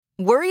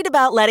Worried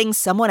about letting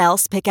someone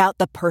else pick out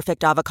the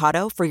perfect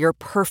avocado for your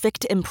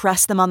perfect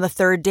impress them on the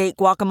third date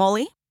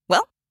guacamole?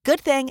 Well, good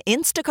thing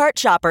Instacart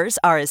shoppers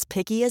are as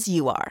picky as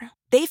you are.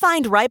 They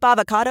find ripe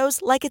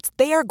avocados like it's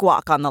their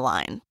guac on the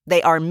line.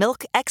 They are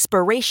milk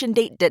expiration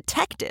date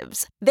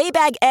detectives. They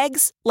bag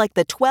eggs like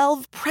the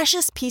 12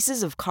 precious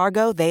pieces of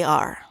cargo they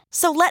are.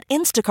 So let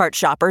Instacart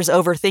shoppers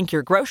overthink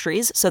your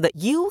groceries so that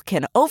you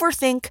can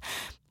overthink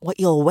what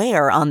you'll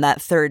wear on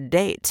that third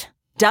date.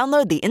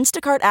 Download the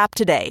Instacart app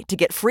today to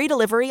get free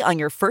delivery on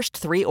your first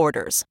 3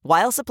 orders,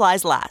 while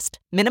supplies last.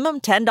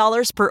 Minimum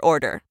 $10 per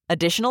order.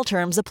 Additional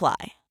terms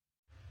apply.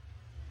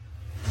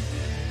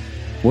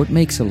 What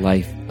makes a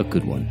life a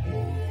good one?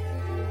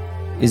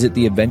 Is it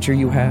the adventure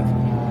you have?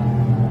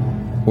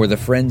 Or the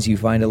friends you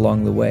find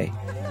along the way?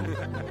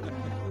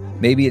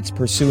 Maybe it's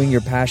pursuing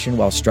your passion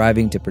while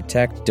striving to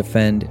protect,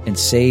 defend, and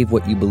save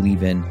what you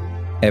believe in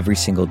every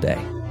single day.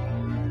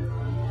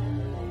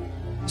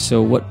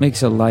 So what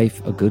makes a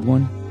life a good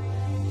one?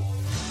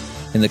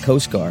 In the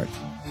Coast Guard,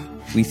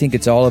 we think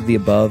it's all of the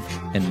above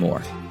and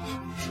more.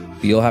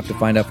 But you'll have to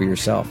find out for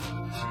yourself.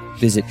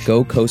 Visit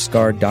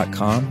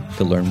gocoastguard.com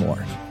to learn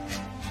more.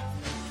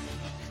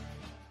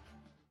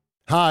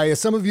 Hi, as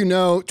some of you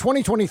know,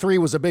 2023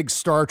 was a big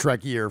Star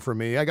Trek year for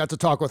me. I got to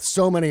talk with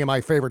so many of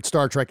my favorite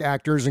Star Trek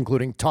actors,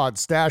 including Todd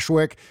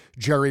Stashwick,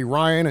 Jerry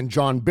Ryan, and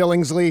John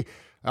Billingsley.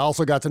 I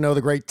also got to know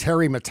the great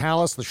Terry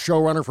Matalas, the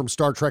showrunner from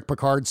Star Trek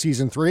Picard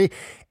Season 3.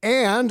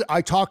 And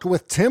I talked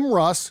with Tim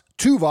Russ,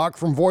 Tuvok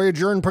from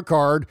Voyager and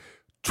Picard,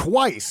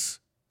 twice.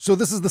 So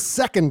this is the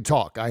second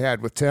talk I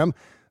had with Tim.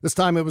 This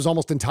time it was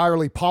almost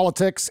entirely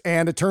politics,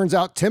 and it turns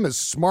out Tim is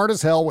smart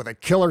as hell with a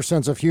killer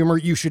sense of humor.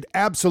 You should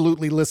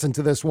absolutely listen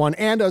to this one.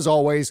 And as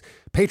always,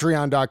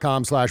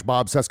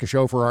 patreon.com/Bob Cesca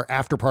Show for our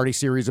after party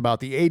series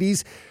about the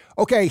 80s.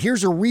 Okay,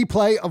 here's a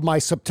replay of my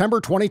September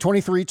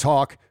 2023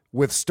 talk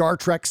with Star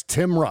Trek's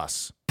Tim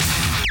Russ. The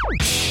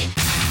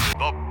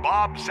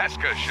Bob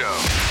Cesca Show.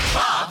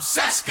 Bob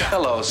Cesca.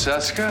 Hello,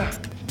 Cesca.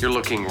 You're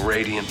looking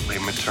radiantly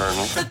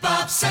maternal. The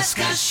Bob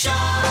Cesca Show.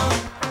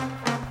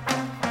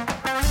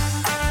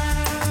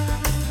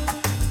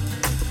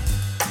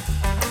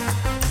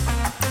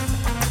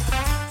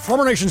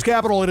 Former Nation's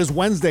Capital, it is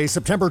Wednesday,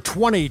 September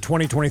 20,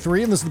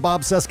 2023, and this is the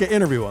Bob Cesca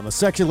interview on the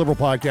Sexy Liberal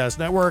Podcast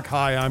Network.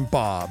 Hi, I'm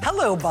Bob.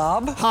 Hello,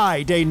 Bob.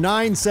 Hi, day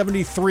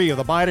 973 of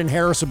the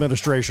Biden-Harris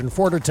administration,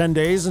 4 to 10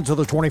 days until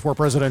the 24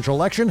 presidential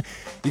election.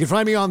 You can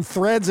find me on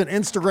Threads and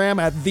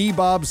Instagram at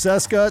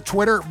 @TheBobCesca,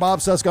 Twitter,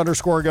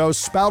 BobCesca_go,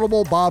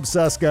 Spoutable Bob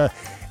Cesca,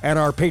 and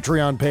our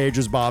Patreon page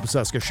is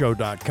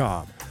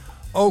BobCescaShow.com.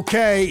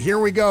 Okay, here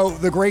we go.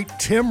 The great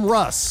Tim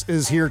Russ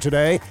is here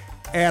today,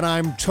 and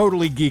I'm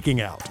totally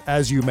geeking out,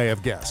 as you may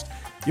have guessed.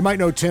 You might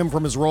know Tim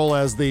from his role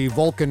as the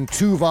Vulcan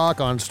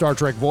Tuvok on Star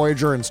Trek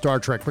Voyager and Star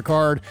Trek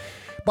Picard.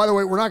 By the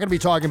way, we're not going to be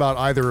talking about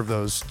either of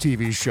those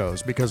TV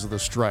shows because of the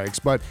strikes,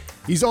 but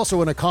he's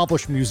also an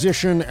accomplished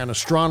musician and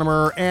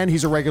astronomer, and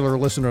he's a regular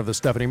listener of the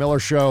Stephanie Miller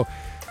Show.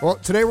 Well,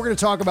 today we're going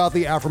to talk about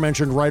the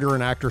aforementioned writer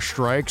and actor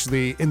strikes,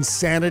 the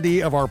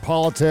insanity of our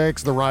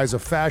politics, the rise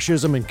of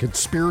fascism and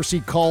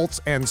conspiracy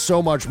cults, and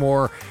so much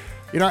more.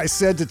 You know, I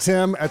said to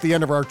Tim at the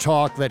end of our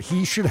talk that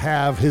he should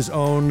have his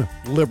own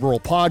liberal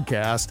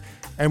podcast.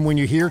 And when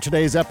you hear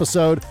today's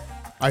episode,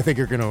 I think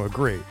you're going to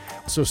agree.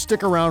 So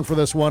stick around for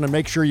this one and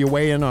make sure you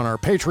weigh in on our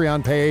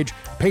Patreon page,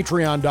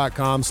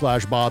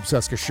 patreon.com/Bob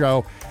Cesca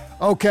Show.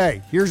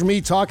 Okay, here's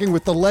me talking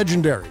with the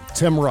legendary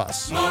Tim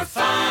Russ. More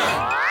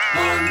fun,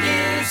 more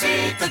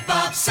music, the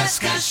Bob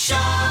Cesca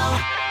Show.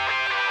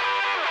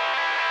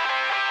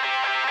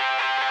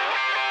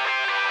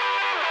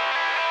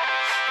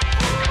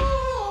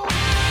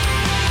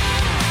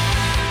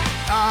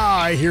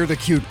 I hear the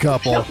cute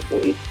couple.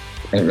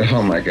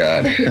 Oh my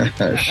God,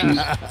 she's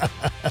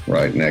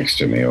right next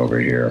to me over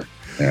here.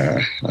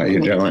 How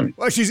you doing?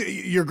 Well,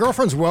 your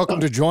girlfriend's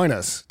welcome to join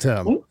us,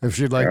 Tim, if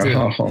she'd like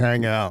to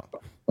hang out.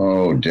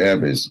 Oh,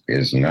 Deb is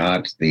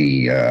not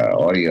the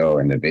audio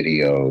and the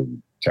video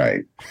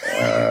type.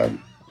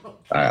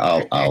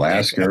 I'll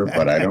ask her,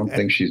 but I don't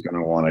think she's going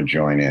to want to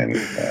join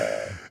in.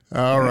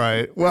 All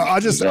right. Well,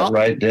 is that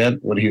right, Deb?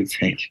 What do you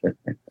think?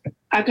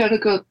 I gotta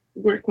go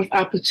work with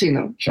Al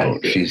Pacino. So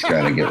she's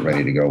got to get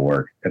ready to go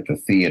work at the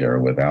theater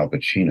with Al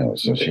Pacino.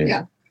 So she's.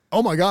 Yeah.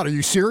 Oh my God, are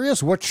you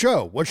serious? What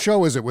show? What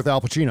show is it with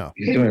Al Pacino?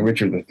 He's doing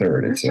Richard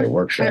III. It's a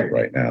workshop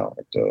right now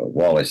at the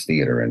Wallace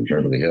Theater in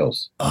Beverly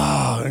Hills.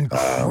 Oh,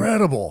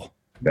 incredible.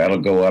 That'll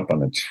go up on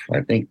the,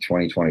 I think,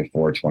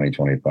 2024,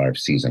 2025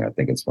 season. I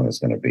think it's when it's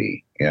going to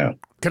be. Yeah.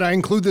 Can I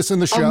include this in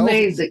the show?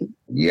 Amazing.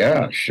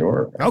 Yeah,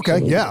 sure. Okay,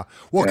 absolutely. Yeah.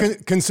 Well, yeah.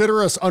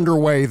 Consider us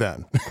underway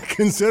then.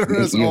 Consider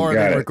us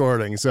already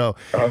recording. So.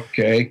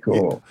 Okay,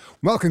 cool.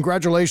 Well,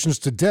 congratulations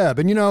to Deb.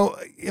 And, you know,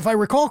 if I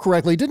recall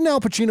correctly, didn't Al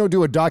Pacino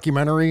do a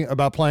documentary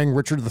about playing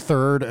Richard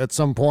III at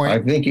some point? I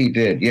think he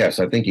did. Yes,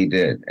 I think he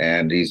did.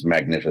 And he's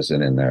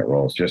magnificent in that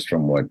role, just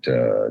from what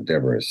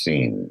Deborah has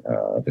seen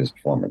of his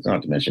performance.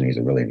 Not to mention he's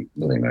a really,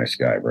 really nice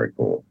guy. Very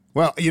cool.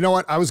 Well, you know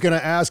what? I was going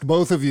to ask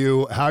both of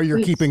you how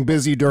you're keeping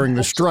busy during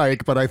the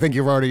strike, but I think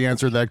you've already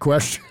answered that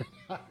question.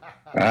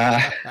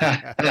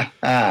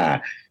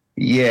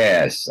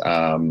 Yes,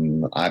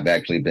 I've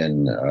actually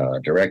been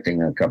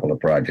directing a couple of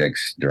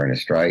projects during a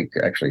strike,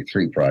 actually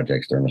 3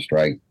 projects during the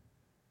strike,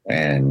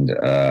 and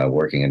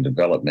working in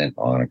development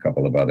on a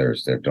couple of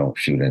others that don't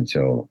shoot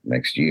until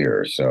next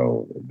year.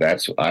 So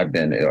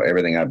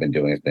everything I've been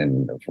doing has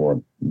been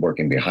for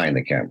working behind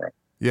the camera.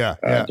 Yeah.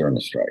 During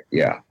the strike.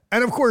 Yeah.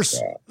 And of course,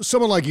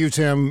 someone like you,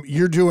 Tim,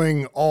 you're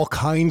doing all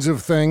kinds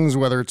of things,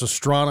 whether it's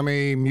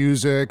astronomy,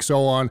 music,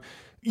 so on.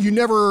 You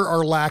never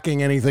are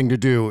lacking anything to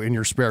do in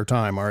your spare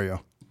time, are you?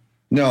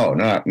 No,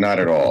 not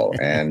at all.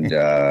 And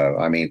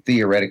I mean,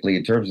 theoretically,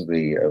 in terms of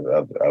the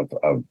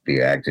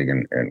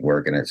acting and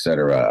work and et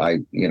cetera,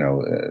 as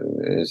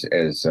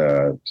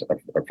a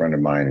friend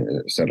of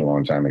mine said a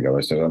long time ago,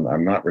 I said,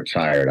 I'm not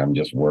retired. I'm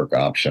just work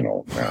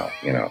optional now,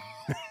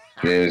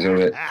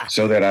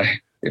 so that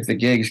if the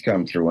gigs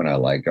come through and I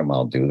like them,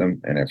 I'll do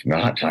them. And if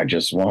not, I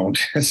just won't.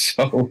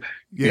 So,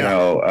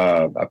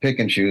 I pick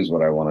and choose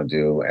what I want to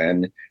do.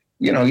 And,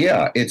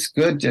 it's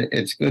good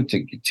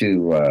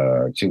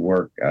to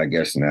work, I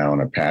guess, now in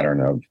a pattern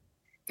of,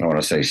 I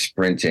want to say,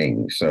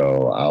 sprinting.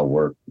 So I'll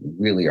work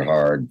really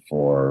hard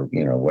for,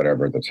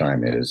 whatever the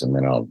time is, and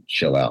then I'll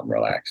chill out and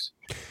relax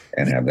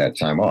and have that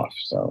time off.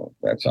 So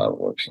that's how it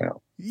works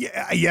now.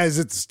 Yeah. Is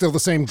it still the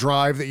same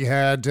drive that you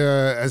had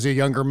as a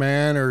younger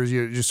man, or is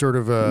you just sort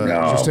of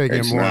just taking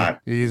it more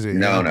easy?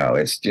 No,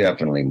 it's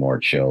definitely more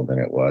chill than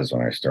it was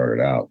when I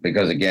started out.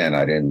 Because again,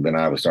 when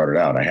I started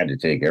out, I had to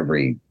take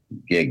every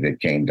gig that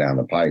came down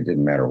the pipe,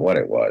 didn't matter what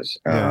it was.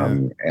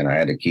 And I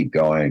had to keep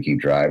going and keep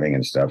driving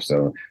and stuff.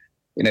 So,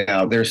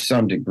 there's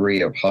some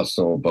degree of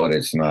hustle, but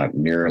it's not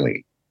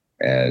nearly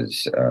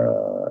as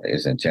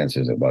intense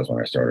as it was when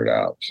I started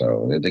out.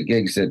 So the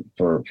gigs that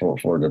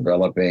for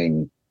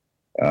developing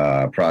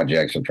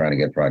projects or trying to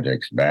get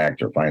projects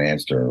backed or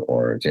financed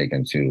or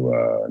taken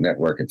to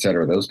network, et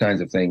cetera, those kinds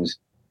of things,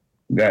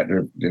 that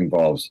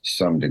involves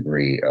some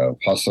degree of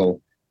hustle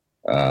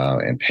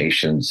and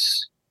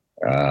patience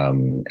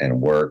and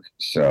work.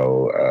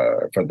 So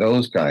for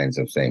those kinds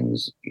of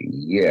things,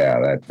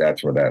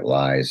 that's where that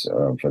lies.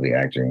 For the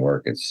acting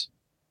work, it's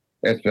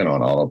been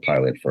on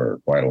autopilot for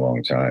quite a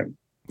long time.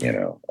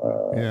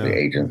 The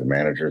agent, the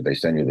manager, they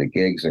send you the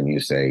gigs and you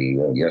say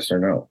yes or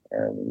no,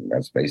 and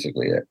that's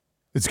basically it.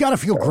 It's got to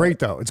feel great,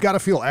 though. It's got to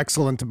feel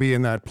excellent to be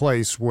in that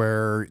place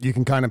where you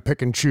can kind of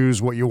pick and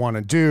choose what you want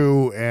to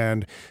do,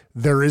 and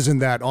there isn't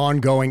that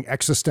ongoing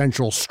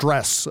existential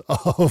stress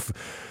of,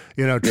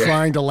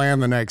 trying to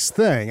land the next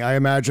thing. I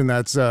imagine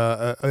that's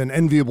an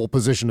enviable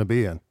position to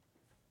be in.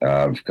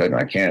 I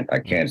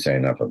can't say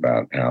enough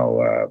about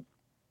how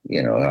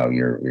how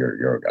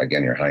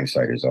your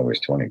hindsight is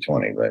always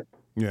 20/20, but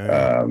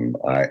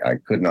I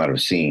could not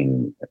have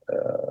seen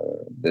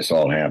this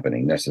all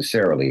happening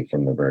necessarily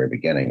from the very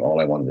beginning.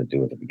 All I wanted to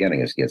do at the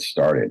beginning is get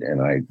started,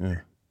 and I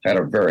had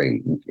a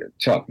very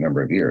tough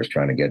number of years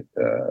trying to get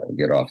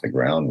off the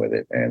ground with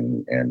it,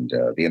 and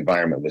the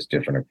environment was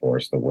different. Of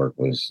course, the work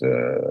was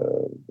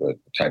the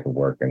type of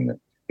work and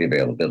the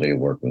availability of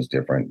work was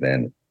different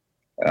then.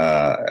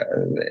 I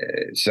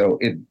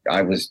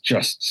was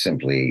just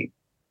simply,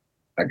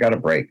 I got a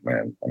break,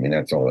 man. I mean,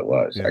 that's all it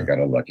was. I got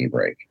a lucky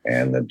break,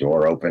 and the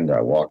door opened.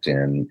 I walked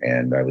in,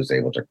 and I was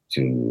able to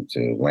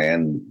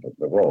land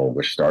the role,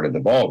 which started the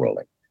ball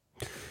rolling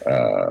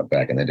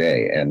back in the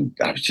day. And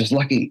I was just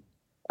lucky,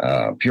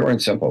 pure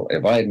and simple.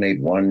 If I had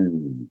made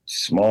one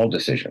small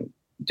decision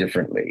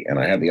differently, and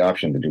I had the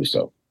option to do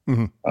so,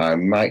 I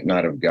might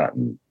not have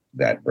gotten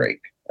that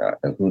break.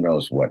 Who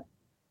knows what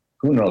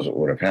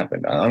would have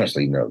happened? I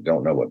honestly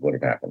don't know what would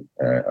have happened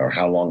or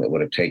how long it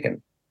would have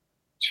taken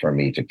for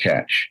me to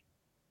catch,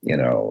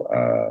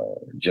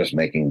 just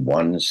making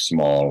one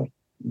small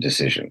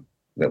decision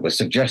that was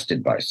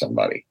suggested by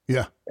somebody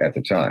at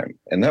the time.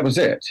 And that was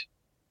it,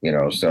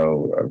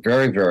 so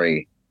very,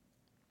 very,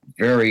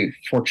 very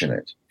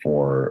fortunate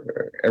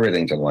for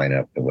everything to line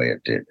up the way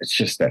it did. It's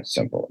just that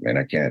simple. I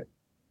mean,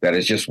 that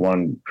is just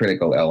one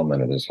critical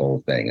element of this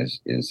whole thing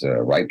is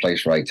right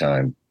place, right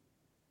time,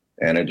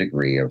 and a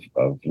degree of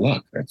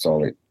luck. That's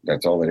all it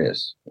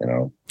is,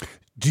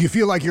 Do you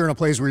feel like you're in a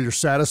place where you're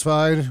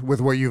satisfied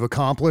with what you've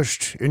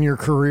accomplished in your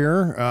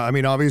career? I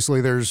mean,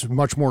 obviously there's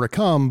much more to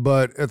come,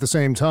 but at the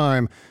same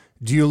time,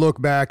 do you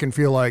look back and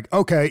feel like,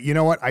 okay, you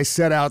know what? I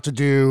set out to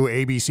do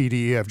A, B, C,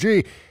 D, E, F,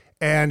 G,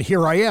 and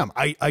here I am.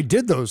 I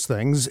did those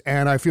things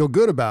and I feel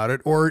good about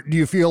it. Or do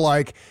you feel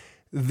like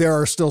there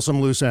are still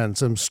some loose ends,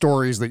 some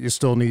stories that you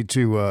still need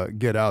to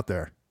get out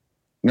there?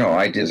 No,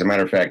 as a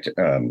matter of fact,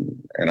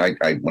 and I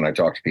when I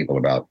talk to people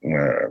about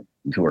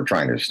who are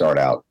trying to start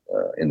out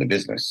in the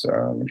business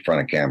in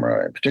front of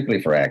camera,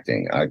 particularly for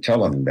acting, I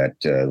tell them that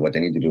what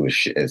they need to do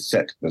is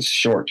set the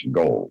short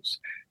goals,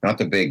 not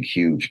the big,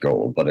 huge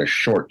goal, but a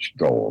short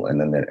goal, and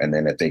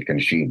then if they can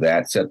achieve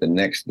that, set the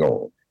next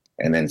goal,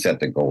 and then set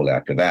the goal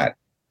after that.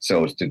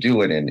 So it's to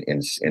do it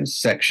in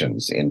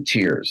sections, in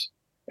tiers,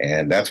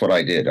 and that's what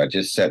I did. I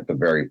just set the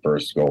very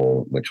first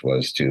goal, which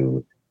was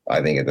to,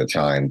 I think at the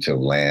time, to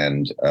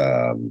land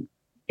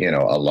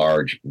a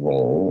large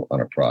role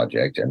on a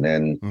project. And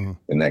then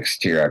the next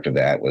tier after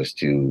that was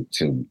to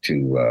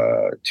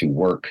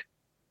work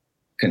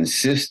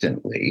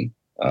consistently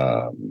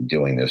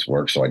doing this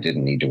work. So I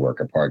didn't need to work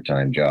a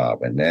part-time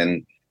job. And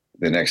then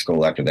the next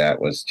goal after that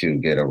was to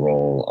get a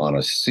role on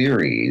a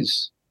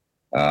series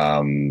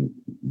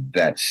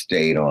that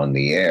stayed on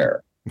the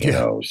air.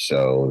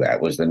 So that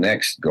was the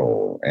next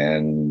goal,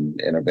 and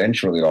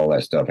eventually all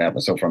that stuff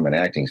happened. So from an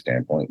acting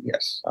standpoint,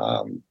 yes,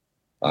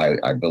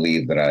 I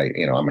believe that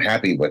I'm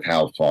happy with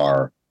how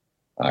far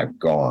I've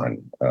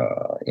gone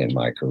in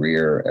my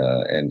career,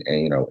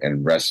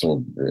 and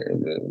wrestled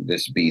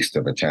this beast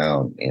of a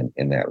town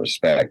in that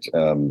respect.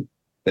 The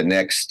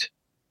next,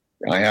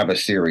 I have a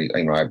series.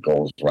 I have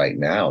goals right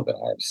now that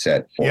I've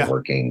set for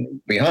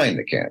working behind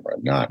the camera,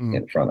 not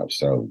in front of.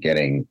 So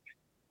getting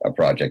a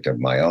project of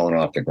my own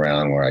off the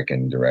ground where I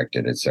can direct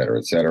it, et cetera,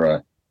 et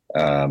cetera.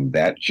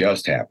 That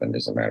just happened,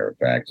 as a matter of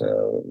fact,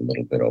 a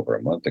little bit over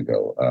a month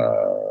ago,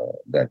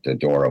 that the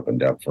door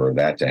opened up for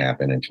that to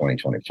happen in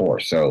 2024.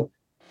 So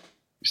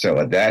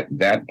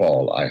that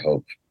ball, I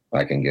hope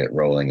I can get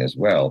rolling as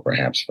well,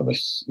 perhaps for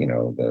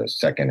the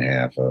second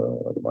half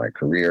of my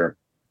career,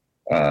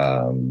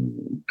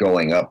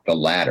 going up the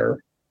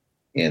ladder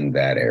in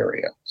that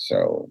area.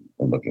 So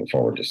I'm looking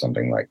forward to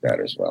something like that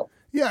as well.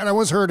 Yeah, and I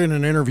once heard in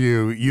an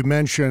interview you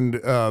mentioned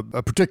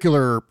a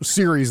particular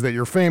series that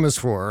you're famous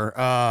for,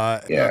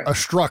 a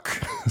Struck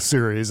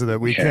series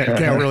that we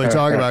can't really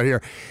talk about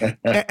here.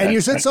 And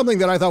you said something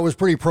that I thought was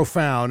pretty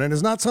profound, and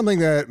is not something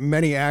that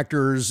many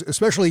actors,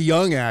 especially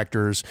young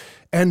actors,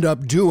 end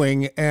up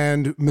doing,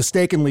 and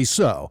mistakenly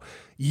so.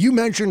 You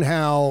mentioned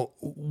how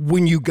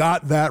when you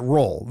got that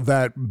role,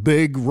 that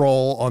big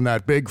role on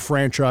that big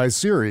franchise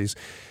series,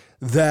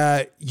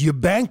 that you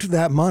banked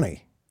that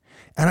money.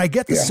 And I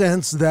get the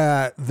sense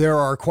that there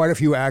are quite a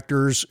few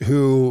actors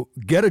who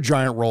get a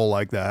giant role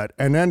like that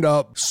and end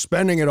up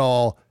spending it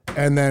all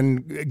and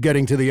then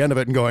getting to the end of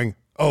it and going,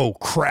 oh,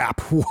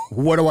 crap,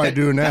 what do I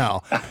do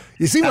now?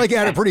 You seem like you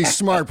had a pretty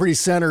smart, pretty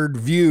centered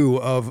view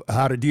of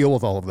how to deal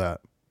with all of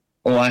that.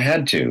 Well, I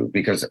had to,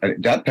 because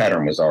that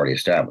pattern was already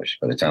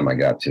established by the time I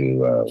got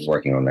to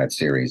working on that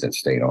series that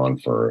stayed on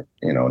for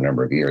a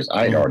number of years.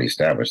 I had already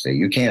established that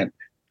you can't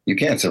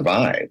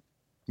survive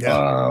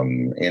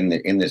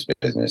in this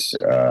business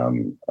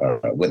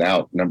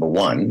without, number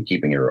one,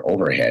 keeping your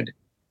overhead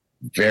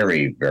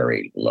very,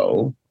 very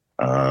low.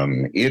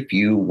 If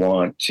you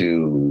want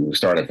to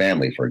start a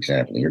family, for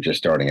example, you're just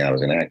starting out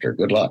as an actor,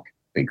 good luck,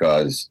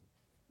 because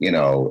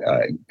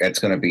it's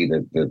going to be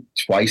the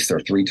twice or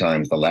three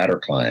times the ladder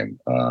climb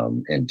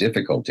and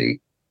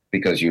difficulty,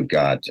 because you've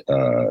got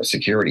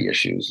security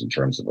issues in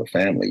terms of a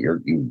family.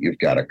 You've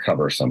got to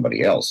cover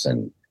somebody else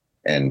and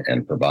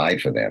provide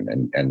for them,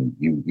 and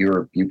you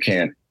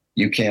can't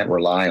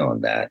rely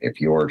on that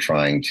if you're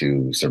trying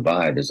to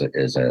survive as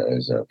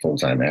a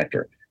full-time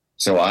actor.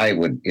 So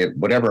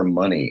whatever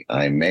money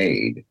I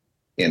made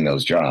in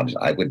those jobs,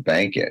 I would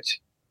bank it.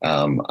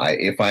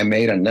 If I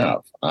made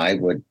enough, I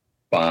would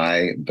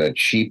buy the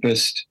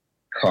cheapest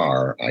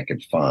car I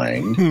could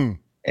find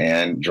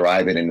and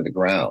drive it into the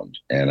ground.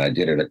 And I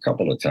did it a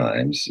couple of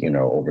times,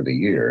 over the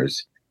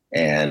years,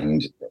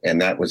 and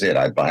that was it.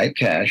 I'd buy it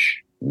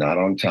cash, not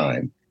on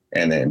time,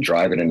 and then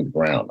drive it into the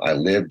ground. I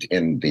lived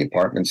in the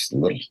apartments, the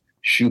little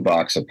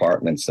shoebox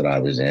apartments that I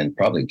was in,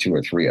 probably 2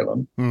 or 3 of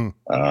them,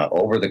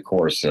 over the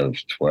course of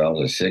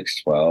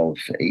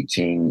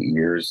 18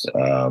 years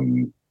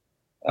time.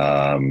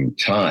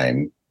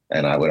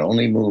 And I would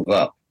only move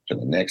up to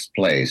the next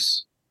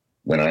place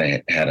when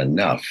I had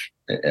enough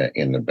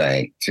in the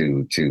bank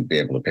to be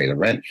able to pay the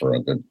rent for a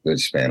good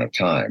span of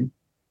time.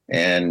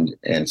 And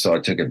so I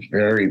took it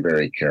very,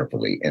 very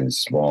carefully in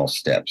small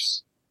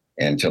steps,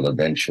 until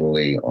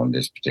eventually on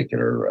this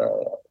particular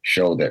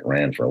show that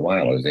ran for a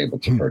while, I was able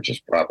to purchase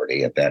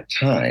property at that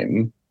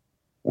time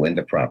when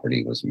the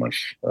property was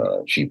much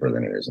cheaper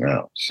than it is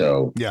now.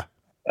 So,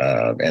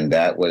 and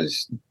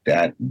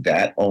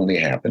that only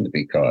happened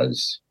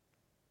because,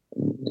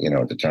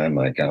 at the time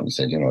my accountant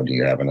said, do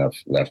you have enough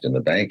left in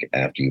the bank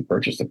after you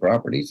purchase the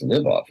property to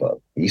live off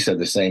of? He said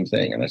the same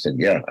thing. And I said,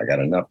 yeah, I got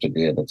enough to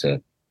be able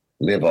to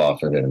live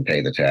off of it and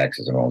pay the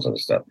taxes and all sort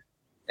of stuff.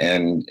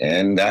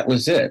 And that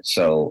was it.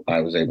 So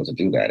I was able to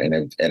do that.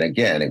 And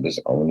again, it was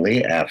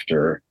only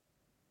after,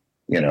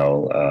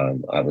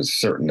 I was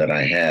certain that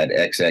I had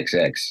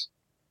XXX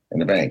in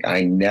the bank.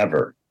 I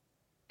never,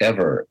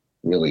 ever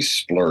really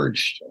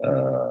splurged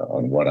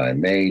on what I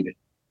made,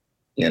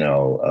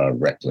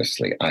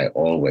 recklessly. I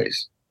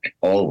always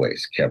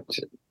kept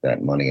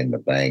that money in the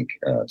bank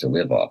to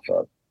live off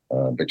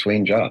of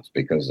between jobs,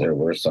 because there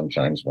were some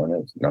times when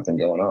there's nothing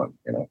going on,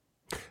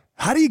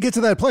 How do you get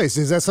to that place?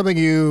 Is that something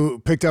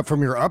you picked up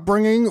from your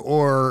upbringing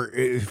or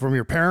from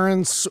your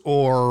parents,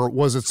 or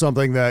was it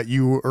something that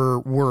you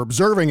were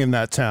observing in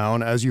that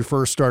town as you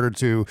first started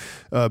to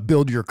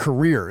build your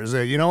career? Is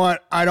it,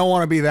 I don't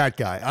want to be that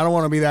guy. I don't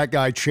want to be that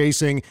guy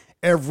chasing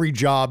every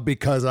job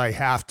because I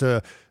have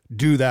to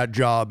do that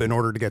job in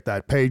order to get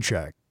that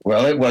paycheck.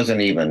 Well, it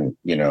wasn't even,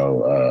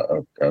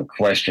 a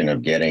question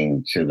of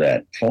getting to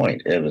that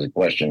point. It was a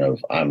question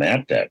of I'm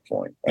at that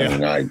point. I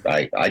mean,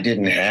 I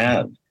didn't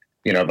have,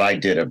 if I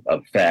did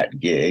a fat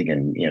gig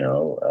and,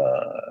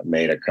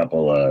 made a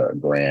couple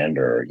of grand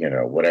or,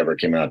 whatever it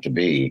came out to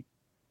be.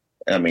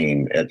 I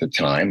mean, at the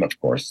time, of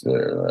course,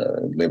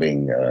 the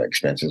living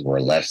expenses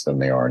were less than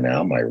they are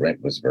now. My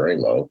rent was very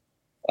low.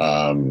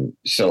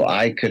 So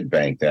I could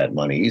bank that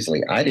money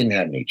easily. I didn't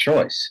have any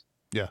choice.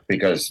 Yeah.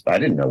 Because I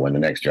didn't know when the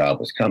next job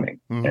was coming.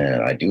 Mm-hmm.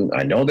 And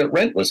I know that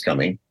rent was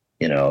coming,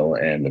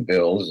 and the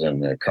bills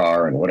and the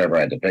car and whatever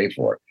I had to pay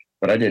for it.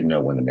 But I didn't know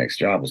when the next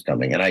job was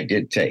coming. And I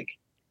did take,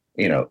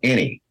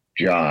 any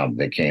job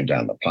that came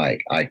down the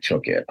pike. I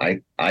took it.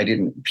 I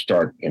didn't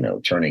start,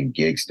 turning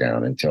gigs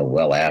down until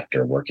well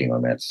after working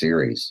on that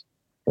series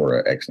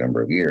for X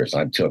number of years.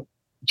 I took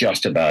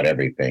just about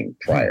everything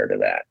prior to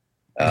that.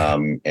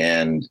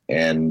 And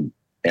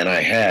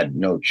I had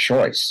no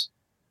choice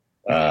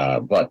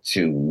but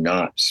to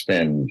not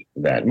spend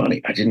that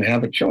money. I didn't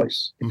have a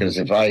choice because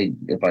if I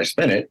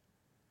spent it,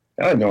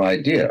 I have no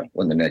idea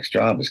when the next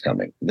job is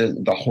coming.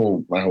 My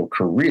whole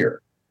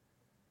career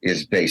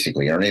is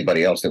basically, or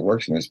anybody else that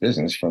works in this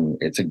business,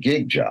 it's a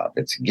gig job.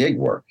 It's gig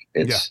work.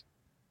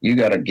 You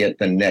got to get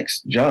the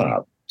next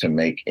job to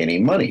make any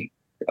money.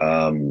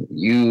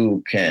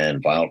 You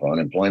can file for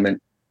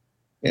unemployment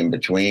in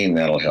between.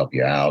 That'll help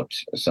you out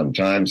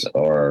sometimes,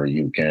 or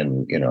you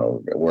can,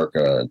 work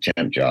a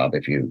temp job.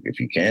 If you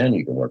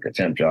can work a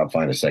temp job,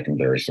 find a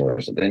secondary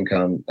source of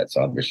income. That's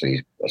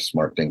obviously a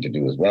smart thing to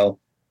do as well.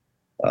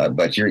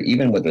 But you're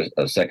even with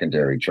a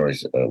secondary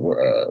choice,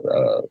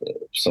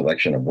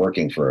 selection of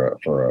working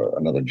for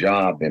another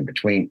job in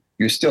between,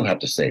 you still have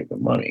to save the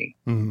money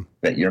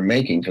that you're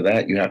making for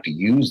that. You have to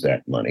use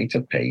that money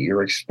to pay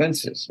your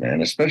expenses,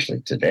 man,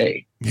 especially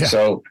today. Yeah.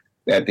 So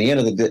at the end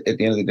of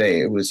the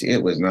day, it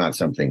was not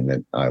something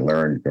that I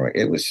learned.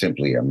 It was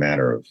simply a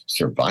matter of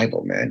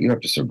survival, man. You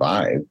have to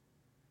survive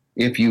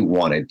if you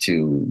wanted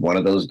to. One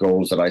of those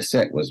goals that I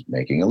set was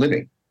making a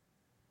living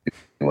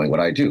doing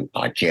what I do.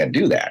 I can't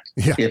do that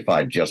if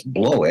I just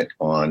blow it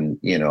on,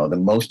 the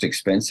most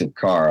expensive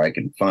car I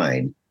can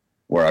find,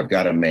 where I've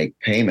got to make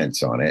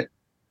payments on it,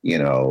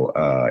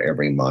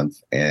 every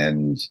month,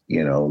 and,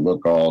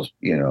 look all,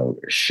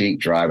 chic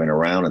driving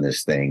around in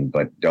this thing,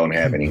 but don't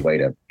have any way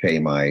to pay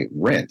my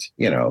rent.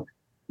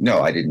 No,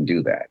 I didn't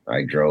do that.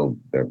 I drove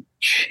the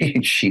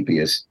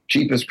cheapest,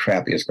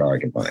 crappiest car I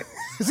could find.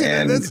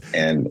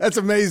 And that's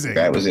amazing.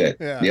 That was it.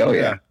 Yeah. Oh,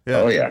 yeah.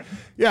 Oh, yeah.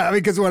 Yeah, I mean,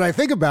 because what I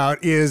think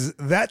about is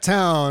that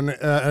town,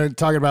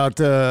 talking about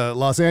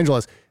Los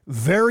Angeles,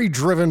 very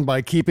driven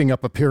by keeping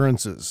up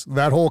appearances.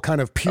 That whole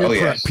kind of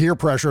peer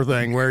pressure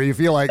thing where you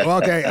feel like, well,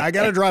 okay, I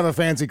got to drive a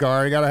fancy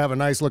car. I got to have a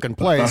nice looking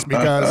place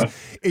because,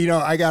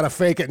 I got to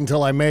fake it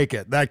until I make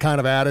it. That kind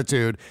of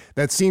attitude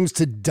that seems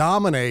to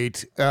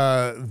dominate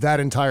that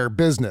entire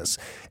business.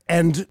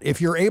 And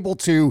if you're able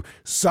to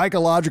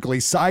psychologically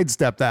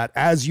sidestep that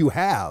as you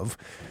have,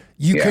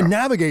 you can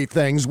navigate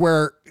things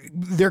where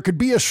there could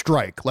be a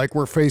strike like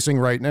we're facing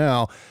right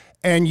now.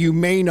 And you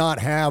may not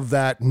have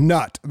that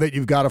nut that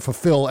you've got to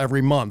fulfill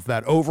every month,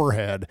 that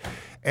overhead,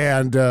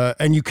 and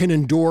you can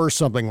endure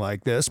something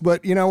like this.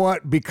 But you know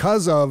what?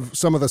 Because of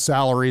some of the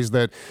salaries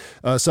that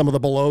some of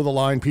the below the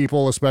line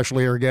people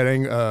especially are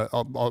getting,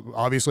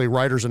 obviously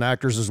writers and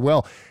actors as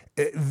well,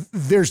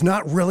 there's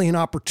not really an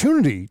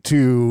opportunity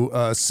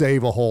to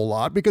save a whole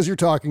lot because you're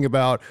talking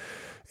about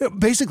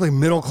basically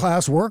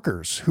middle-class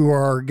workers who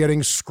are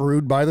getting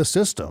screwed by the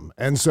system.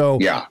 And so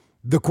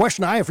the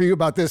question I have for you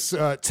about this,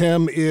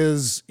 Tim,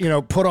 is,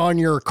 put on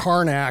your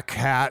Karnak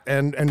hat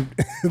and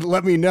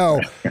let me know,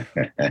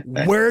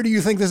 where do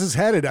you think this is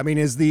headed? I mean,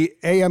 is the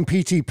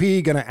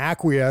AMPTP going to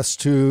acquiesce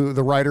to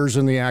the writers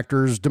and the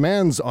actors'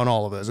 demands on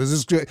all of this?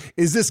 Is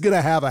this going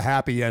to have a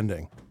happy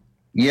ending?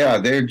 Yeah,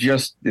 they're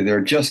just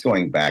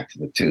going back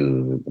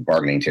to the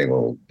bargaining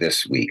table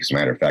this week. As a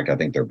matter of fact, I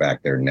think they're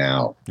back there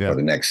now for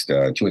the next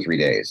 2 or 3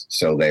 days.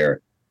 So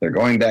they're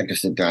going back to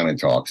sit down and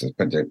talk,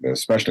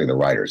 especially the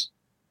writers.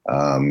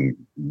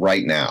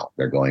 Right now,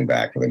 they're going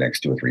back for the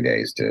next 2 or 3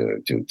 days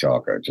to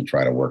talk to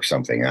try to work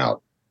something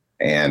out.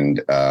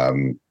 And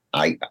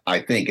I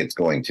think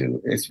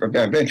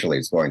eventually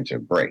it's going to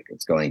break.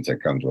 It's going to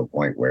come to a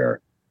point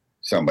where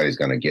somebody's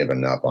going to give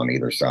enough on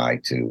either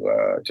side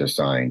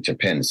to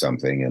pin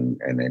something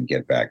and then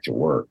get back to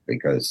work,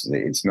 because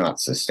it's not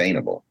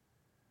sustainable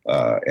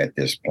at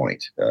this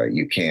point.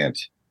 You can't.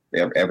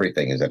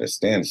 Everything is at a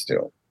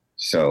standstill.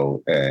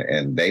 So,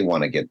 and they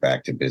want to get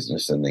back to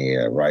business, and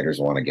the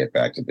writers want to get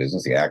back to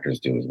business. The actors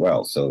do as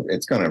well. So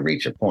it's going to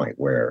reach a point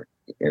where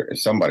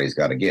somebody's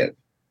got to give.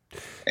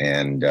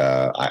 And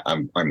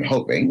I'm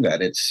hoping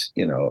that it's,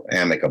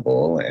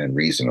 amicable and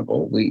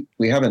reasonable. We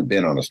haven't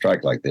been on a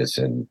strike like this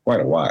in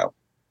quite a while.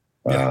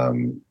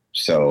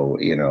 So,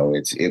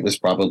 it was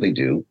probably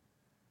due,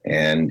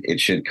 and it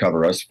should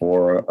cover us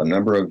for a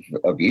number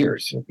of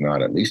years, if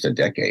not at least a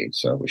decade.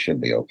 So we should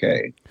be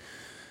okay.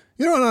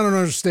 You know what I don't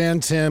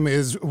understand, Tim,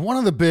 is one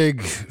of the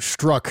big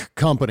struck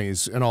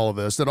companies in all of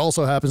this that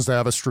also happens to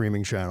have a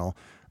streaming channel.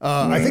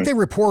 I think they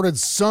reported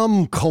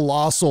some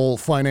colossal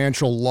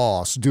financial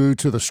loss due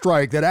to the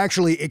strike that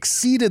actually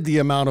exceeded the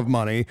amount of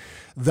money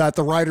that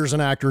the writers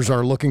and actors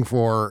are looking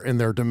for in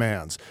their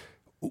demands.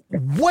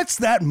 What's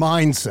that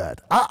mindset?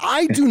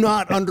 I do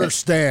not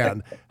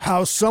understand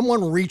how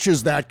someone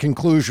reaches that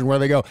conclusion where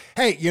they go,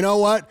 hey, you know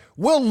what?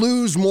 We'll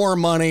lose more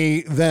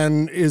money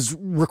than is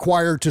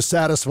required to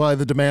satisfy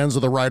the demands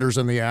of the writers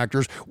and the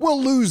actors. We'll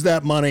lose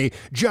that money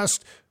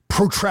just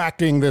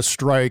protracting this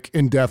strike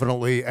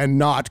indefinitely and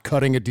not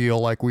cutting a deal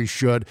like we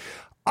should.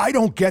 I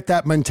don't get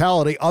that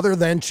mentality other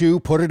than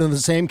to put it in the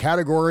same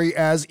category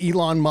as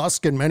Elon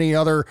Musk and many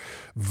other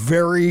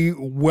very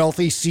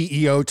wealthy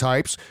CEO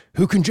types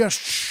who can just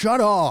shut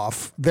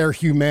off their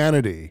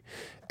humanity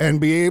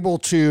and be able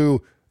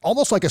to,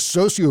 almost like a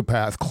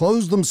sociopath,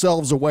 close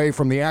themselves away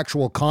from the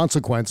actual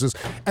consequences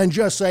and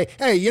just say,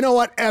 hey, you know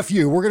what? F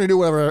you. We're going to do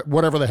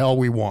whatever the hell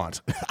we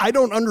want. I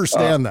don't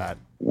understand that.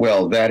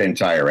 Well, that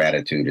entire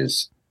attitude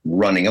is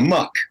running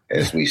amok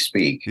as we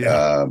speak in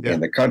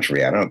the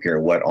country. I don't care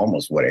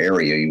almost what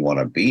area you want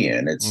to be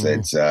in. It's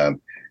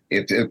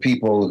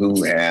people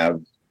who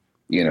have,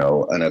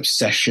 an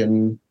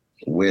obsession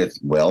with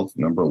wealth,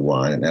 number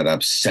one, and an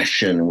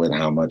obsession with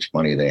how much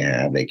money they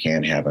have. They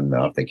can't have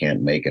enough. They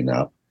can't make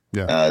enough.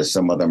 Yeah.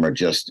 Some of them are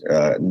just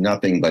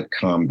nothing but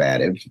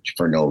combative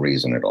for no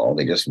reason at all.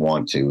 They just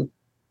want to.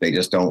 They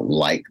just don't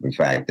like the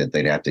fact that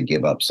they'd have to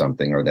give up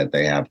something or that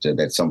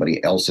that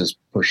somebody else is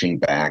pushing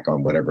back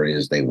on whatever it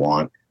is they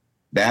want.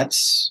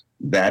 That's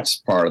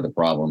part of the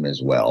problem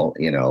as well.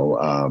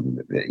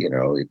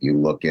 If you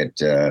look at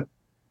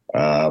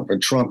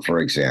Trump, for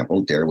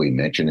example, dare we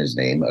mention his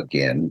name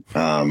again?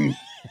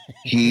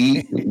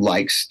 He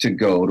likes to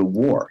go to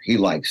war. He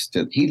likes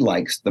the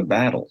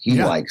battle.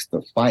 He likes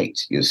the fight,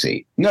 you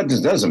see.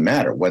 It doesn't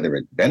matter whether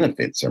it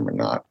benefits him or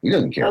not. He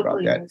doesn't care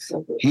about that.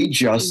 He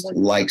just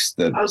likes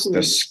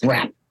the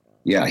scrap.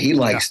 Yeah, he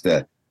likes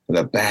the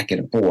back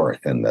and forth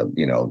and the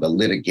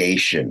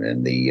litigation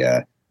and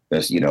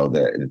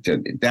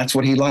that's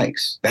what he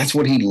likes. That's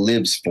what he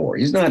lives for.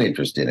 He's not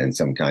interested in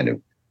some kind of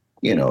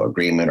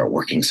agreement or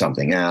working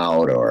something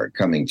out or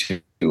coming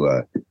to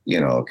a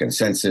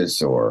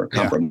consensus or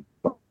compromise.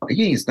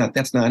 He's not.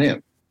 That's not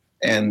him.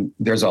 And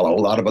there's a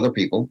whole lot of other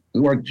people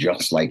who are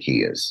just like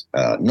he is.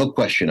 No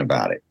question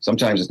about it.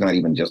 Sometimes it's not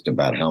even just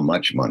about how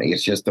much money.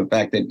 It's just the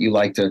fact that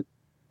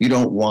you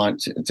don't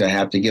want to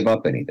have to give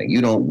up anything.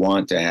 You don't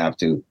want to have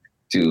to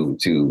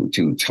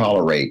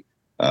tolerate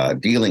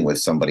dealing with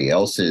somebody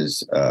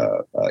else's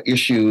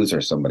issues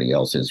or somebody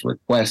else's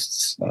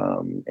requests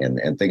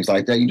and things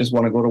like that. You just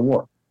want to go to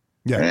war.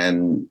 Yeah.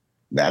 And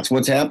that's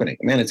what's happening.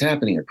 Man, it's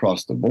happening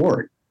across the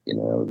board.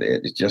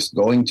 It's just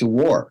going to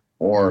war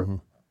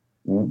or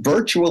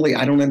virtually.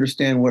 I don't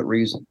understand what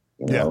reason.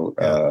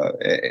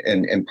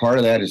 And part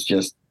of it is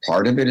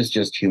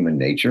just human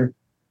nature.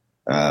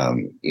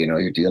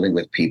 You're dealing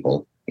with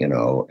people.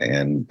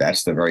 And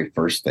that's the very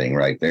first thing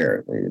right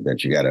there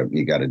that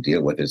you gotta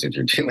deal with is that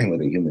you're dealing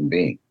with a human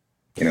being.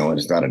 And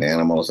it's not an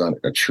animal, it's not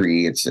a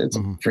tree, it's a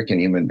freaking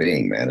human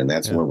being, man. And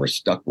that's where we're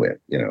stuck with,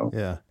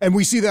 Yeah. And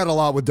we see that a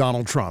lot with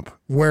Donald Trump,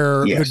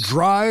 where the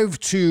drive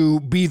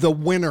to be the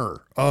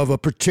winner of a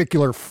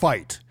particular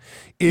fight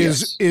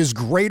is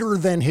greater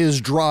than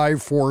his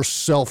drive for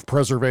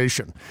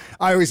self-preservation.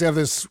 I always have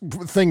this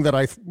thing that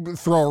I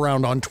throw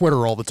around on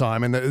Twitter all the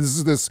time, and this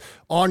is this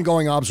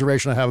ongoing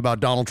observation I have about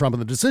Donald Trump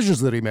and the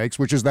decisions that he makes,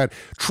 which is that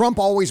Trump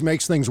always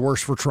makes things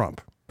worse for Trump.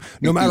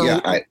 No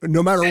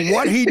matter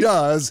what he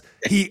does,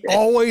 he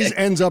always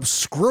ends up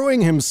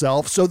screwing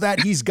himself so that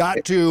he's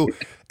got to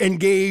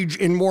engage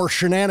in more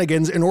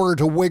shenanigans in order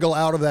to wiggle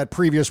out of that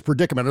previous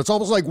predicament. It's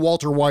almost like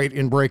Walter White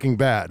in Breaking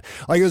Bad.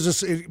 Like, it was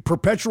this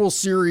perpetual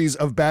series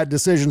of bad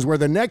decisions where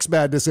the next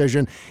bad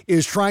decision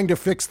is trying to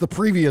fix the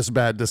previous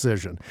bad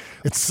decision.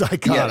 It's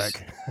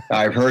psychotic. Yes.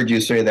 I've heard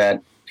you say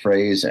that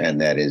phrase, and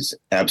that is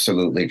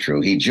absolutely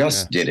true. He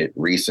just did it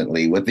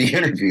recently with the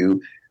interview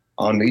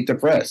on Meet the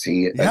Press.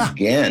 He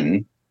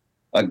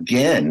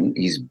again,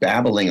 he's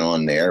babbling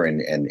on there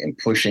and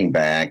pushing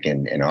back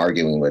and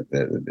arguing with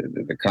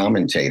the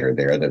commentator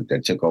there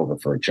that took over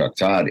for Chuck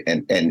Todd.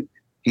 And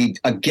he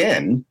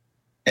again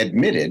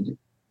admitted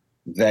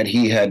that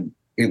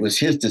it was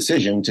his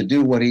decision to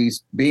do what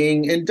he's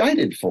being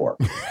indicted for.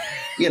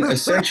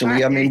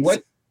 Essentially, I mean,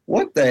 what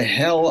the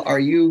hell are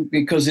you?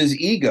 Because his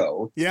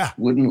ego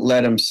wouldn't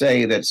let him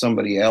say that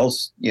somebody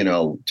else,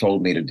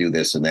 told me to do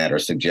this and that or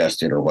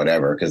suggested or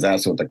whatever, because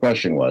that's what the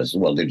question was.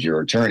 Well, did your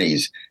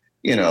attorneys,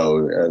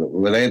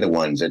 were they the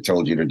ones that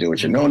told you to do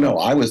it? No,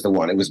 I was the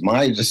one. It was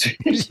my decision.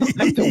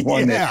 I'm the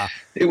one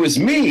it was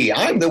me.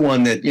 I'm the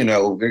one that,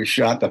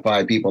 shot the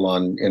 5 people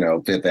on,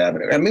 Fifth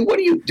Avenue. I mean, what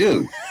do you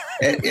do?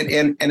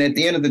 and at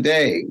the end of the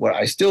day,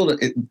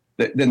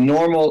 the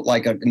normal,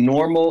 like a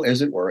normal,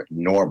 as it were,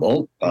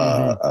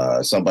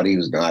 somebody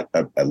who's not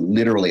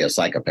literally a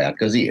psychopath,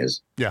 because he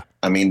is. Yeah.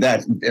 I mean,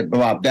 that's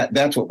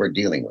what we're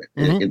dealing with.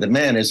 Mm-hmm. The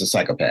man is a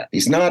psychopath. He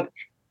is not,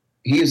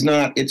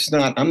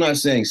 I'm not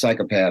saying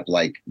psychopath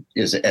like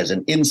as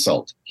an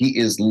insult. He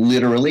is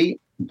literally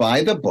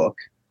by the book,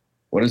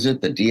 what is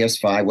it? The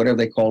DS5, whatever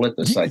they call it,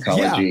 the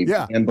psychology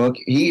handbook.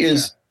 He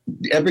is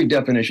every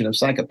definition of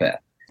psychopath.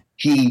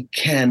 He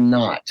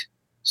cannot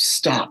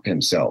stop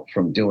himself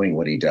from doing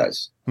what he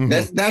does.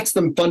 That's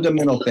the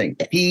fundamental thing.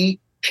 He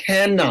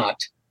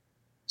cannot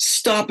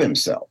stop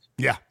himself.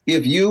 Yeah.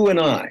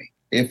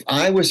 If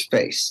I was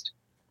faced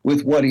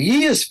with what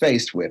he is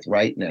faced with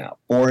right now,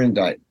 4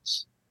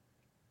 indictments,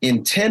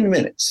 in 10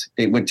 minutes,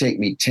 it would take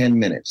me 10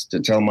 minutes to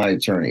tell my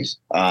attorneys,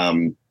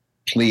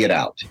 plea it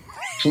out.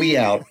 Plea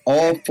out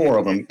all 4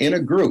 of them in a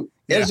group,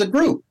 as a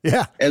group,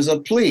 as a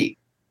plea.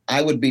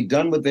 I would be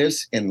done with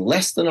this in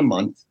less than a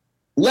month,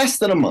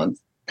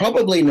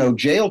 probably no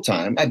jail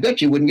time. I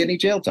bet you wouldn't get any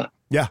jail time.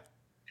 Yeah.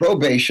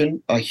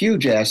 Probation, a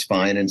huge ass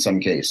fine in some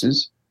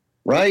cases,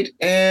 right?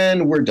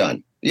 And we're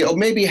done.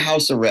 Maybe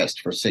house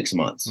arrest for 6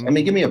 months. I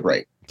mean, give me a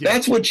break. Yeah.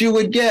 That's what you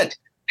would get.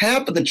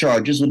 Half of the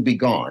charges would be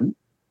gone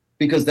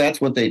because that's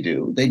what they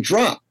do. They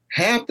drop.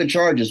 Half the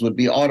charges would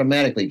be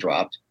automatically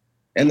dropped,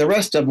 and the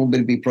rest of them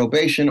would be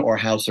probation or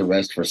house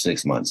arrest for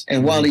 6 months.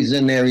 And while he's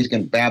in there, he's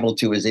going to babble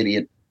to his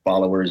idiot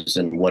followers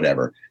and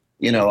whatever.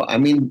 I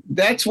mean,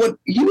 that's what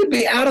you would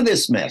be out of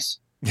this mess.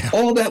 Yeah.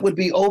 All that would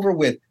be over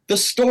with. The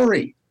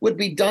story would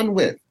be done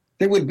with.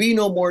 There would be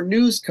no more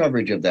news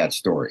coverage of that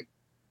story.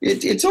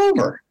 It's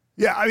over.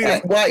 Yeah, I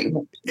mean, why?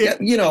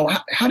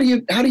 How do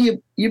you?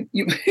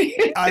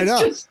 I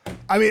know.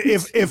 I mean,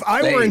 if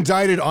I were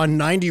indicted on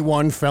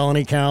 91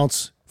 felony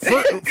counts,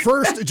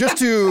 first, just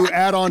to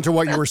add on to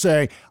what you were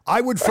saying,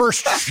 I would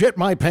first shit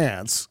my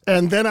pants,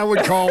 and then I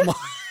would call my.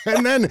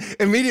 And then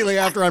immediately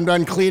after I'm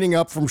done cleaning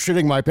up from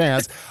shitting my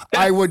pants,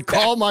 I would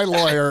call my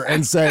lawyer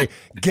and say,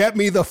 "Get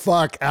me the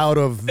fuck out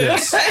of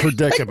this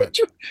predicament."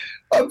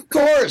 Of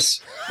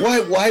course.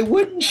 Why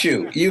wouldn't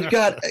you? You've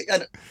got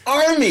an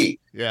army.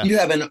 Yeah. You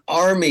have an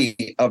army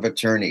of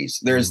attorneys.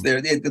 Those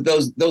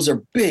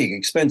are big,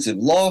 expensive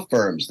law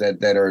firms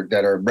that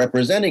are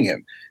representing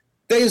him.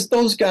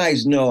 Those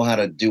guys know how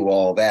to do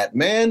all that,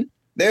 man.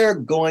 They're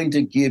going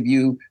to give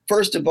you,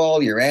 first of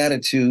all, your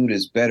attitude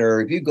is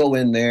better if you go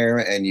in there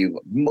and you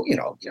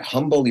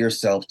humble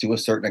yourself to a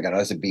certain extent.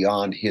 That's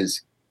beyond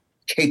his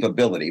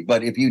capability,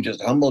 but if you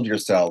just humbled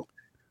yourself,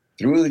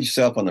 threw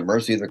yourself on the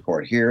mercy of the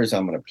court.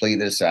 I'm going to plea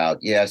this out.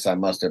 Yes, I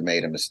must have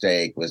made a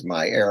mistake. Was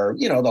my error?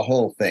 The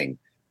whole thing.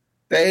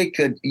 They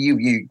could,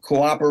 you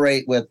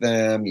cooperate with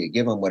them, you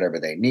give them whatever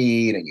they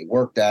need, and you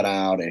work that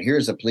out. And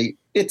here's a plea.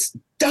 It's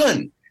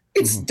done.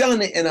 It's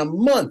done in a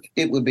month.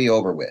 It would be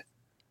over with.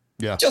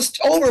 Yeah. Just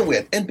over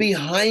with and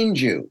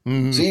behind you.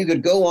 So you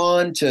could go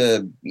on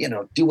to,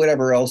 do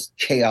whatever else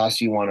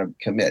chaos you want to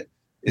commit.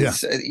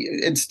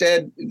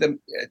 Instead,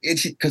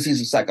 it's because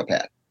he's a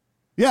psychopath.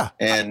 Yeah.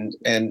 And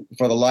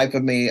for the life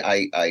of me,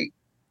 I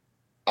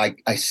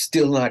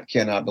still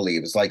cannot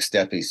believe. It's like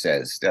Steffi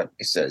says,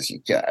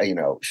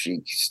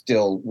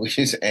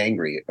 she's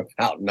angry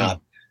about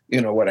not,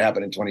 what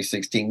happened in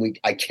 2016.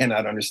 I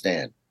cannot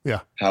understand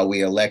how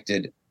we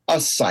elected a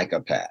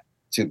psychopath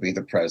to be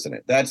the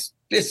president.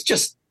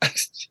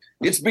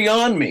 It's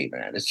beyond me,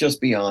 man. It's just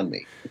beyond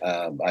me.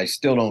 I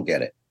still don't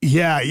get it.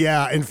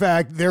 Yeah. In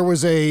fact, there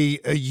was a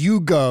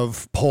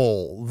YouGov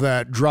poll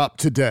that dropped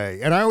today.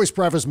 And I always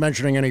preface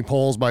mentioning any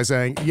polls by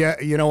saying,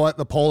 you know what?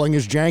 The polling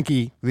is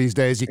janky these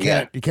days. You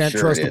can't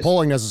trust the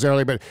polling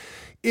necessarily. But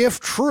if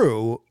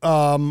true,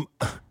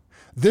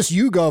 this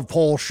YouGov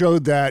poll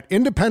showed that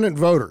independent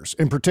voters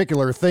in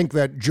particular think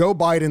that Joe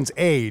Biden's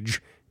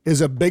age is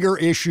a bigger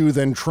issue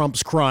than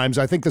Trump's crimes.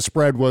 I think the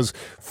spread was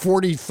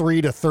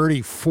 43 to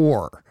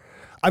 34.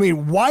 I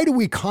mean, why do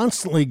we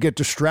constantly get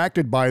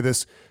distracted by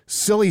this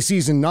silly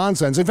season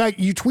nonsense? In fact,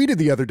 you tweeted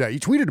the other day. You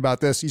tweeted about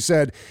this. You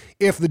said,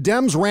 if the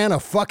Dems ran a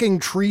fucking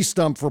tree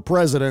stump for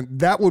president,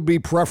 that would be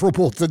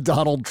preferable to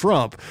Donald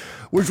Trump,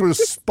 which was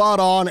spot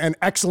on and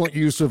excellent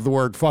use of the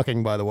word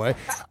fucking, by the way.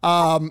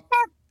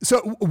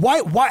 So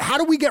why, how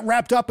do we get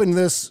wrapped up in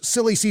this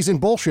silly season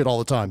bullshit all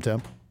the time,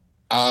 Tim?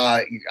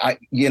 I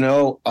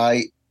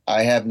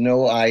have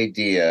no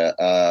idea.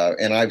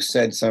 And I've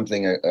said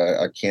something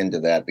akin to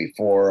that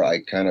before.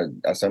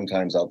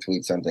 Sometimes I'll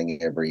tweet something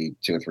every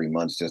 2 or 3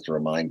 months just to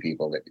remind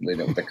people that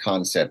the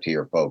concept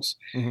here, folks,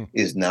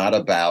 is not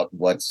about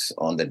what's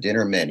on the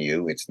dinner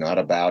menu. It's not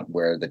about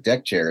where the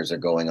deck chairs are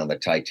going on the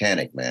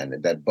Titanic, man.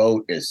 That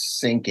boat is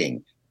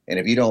sinking. And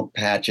if you don't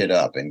patch it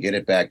up and get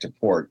it back to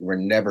port, we're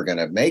never going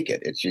to make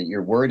it.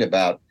 You're worried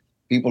about,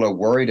 people are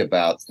worried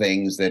about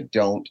things that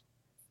don't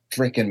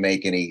freaking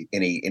make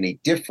any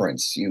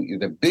difference.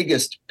 The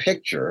biggest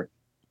picture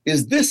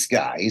is this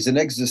guy. He's an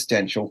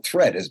existential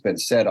threat, has been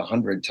said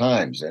 100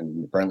 times,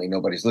 and apparently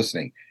nobody's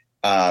listening.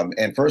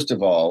 And first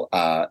of all,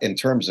 in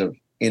terms of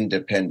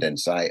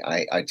independence,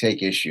 I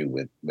take issue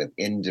with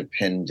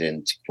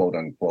independent, quote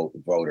unquote,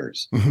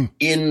 voters.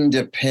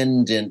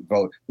 Independent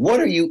vote. What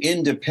are you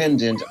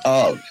independent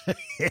of?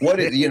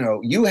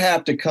 You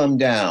have to come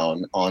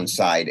down on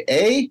side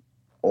A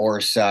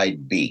or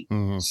side B.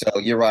 So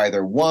you're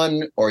either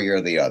one or you're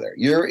the other.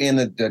 You're in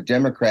the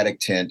Democratic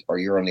tent or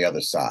you're on the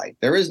other side.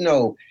 There is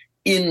no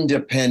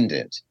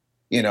independent.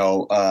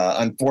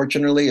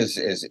 Unfortunately,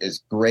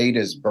 as great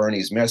as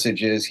Bernie's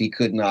message is, he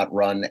could not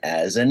run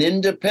as an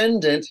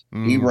independent.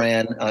 He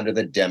ran under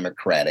the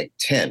Democratic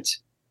tent,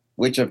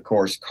 which, of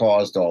course,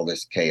 caused all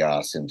this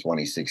chaos in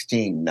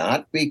 2016,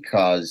 not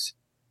because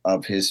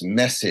of his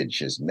message.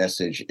 His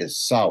message is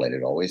solid.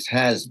 It always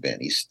has been.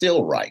 He's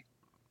still right.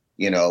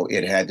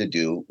 It had to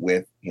do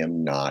with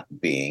him not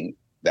being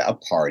a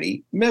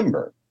party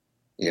member.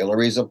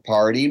 Hillary's a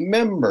party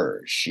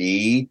member.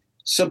 She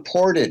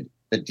supported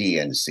the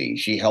DNC.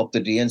 She helped the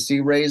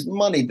DNC raise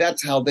money.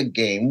 That's how the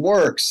game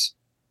works.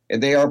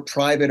 And they are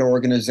private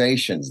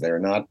organizations. They're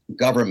not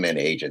government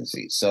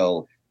agencies.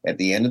 So at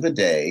the end of the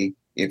day,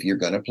 if you're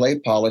going to play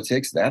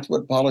politics, that's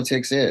what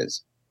politics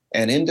is.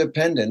 And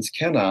independents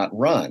cannot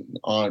run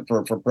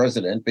for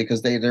president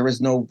because there's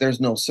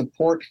no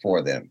support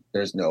for them.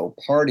 There's no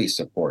party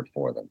support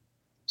for them.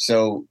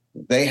 So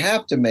they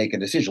have to make a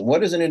decision.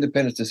 What is an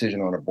independent's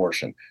decision on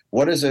abortion?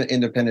 What is an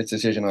independent's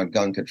decision on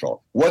gun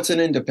control? What's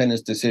an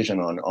independent's decision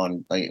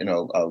on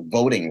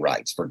voting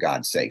rights, for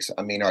God's sakes?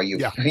 I mean, are you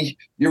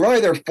you're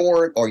either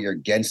for it or you're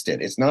against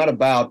it. It's not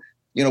about,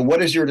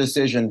 what is your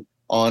decision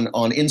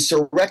on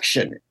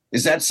insurrection?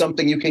 Is that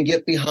something you can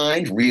get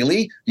behind?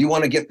 Really? You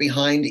want to get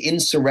behind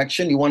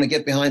insurrection? You want to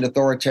get behind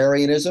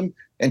authoritarianism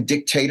and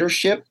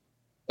dictatorship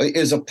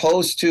as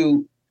opposed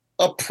to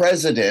a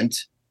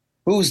president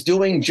who's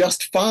doing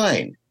just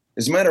fine?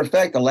 As a matter of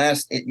fact, the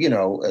last,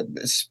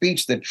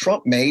 speech that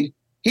Trump made,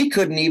 he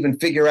couldn't even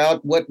figure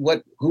out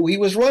who he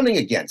was running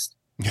against.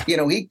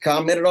 He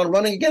commented on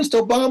running against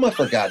Obama,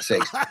 for God's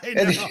sakes.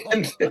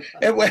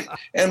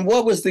 And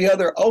what was the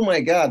other? Oh my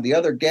God, the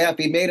other gap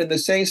he made in the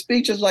same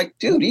speech is like,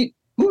 dude,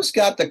 who's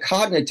got the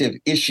cognitive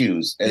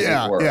issues, as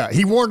it were? Yeah,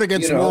 he warned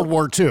against World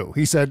War II.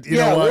 He said, you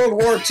know what?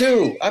 World War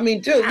II. I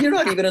mean, dude, you're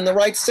not even in the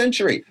right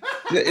century.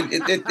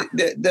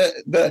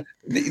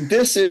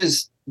 This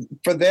is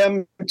for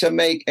them to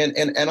make,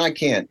 and I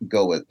can't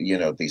go with,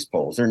 these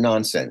polls. They're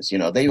nonsense.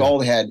 They all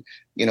had,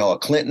 a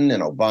Clinton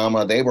and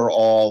Obama. They were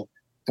all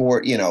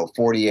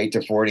 48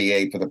 to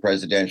 48 for the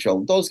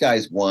presidential. Those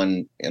guys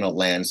won in a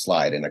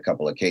landslide in a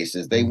couple of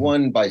cases. They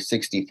won by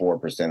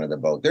 64% of the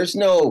vote.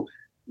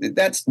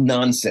 That's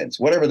nonsense.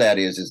 Whatever that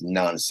is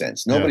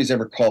nonsense. Nobody's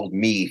ever called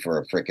me for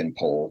a frickin'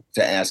 poll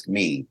to ask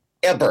me.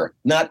 Ever.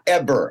 Not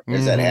ever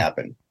has that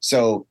happened.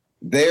 So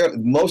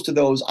most of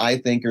those, I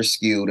think, are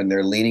skewed, and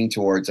they're leaning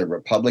towards a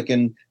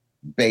Republican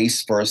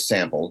base for a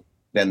sample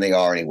than they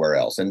are anywhere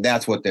else. And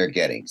that's what they're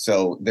getting.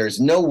 So there's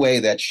no way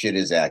that shit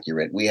is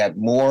accurate. We have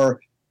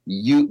more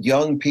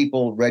young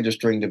people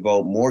registering to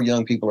vote. More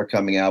young people are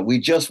coming out. We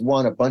just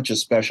won a bunch of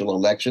special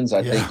elections,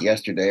 I think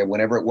yesterday or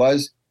whenever it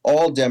was.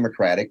 All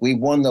Democratic. We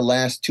won the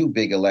last two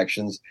big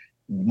elections,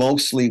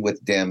 mostly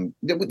with Dem.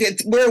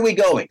 Where are we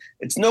going?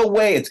 It's no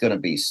way it's going to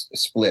be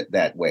split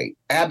that way.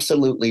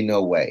 Absolutely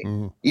no way.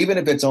 Even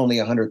if it's only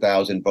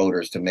 100,000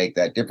 voters to make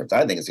that difference.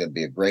 I think it's going to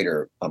be a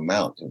greater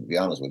amount, to be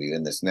honest with you,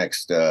 in this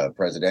next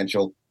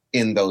presidential,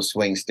 in those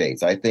swing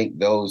states. I think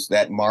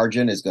that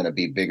margin is going to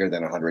be bigger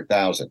than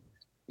 100,000,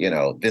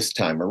 this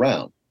time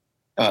around.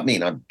 I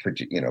mean, I'm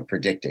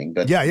predicting,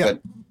 but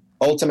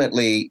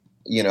ultimately,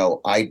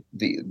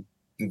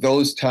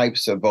 those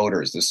types of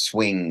voters, the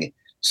swing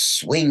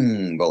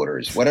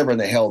voters, whatever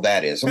the hell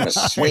that is. I'm going to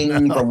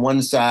swing from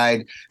one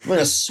side. I'm going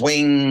to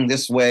swing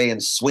this way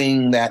and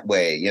swing that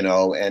way,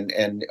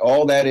 and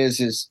all that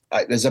is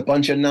a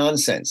bunch of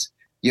nonsense.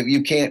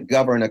 You can't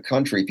govern a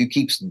country if you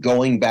keep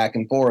going back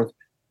and forth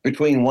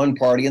between one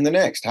party and the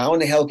next. How in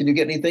the hell can you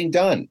get anything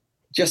done?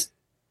 Just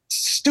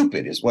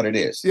stupid is what it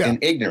is, and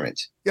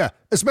ignorant. Yeah,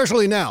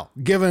 especially now,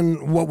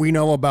 given what we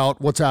know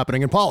about what's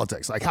happening in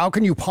politics. Like, how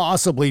can you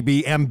possibly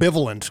be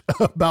ambivalent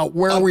about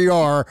where we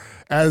are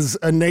as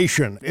a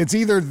nation? It's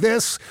either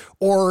this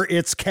or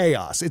it's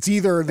chaos. It's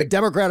either the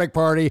Democratic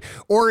Party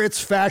or it's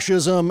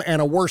fascism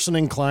and a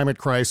worsening climate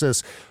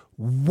crisis.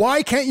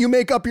 Why can't you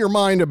make up your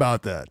mind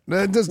about that?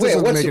 That just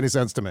doesn't make any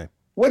sense to me.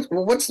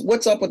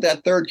 What's up with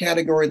that third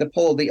category of the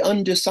poll, the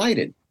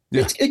undecided?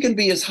 Yeah. It can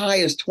be as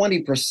high as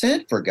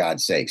 20%, for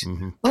God's sakes.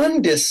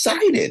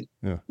 Undecided.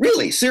 Yeah.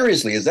 Really,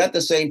 seriously, is that the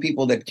same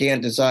people that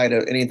can't decide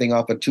anything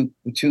off a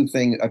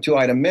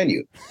two-item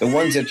menu? The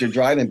ones that you're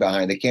driving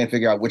behind, they can't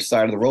figure out which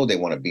side of the road they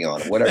want to be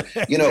on, or whatever.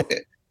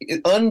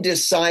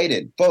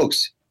 Undecided,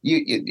 folks.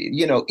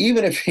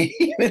 Even if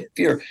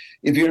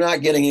you're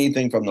not getting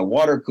anything from the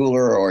water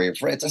cooler or your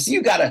friends,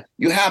 you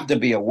have to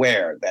be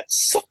aware that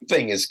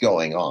something is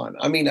going on.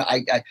 I mean,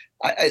 I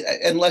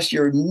unless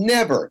you're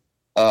never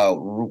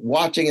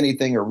watching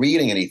anything or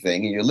reading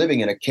anything, and you're living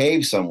in a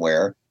cave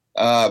somewhere,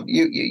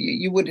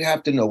 you would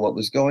have to know what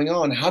was going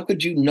on. How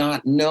could you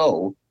not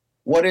know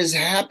what is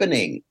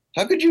happening?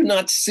 How could you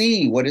not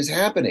see what is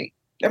happening?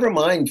 Never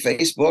mind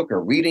Facebook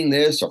or reading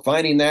this or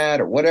finding that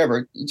or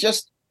whatever.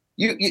 Just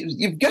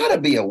you've got to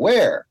be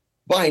aware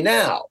by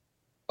now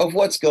of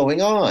what's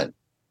going on.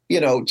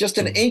 Just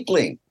an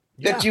inkling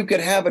that you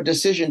could have a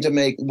decision to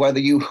make whether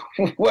you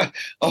want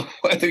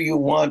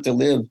to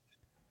live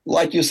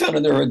like you said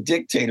under a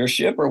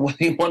dictatorship or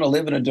whether you want to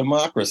live in a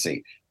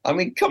democracy. I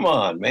mean, come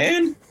on,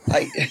 man.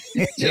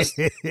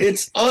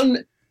 It's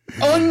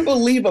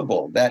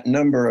unbelievable, that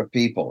number of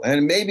people.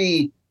 And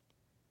maybe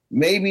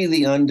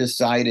the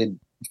undecided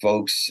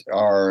folks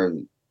are,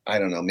 I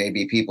don't know,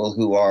 maybe people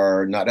who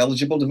are not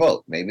eligible to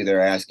vote. Maybe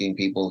they're asking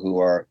people who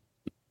are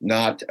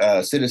not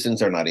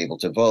citizens, are not able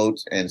to vote,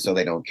 and so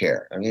they don't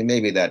care. I mean,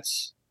 maybe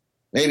that's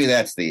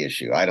the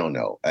issue. I don't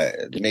know.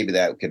 Maybe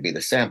that could be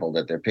the sample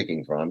that they're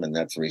picking from, and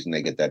that's the reason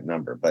they get that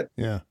number. But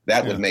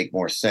that would make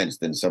more sense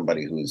than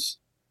somebody who's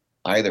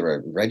either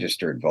a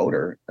registered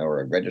voter or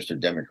a registered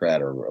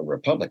Democrat or a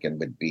Republican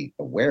would be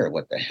aware of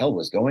what the hell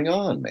was going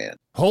on, man.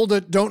 Hold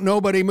it. Don't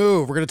nobody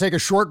move. We're going to take a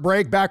short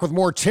break. Back with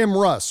more Tim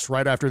Russ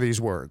right after these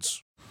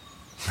words.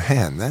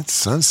 Man, that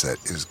sunset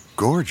is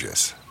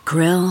gorgeous.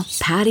 Grill,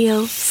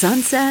 patio,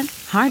 sunset.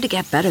 Hard to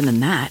get better than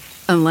that.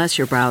 Unless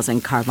you're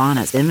browsing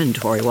Carvana's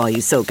inventory while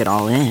you soak it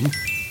all in.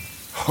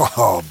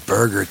 Oh,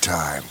 burger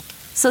time.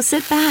 So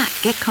sit back,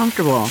 get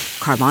comfortable.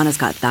 Carvana's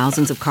got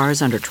thousands of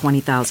cars under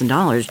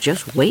 $20,000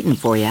 just waiting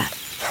for you.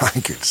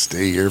 I could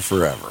stay here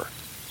forever.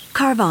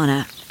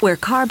 Carvana, where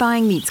car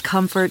buying meets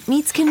comfort,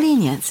 meets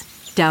convenience.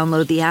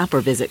 Download the app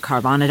or visit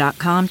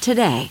Carvana.com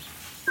today.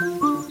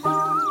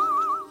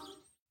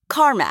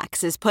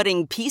 CarMax is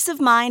putting peace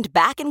of mind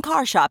back in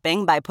car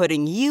shopping by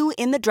putting you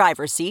in the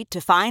driver's seat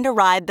to find a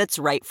ride that's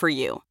right for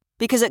you.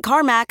 Because at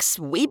CarMax,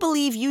 we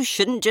believe you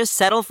shouldn't just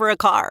settle for a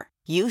car.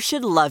 You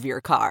should love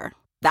your car.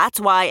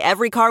 That's why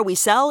every car we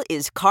sell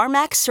is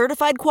CarMax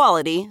certified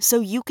quality, so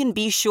you can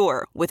be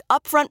sure with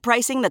upfront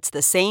pricing that's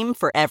the same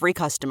for every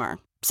customer.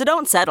 So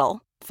don't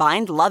settle.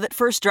 Find love at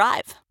first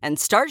drive and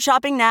start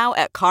shopping now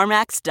at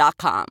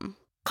CarMax.com.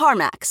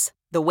 CarMax,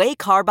 the way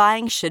car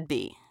buying should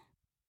be.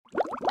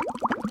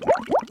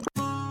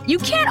 You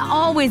can't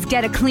always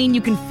get a clean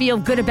you can feel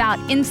good about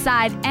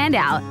inside and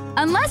out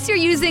unless you're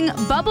using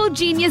Bubble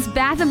Genius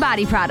Bath and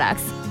Body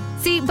products.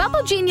 See,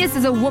 Bubble Genius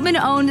is a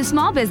woman-owned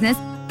small business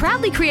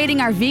proudly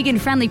creating our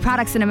vegan-friendly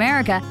products in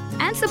America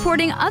and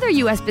supporting other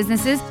U.S.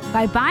 businesses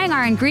by buying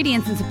our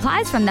ingredients and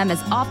supplies from them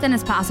as often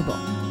as possible.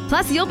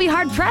 Plus, you'll be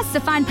hard-pressed to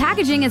find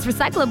packaging as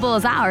recyclable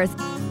as ours.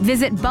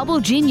 Visit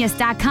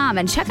BubbleGenius.com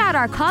and check out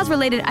our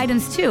cause-related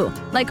items too,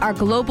 like our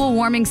global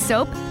warming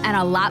soap and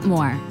a lot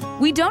more.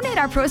 We donate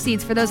our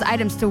proceeds for those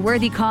items to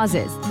worthy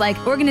causes, like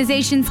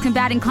organizations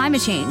combating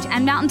climate change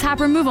and mountaintop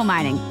removal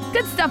mining.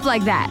 Good stuff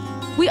like that.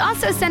 We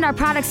also send our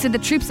products to the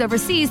troops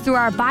overseas through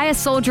our Buy a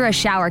Soldier a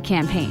Shower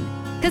campaign.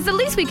 Because the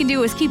least we can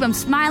do is keep them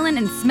smiling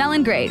and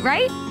smelling great,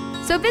 right?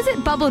 So visit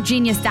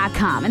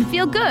BubbleGenius.com and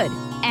feel good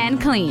and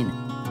clean.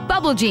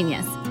 Bubble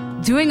Genius,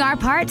 doing our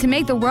part to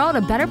make the world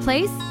a better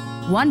place,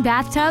 one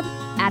bathtub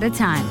at a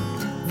time.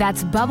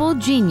 That's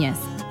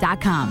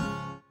BubbleGenius.com.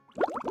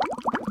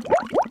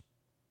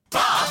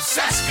 Bob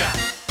Seska.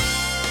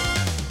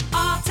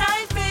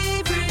 All-time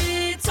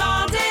favorites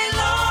all day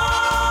long.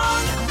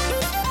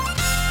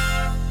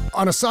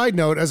 On a side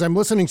note, as I'm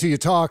listening to you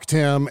talk,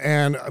 Tim,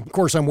 and of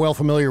course I'm well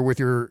familiar with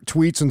your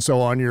tweets and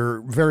so on,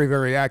 you're very,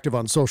 very active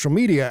on social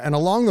media. And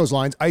along those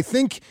lines, I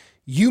think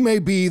you may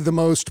be the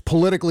most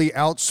politically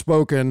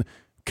outspoken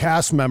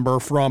cast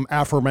member from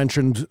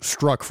aforementioned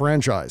Struck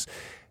franchise.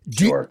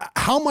 Sure.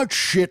 How much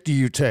shit do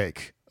you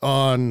take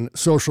on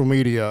social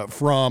media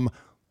from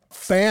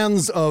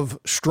fans of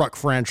Struck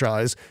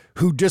franchise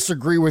who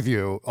disagree with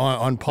you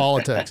on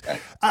politics?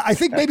 I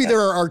think maybe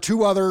there are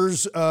two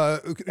others, two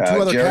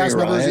other cast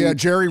members. Yeah,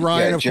 Jerry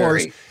Ryan, of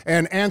course,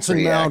 and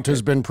Anson Mount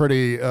has been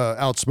pretty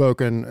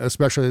outspoken,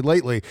 especially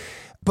lately.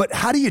 But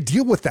how do you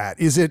deal with that?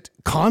 Is it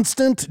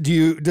constant?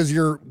 Does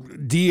your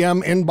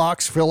DM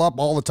inbox fill up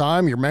all the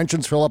time? Your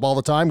mentions fill up all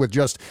the time with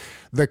just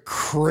the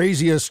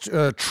craziest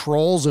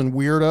trolls and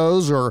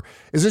weirdos, or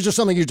is it just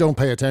something you don't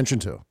pay attention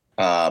to?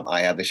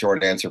 I have the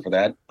short answer for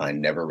that. I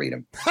never read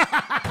them.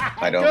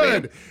 I don't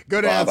read them.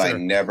 Good Bob, answer. I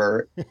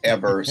never,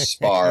 ever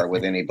spar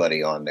with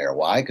anybody on there.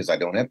 Why? Because I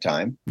don't have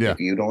time. Yeah.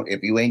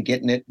 If you ain't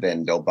getting it,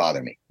 then don't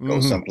bother me. Go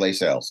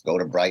someplace else. Go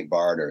to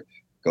Breitbart or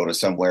go to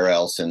somewhere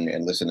else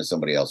and listen to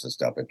somebody else's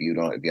stuff. If you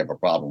have a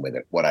problem with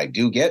it, what I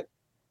do get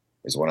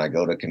is when I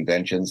go to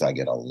conventions, I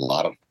get a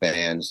lot of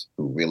fans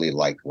who really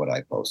like what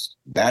I post.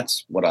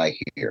 That's what I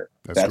hear.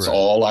 That's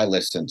all I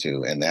listen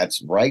to. And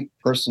that's right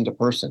person to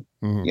person.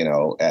 You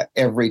know,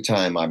 every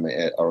time I'm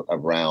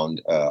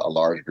around a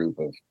large group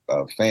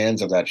of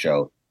fans of that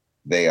show,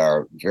 they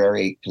are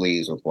very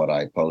pleased with what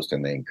I post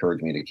and they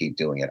encourage me to keep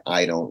doing it.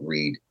 I don't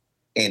read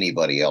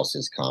anybody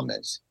else's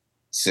comments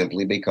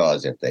simply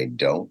because if they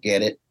don't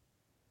get it,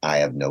 I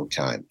have no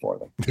time for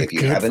them. If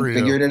you haven't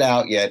figured it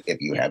out yet,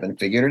 if you haven't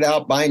figured it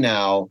out by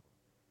now,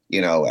 you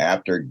know,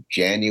 after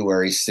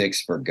January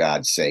 6th, for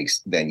God's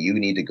sakes, then you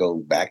need to go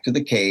back to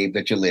the cave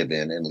that you live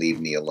in and leave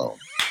me alone.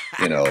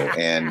 You know,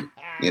 and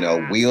you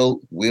know,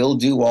 we'll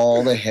do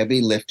all the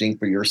heavy lifting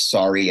for your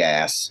sorry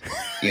ass.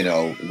 You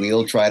know,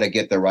 we'll try to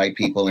get the right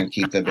people and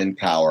keep them in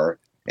power.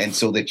 And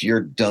so that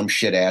your dumb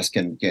shit ass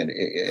can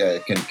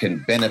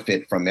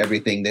benefit from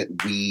everything that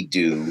we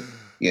do.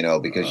 You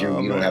know, because you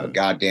don't have a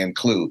goddamn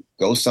clue.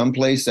 Go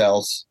someplace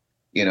else,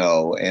 you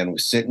know,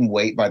 and sit and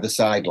wait by the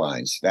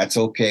sidelines. That's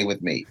okay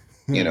with me.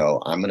 You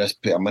know, I'm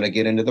gonna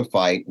get into the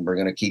fight, and we're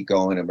gonna keep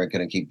going, and we're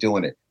gonna keep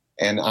doing it.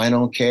 And I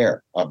don't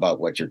care about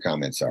what your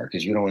comments are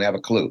because you don't have a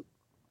clue.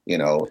 You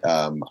know,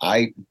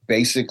 I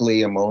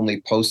basically am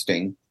only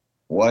posting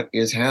what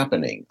is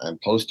happening. I'm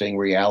posting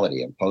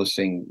reality. I'm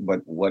posting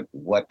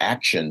what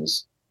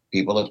actions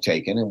people have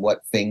taken and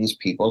what things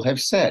people have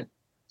said.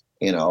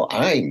 You know,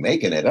 I ain't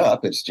making it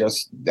up. It's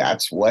just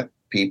that's what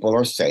people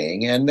are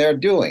saying and they're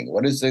doing.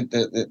 What is it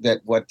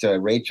what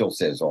Rachel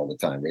says all the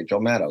time? Rachel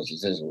Maddow, she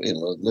says,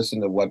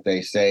 listen to what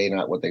they say,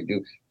 not what they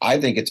do. I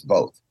think it's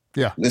both.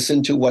 Yeah.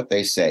 Listen to what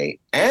they say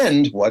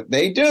and what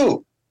they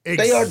do.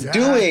 Exactly. They are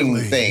doing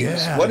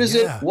things. Yeah, What is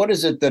it? What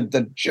is it?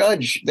 The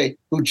judge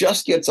who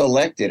just gets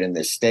elected in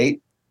this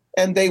state,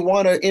 and they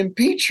want to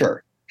impeach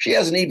her. She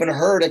hasn't even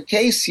heard a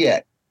case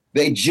yet.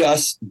 They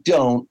just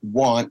don't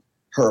want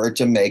her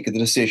to make the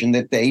decision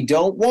that they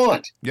don't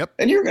want. Yep.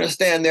 And you're going to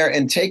stand there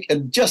and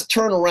just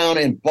turn around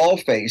and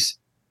ballface,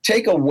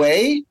 take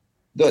away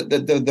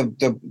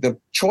the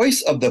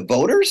choice of the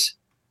voters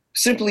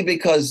simply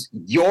because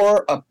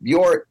your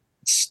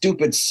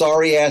stupid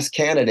sorry ass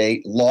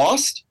candidate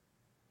lost.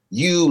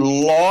 You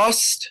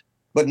lost,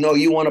 but no,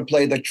 you want to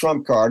play the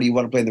Trump card. You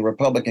want to play the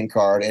Republican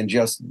card and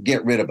just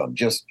get rid of them.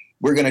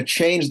 We're going to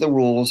change the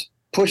rules,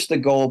 push the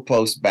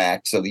goalposts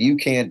back so that you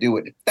can't do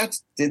it.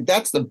 That's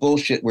the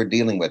bullshit we're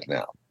dealing with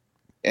now.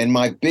 And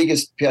my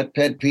biggest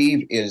pet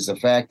peeve is the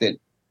fact that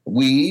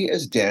we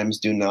as Dems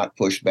do not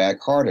push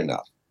back hard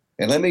enough.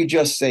 And let me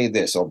just say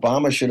this: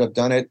 Obama should have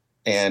done it,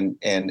 and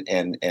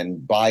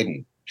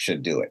Biden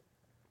should do it.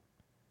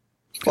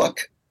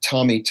 Fuck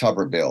Tommy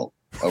Tuberville.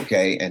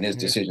 Okay, and his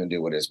decision to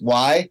do what is.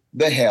 Why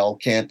the hell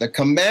can't the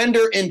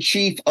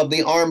commander-in-chief of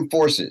the armed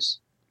forces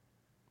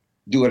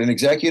do it an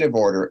executive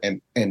order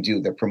and do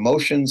the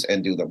promotions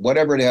and do the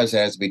whatever it has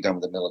to be done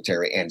with the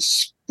military and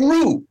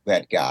screw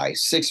that guy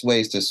 6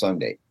 ways to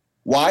Sunday?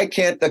 Why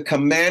can't the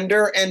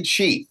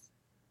commander-in-chief,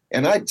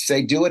 and I'd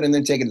say do it and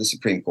then take it to the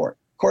Supreme Court.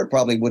 Court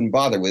probably wouldn't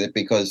bother with it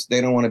because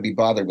they don't want to be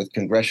bothered with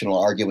congressional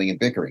arguing and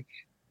bickering.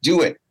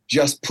 Do it.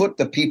 Just put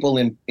the people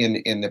in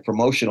the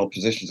promotional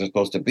positions they're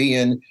supposed to be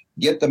in,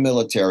 get the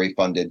military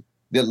funded.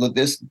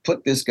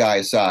 Put this guy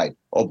aside.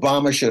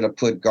 Obama should have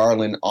put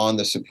Garland on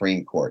the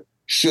Supreme Court.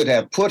 Should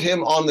have put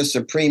him on the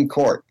Supreme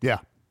Court. Yeah.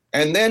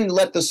 And then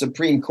let the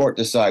Supreme Court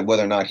decide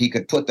whether or not he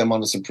could put them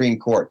on the Supreme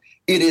Court.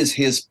 It is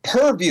his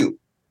purview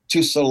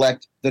to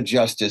select the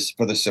justice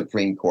for the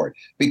Supreme Court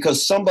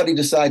because somebody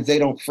decides they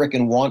don't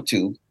frickin' want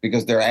to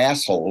because they're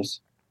assholes.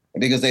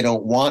 Because they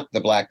don't want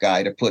the black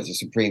guy to put the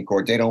Supreme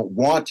Court. They don't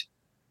want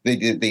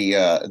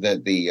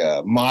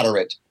the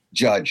moderate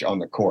judge on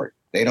the court.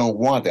 They don't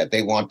want that.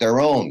 They want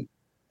their own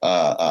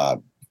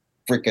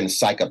freaking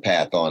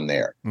psychopath on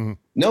there. Mm-hmm.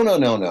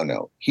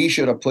 No. He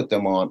should have put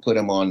him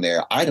on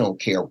there. I don't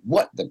care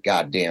what the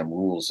goddamn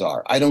rules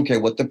are. I don't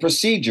care what the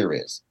procedure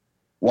is.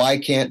 Why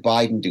can't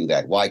Biden do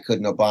that? Why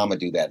couldn't Obama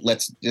do that?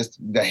 Let's just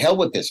the hell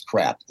with this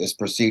crap, this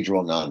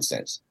procedural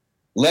nonsense.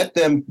 Let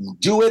them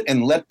do it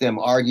and let them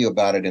argue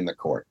about it in the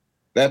court.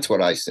 That's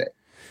what I say.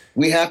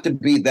 We have to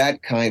be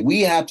that kind.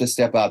 We have to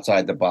step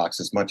outside the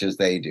box as much as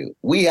they do.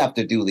 We have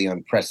to do the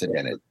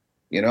unprecedented,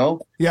 you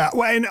know? Yeah.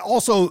 Well, and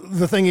also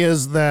the thing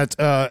is that,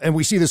 and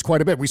we see this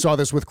quite a bit. We saw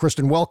this with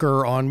Kristen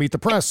Welker on Meet the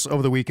Press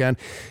over the weekend,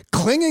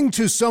 clinging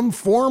to some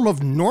form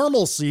of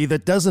normalcy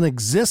that doesn't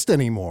exist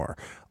anymore.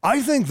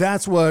 I think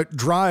that's what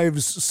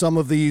drives some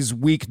of these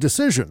weak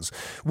decisions,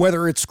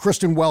 whether it's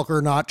Kristen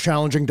Welker not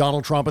challenging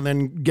Donald Trump and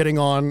then getting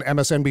on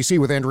MSNBC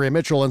with Andrea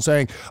Mitchell and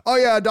saying, oh,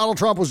 yeah, Donald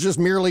Trump was just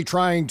merely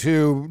trying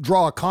to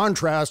draw a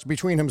contrast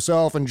between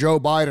himself and Joe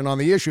Biden on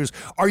the issues.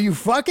 Are you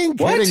fucking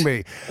kidding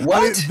me? What?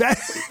 I mean,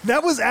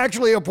 that was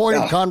actually a point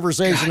of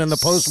conversation in the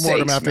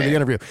postmortem after the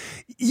interview.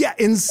 Yeah,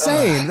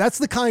 insane. That's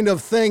the kind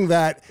of thing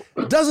that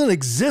doesn't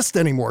exist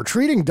anymore.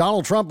 Treating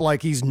Donald Trump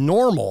like he's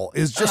normal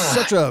is just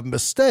such a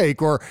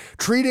mistake, or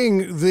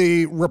treating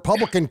the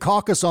Republican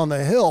caucus on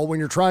the Hill when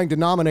you're trying to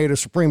nominate a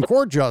Supreme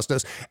Court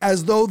justice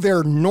as though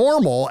they're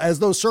normal, as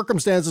though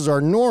circumstances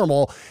are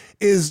normal,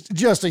 is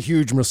just a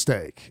huge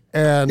mistake.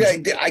 And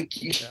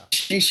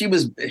she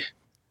was,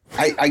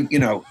 you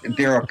know,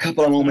 there are a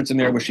couple of moments in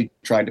there where she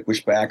tried to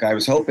push back. I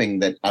was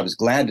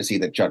glad to see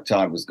that Chuck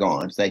Todd was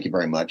gone. Thank you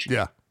very much.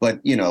 Yeah. But,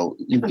 you know,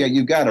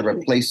 you got to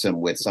replace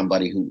him with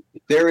somebody who,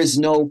 there is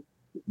no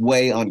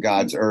way on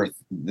God's earth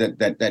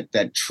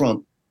that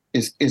Trump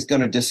is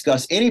going to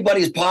discuss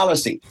anybody's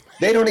policy.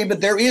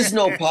 There is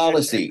no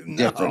policy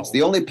difference.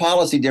 The only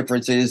policy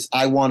difference is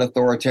I want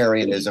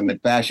authoritarianism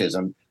and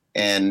fascism,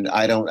 and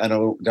I don't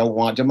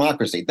want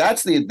democracy.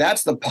 That's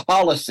the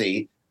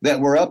policy that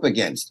we're up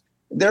against.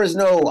 There's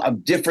no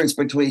difference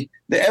between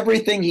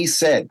everything he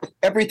said,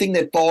 everything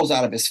that falls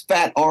out of his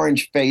fat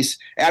orange face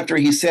after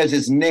he says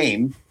his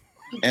name.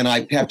 And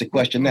I have to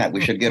question that.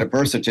 We should get a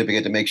birth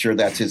certificate to make sure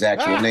that's his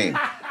actual name.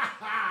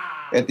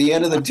 At the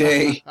end of the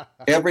day,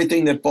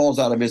 everything that falls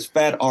out of his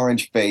fat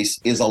orange face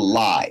is a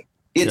lie.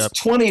 It's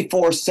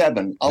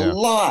 24/7, a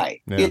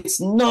lie. Yeah. It's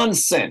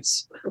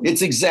nonsense.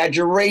 It's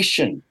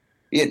exaggeration.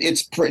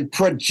 It's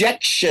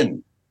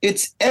projection.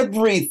 It's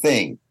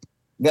everything.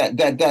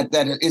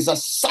 that is a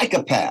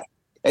psychopath.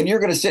 And you're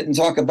going to sit and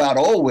talk about,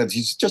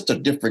 it's just a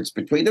difference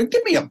between them.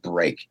 Give me a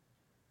break.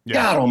 Yeah.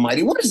 God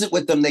almighty, what is it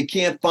with them? They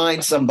can't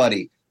find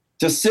somebody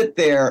to sit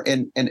there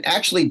and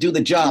actually do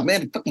the job.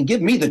 Man, fucking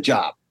give me the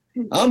job.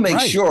 I'll make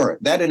sure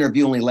that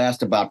interview only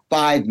lasts about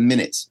 5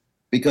 minutes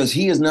because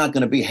he is not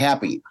going to be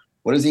happy.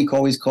 What does he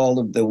always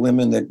call the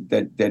women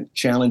that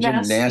challenge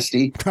him?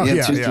 Nasty.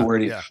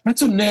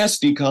 That's a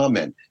nasty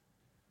comment.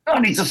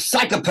 God, he's a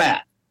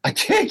psychopath. I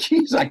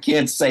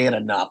can't say it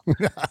enough.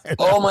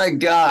 Oh my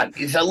God,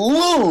 he's a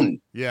loon.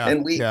 Yeah.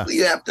 And we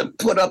have to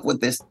put up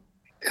with this.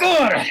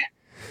 God.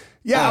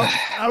 Yeah,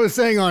 I was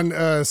saying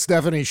on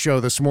Stephanie's show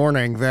this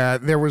morning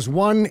that there was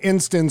one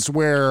instance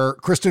where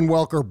Kristen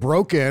Welker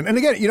broke in. And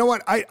again, you know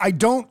what? I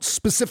don't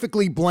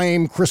specifically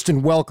blame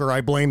Kristen Welker. I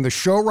blame the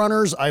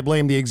showrunners. I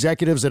blame the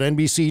executives at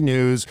NBC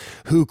News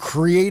who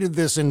created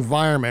this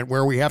environment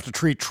where we have to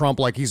treat Trump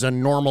like he's a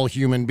normal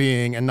human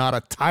being and not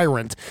a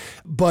tyrant.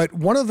 But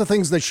one of the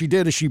things that she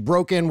did is she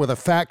broke in with a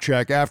fact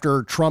check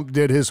after Trump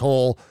did his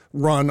whole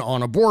run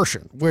on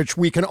abortion, which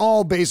we can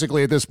all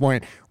basically at this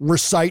point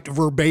recite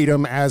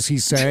verbatim as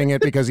he's saying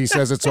it because he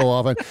says it so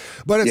often.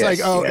 But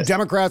it's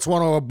Democrats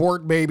want to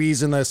abort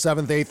babies in the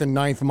 7th, 8th, and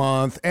 9th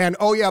month. And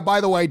by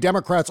the way,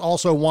 Democrats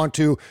also want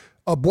to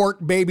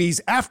abort babies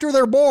after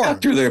they're born.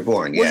 After they're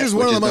born, which is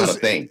one of the most. Not a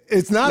thing.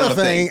 It's not a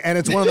thing, and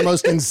it's one of the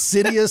most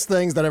insidious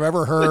things that I've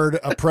ever heard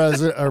a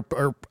president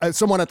or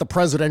someone at the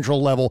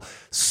presidential level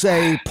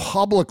say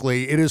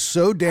publicly. It is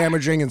so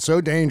damaging and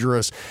so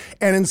dangerous.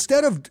 And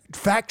instead of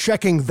fact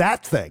checking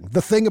that thing,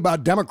 the thing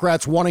about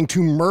Democrats wanting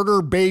to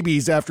murder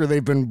babies after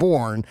they've been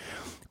born,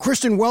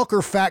 Kristen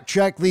Welker fact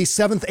checked the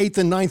 7th, 8th,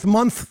 and 9th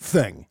month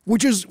thing,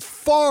 which is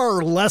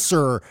far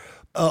lesser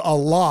a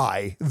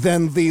lie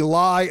than the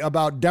lie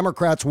about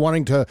Democrats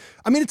wanting to.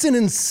 I mean, it's an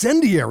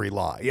incendiary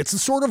lie. It's the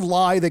sort of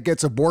lie that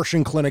gets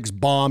abortion clinics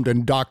bombed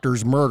and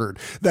doctors murdered,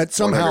 that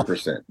somehow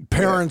 100%.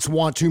 Parents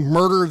want to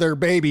murder their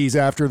babies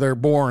after they're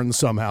born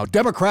somehow,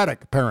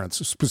 Democratic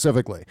parents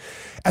specifically.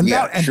 And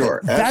that's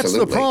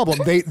the problem.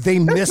 They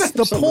miss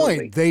the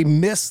point. They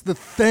miss the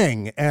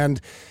thing.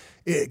 And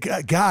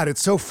God,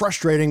 it's so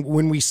frustrating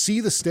when we see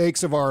the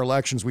stakes of our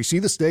elections. We see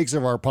the stakes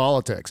of our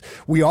politics.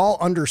 We all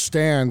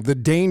understand the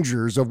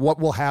dangers of what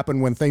will happen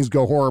when things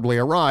go horribly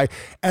awry.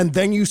 And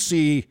then you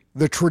see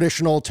the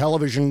traditional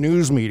television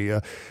news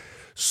media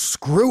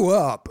screw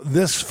up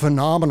this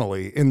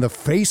phenomenally in the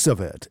face of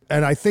it.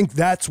 And I think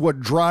that's what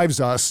drives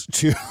us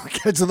to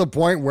get to the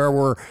point where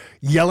we're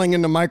yelling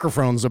into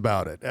microphones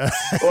about it.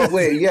 Or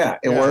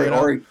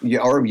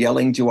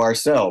yelling to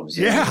ourselves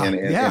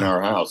in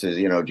our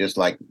houses, just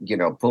like,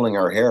 pulling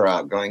our hair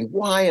out going,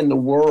 why in the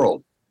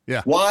world?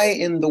 Yeah. Why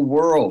in the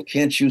world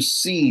can't you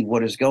see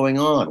what is going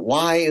on?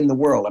 Why in the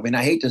world? I mean,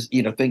 I hate to,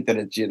 think that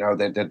it's,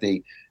 that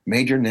the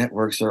major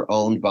networks are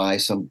owned by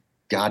some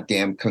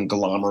goddamn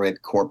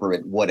conglomerate,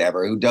 corporate,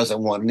 whatever, who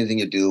doesn't want anything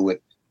to do with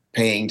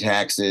paying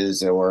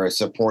taxes or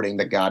supporting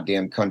the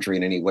goddamn country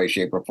in any way,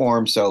 shape, or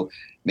form. So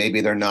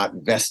maybe they're not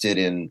vested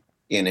in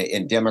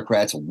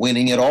Democrats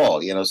winning at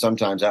all.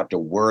 Sometimes I have to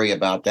worry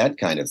about that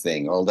kind of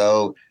thing.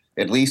 Although,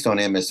 at least on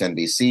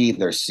MSNBC,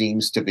 there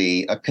seems to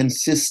be a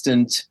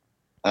consistent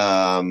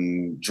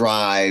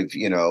drive,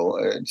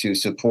 to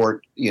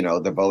support,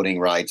 the voting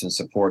rights and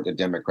support the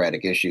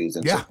democratic issues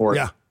and support.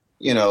 Yeah.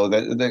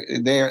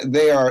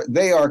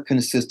 They are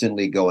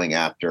consistently going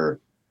after,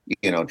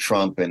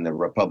 Trump and the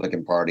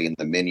Republican Party and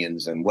the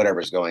minions and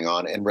whatever's going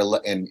on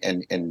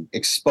and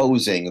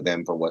exposing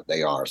them for what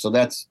they are. So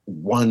that's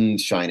one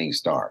shining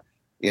star.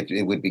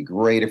 It would be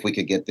great if we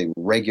could get the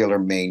regular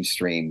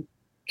mainstream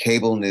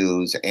cable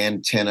news,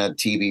 antenna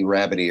TV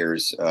rabbit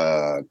ears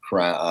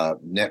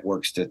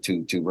networks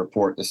to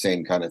report the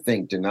same kind of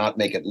thing, to not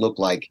make it look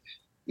like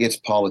it's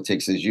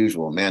politics as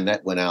usual. Man,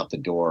 that went out the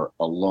door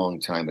a long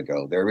time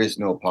ago. There is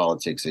no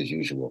politics as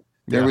usual.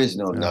 There is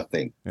no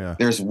nothing. Yeah.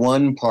 There's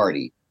one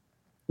party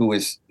who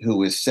is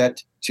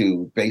set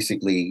to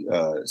basically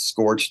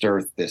scorched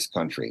earth this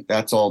country.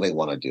 That's all they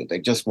want to do. They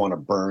just want to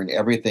burn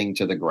everything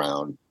to the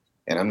ground.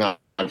 And I'm not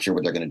sure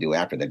what they're going to do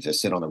after that. Just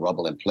sit on the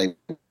rubble and play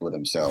with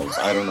themselves.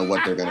 I don't know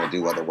what they're going to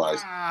do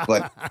otherwise.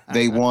 But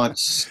they want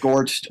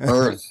scorched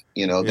earth.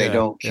 They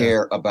don't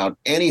care about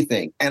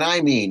anything. And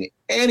I mean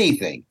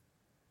anything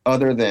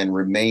other than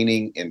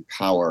remaining in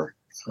power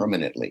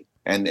permanently.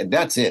 And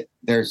that's it.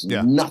 There's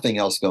nothing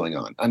else going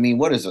on. I mean,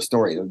 what is the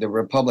story? The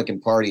Republican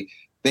Party,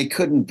 they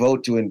couldn't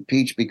vote to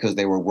impeach because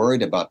they were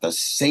worried about the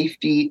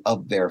safety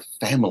of their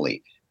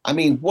family. I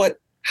mean,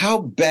 how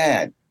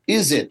bad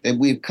is it that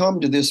we've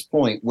come to this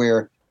point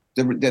where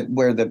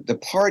the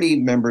party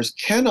members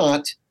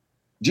cannot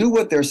do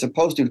what they're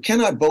supposed to,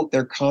 cannot vote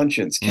their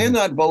conscience,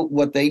 cannot vote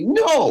what they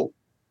know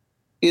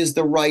is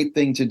the right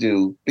thing to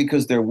do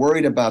because they're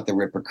worried about the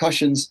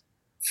repercussions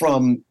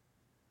from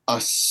a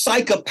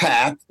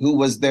psychopath who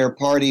was their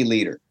party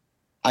leader.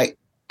 I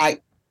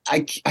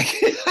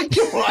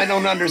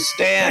don't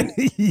understand.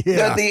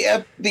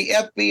 The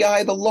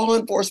FBI, the law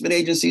enforcement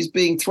agencies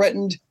being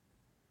threatened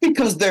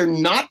Because they're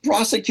not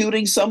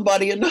prosecuting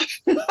somebody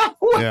enough.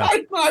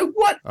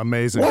 What?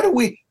 Amazing. What are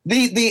we?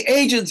 The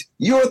agents,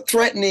 you're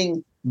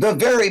threatening the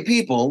very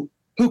people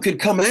who could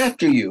come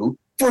after you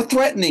for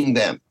threatening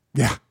them.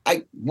 Yeah.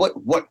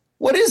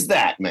 What is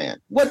that, man?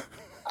 What?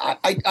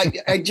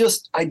 I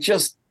just,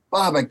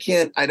 Bob, I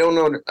can't. I don't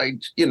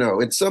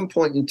know. At some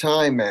point in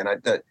time, man,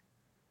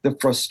 the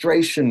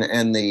frustration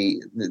and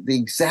the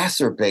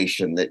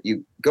exacerbation that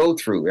you go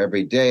through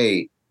every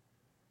day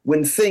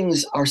when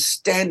things are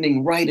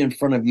standing right in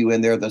front of you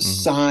and they're the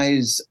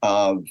size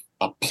of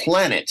a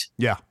planet.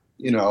 Yeah.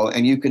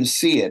 And you can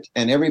see it,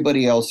 and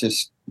everybody else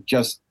is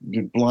just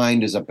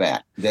blind as a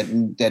bat,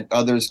 that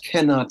others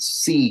cannot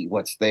see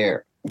what's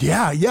there.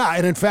 Yeah.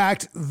 And in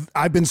fact,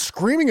 I've been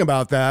screaming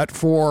about that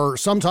for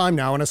some time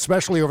now, and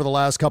especially over the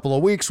last couple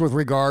of weeks with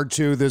regard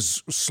to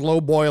this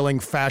slow-boiling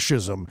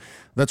fascism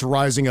that's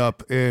rising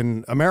up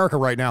in America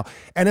right now.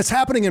 And it's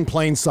happening in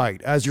plain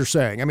sight, as you're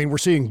saying. I mean, we're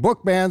seeing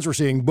book bans, we're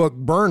seeing book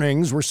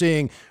burnings, we're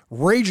seeing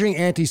raging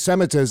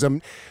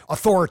anti-Semitism,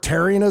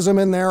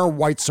 authoritarianism in there,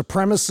 white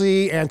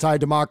supremacy,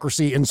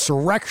 anti-democracy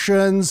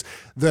insurrections,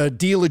 the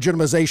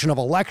delegitimization of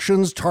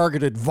elections,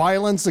 targeted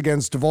violence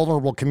against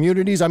vulnerable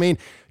communities. I mean,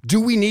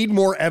 do we need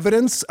more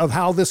evidence of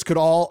how this could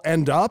all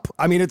end up?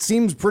 I mean, it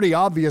seems pretty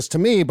obvious to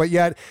me, but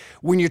yet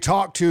when you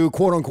talk to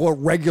quote unquote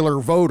regular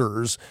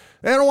voters,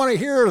 they don't want to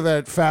hear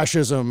that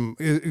fascism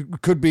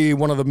could be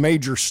one of the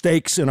major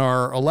stakes in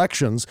our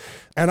elections.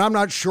 And I'm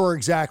not sure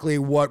exactly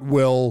what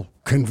will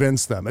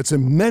convince them. It's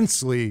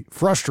immensely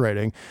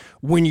frustrating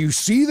when you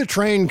see the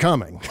train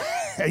coming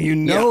and you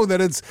know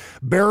that it's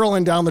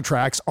barreling down the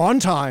tracks on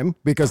time,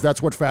 because that's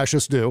what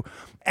fascists do.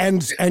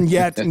 And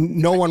yet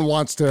no one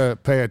wants to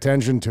pay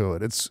attention to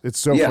it. It's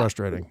so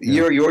frustrating.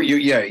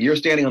 You're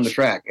standing on the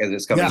track as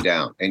it's coming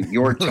down, and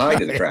you're tied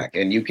to the track,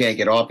 and you can't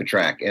get off the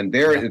track. And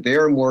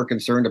they're more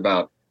concerned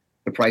about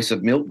the price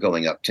of milk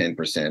going up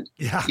 10%,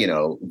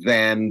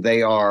 than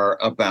they are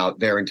about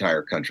their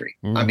entire country.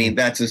 I mean,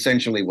 that's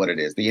essentially what it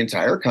is. The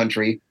entire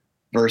country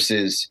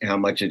versus how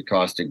much it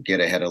costs to get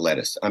a head of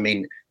lettuce. I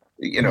mean,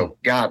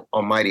 God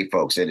almighty,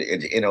 folks,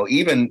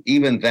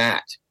 even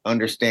that,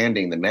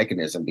 understanding the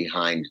mechanism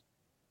behind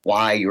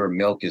why your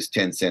milk is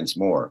 10 cents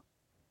more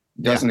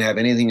doesn't have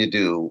anything to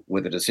do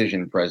with the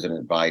decision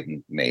President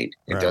Biden made.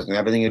 It doesn't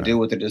have anything to do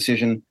with the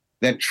decision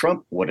that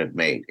Trump would have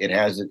made. It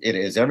has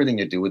everything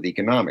to do with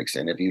economics.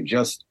 And if you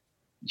just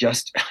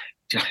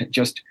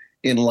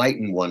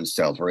enlighten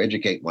oneself or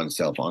educate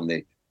oneself on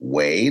the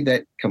way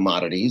that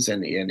commodities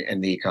and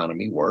the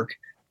economy work,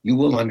 you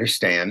will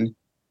understand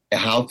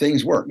how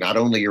things work, not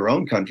only your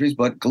own countries,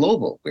 but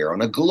global. We're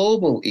on a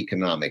global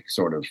economic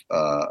sort of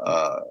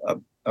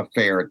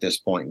affair at this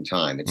point in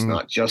time. It's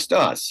not just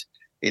us.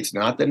 It's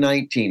not the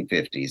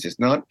 1950s. It's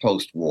not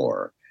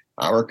post-war.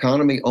 Our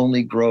economy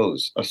only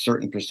grows a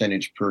certain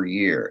percentage per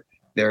year.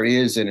 There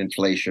is an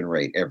inflation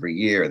rate every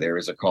year. There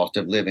is a cost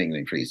of living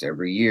increase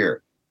every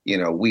year.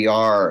 We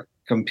are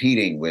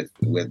competing with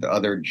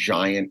other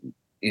giant,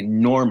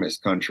 enormous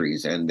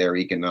countries and their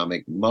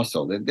economic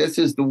muscle. This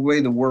is the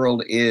way the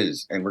world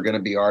is, and we're going to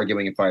be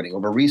arguing and fighting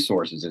over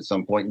resources at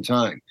some point in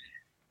time.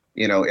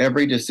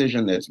 Every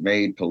decision that's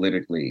made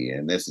politically,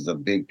 and this is a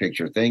big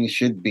picture thing,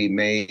 should be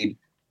made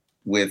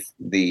with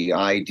the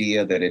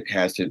idea that it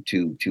has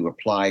to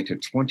apply to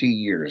 20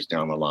 years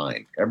down the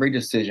line. Every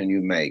decision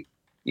you make,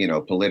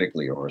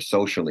 politically or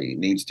socially,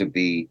 needs to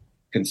be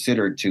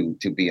considered to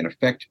be in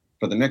effect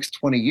for the next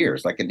 20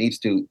 years. Like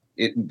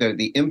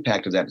the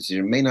impact of that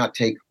decision may not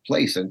take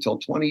place until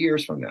 20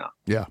 years from now.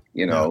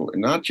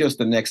 Not just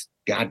the next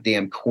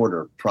goddamn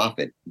quarter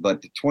profit,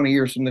 but 20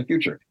 years from the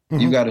future.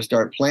 You got to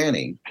start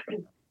planning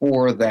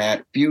for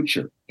that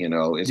future,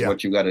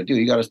 what you got to do.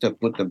 You got to start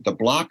put the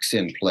blocks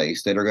in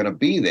place that are going to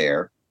be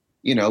there,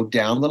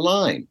 down the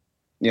line.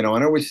 And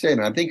I always say,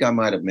 and I think I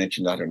might have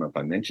mentioned, I don't know if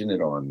I mentioned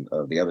it on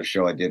the other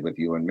show I did with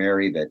you and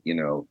Mary, that,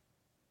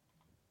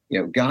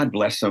 God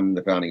bless them,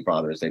 the founding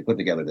fathers, they put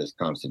together this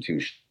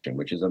Constitution,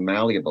 which is a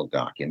malleable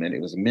document.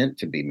 It was meant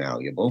to be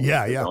malleable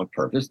on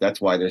purpose. That's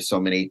why there's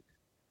so many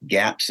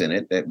gaps in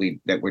it that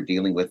we're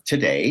dealing with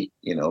today,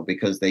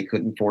 because they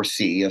couldn't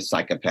foresee a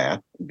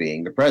psychopath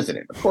being the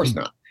president. Of course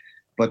not.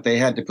 But they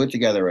had to put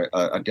together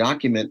a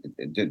document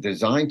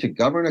designed to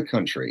govern a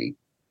country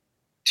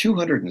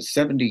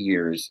 270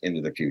 years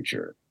into the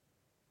future.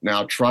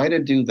 Now try to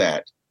do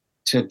that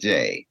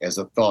today as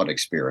a thought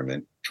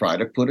experiment. Try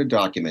to put a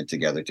document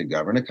together to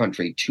govern a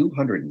country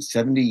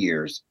 270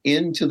 years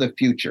into the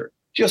future.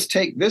 Just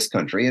take this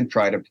country and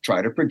try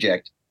to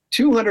project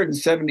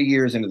 270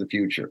 years into the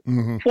future.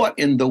 What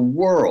in the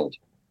world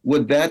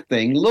would that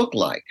thing look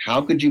like?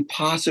 How could you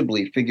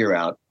possibly figure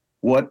out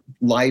what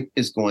life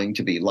is going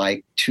to be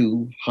like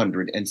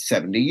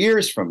 270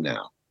 years from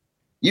now?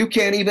 You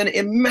can't even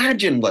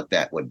imagine what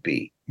that would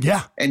be.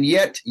 Yeah. And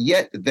yet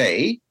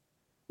they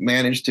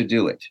managed to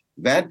do it.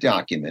 That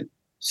document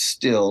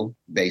still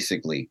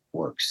basically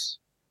works.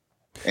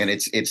 And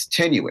it's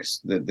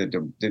tenuous.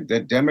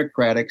 The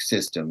democratic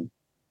system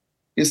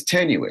is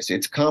tenuous.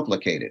 It's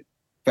complicated.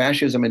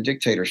 fascism and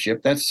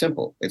dictatorship, that's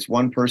simple. It's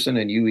one person,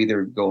 and you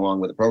either go along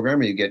with the program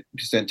or you get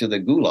sent to the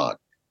gulag.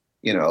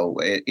 You know,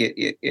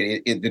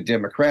 the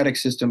democratic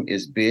system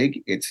is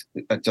big. It's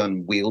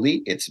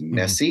unwieldy. It's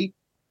messy.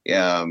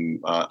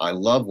 I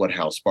love what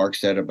Hal Sparks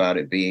said about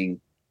it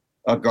being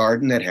a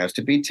garden that has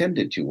to be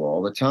tended to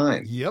all the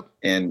time. Yep.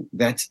 And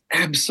that's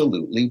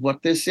absolutely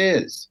what this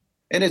is.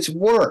 And it's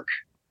work.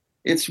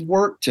 It's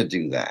work to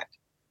do that.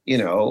 You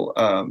know,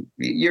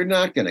 you're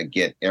not going to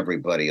get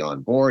everybody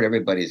on board.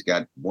 Everybody's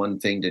got one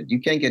thing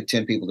you can't get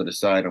 10 people to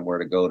decide on where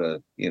to go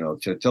to, you know,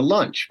 to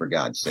lunch, for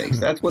God's sakes.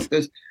 That's what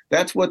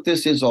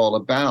this is all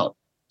about.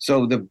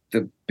 So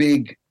the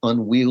big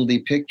unwieldy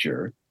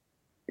picture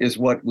is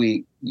what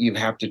you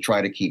have to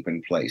try to keep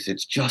in place.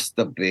 It's just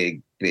the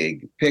big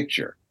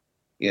picture.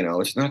 You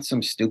know, it's not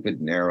some stupid,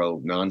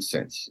 narrow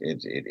nonsense.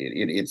 It's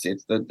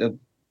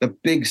the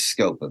big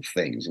scope of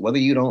things. Whether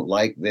you don't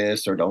like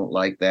this or don't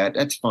like that,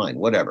 that's fine,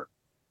 whatever.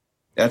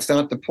 That's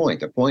not the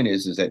point. The point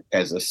is that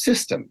as a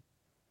system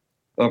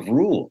of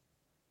rule,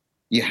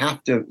 you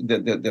have to,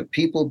 the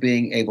people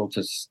being able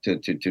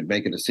to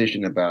make a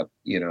decision about,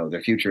 you know,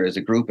 their future as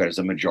a group, as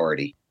a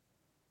majority,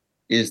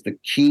 is the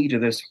key to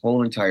this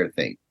whole entire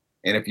thing.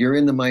 And if you're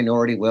in the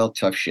minority, well,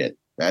 tough shit.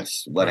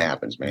 That's what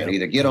happens, man.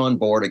 Either get on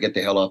board or get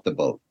the hell off the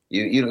boat.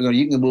 You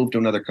can move to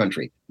another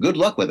country. Good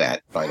luck with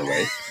that, by the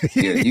way.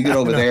 You get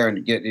over there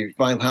and you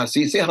find how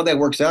see how that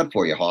works out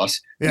for you,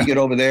 Hoss. You get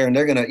over there and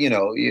they're gonna,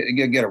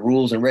 you get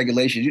rules and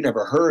regulations you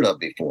never heard of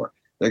before.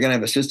 They're gonna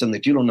have a system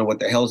that you don't know what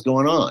the hell's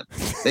going on.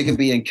 They could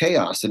be in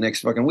chaos the next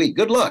fucking week.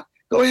 Good luck.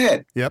 Go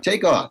ahead.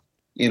 Take off.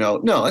 No,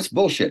 that's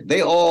bullshit.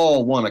 They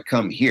all want to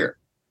come here,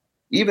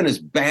 even as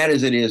bad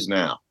as it is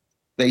now.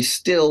 They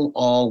still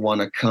all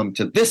want to come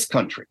to this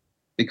country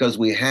because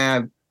we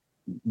have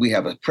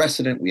a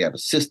precedent, we have a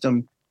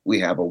system, we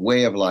have a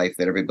way of life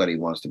that everybody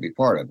wants to be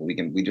part of.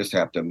 We just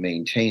have to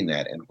maintain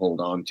that and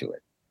hold on to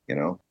it, you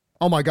know?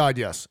 Oh my God,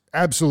 yes,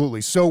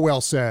 absolutely. So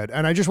well said.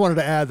 And I just wanted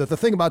to add that the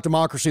thing about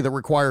democracy that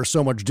requires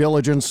so much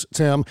diligence,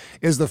 Tim,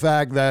 is the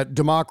fact that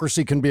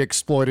democracy can be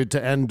exploited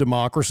to end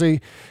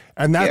democracy.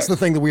 And that's the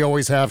thing that we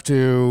always have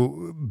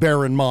to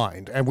bear in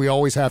mind. And we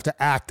always have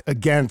to act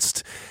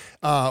against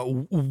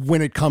when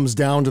it comes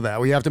down to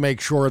that. We have to make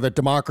sure that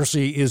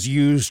democracy is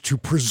used to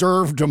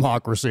preserve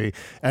democracy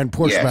and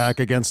push back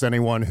against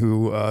anyone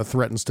who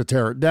threatens to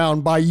tear it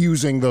down by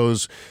using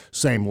those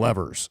same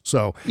levers.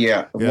 So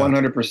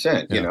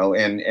 100%. You know,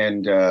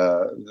 and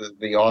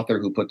the author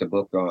who put the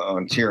book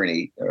on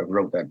tyranny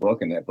wrote that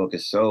book, and that book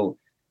is so.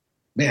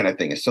 Man, I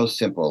think it's so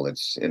simple.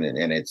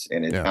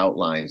 It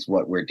outlines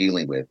what we're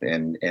dealing with,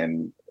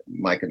 and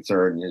my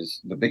concern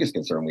is the biggest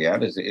concern we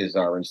have is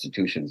our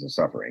institutions are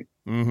suffering.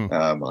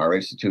 Our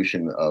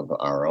institution of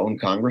our own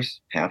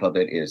Congress, half of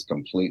it is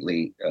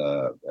completely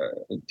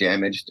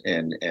damaged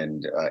and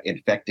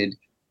infected,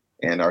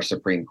 and our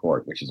Supreme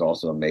Court, which is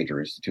also a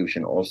major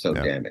institution, also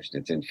damaged.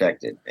 It's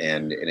infected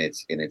and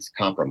it's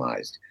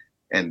compromised.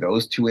 And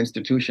those two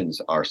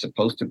institutions are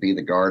supposed to be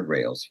the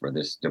guardrails for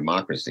this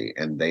democracy,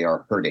 and they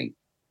are hurting.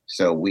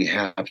 So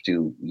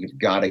you've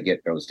got to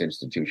get those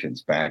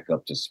institutions back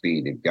up to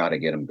speed. You've got to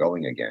get them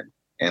going again.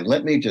 And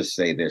let me just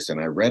say this,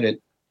 and I read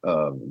it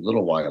a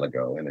little while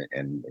ago,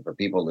 and for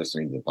people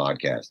listening to the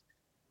podcast,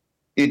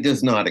 it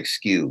does not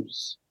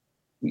excuse,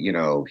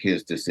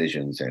 his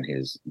decisions and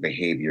his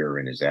behavior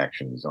and his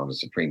actions on the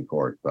Supreme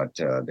Court. But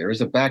there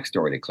is a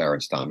backstory to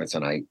Clarence Thomas,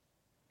 and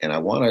I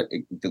want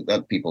to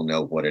let people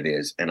know what it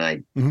is.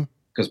 And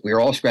because we're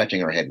all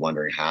scratching our head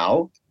wondering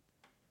how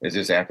is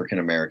this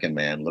African-American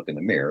man look in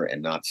the mirror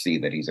and not see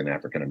that he's an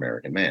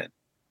African-American man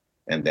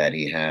and that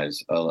he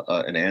has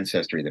an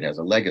ancestry that has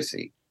a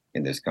legacy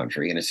in this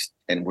country.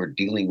 And we're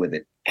dealing with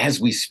it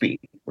as we speak.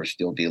 We're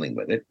still dealing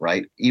with it,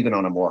 right? Even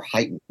on a more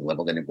heightened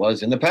level than it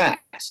was in the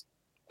past.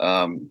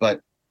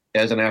 But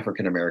as an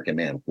African-American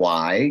man,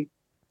 why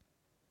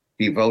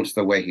he votes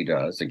the way he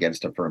does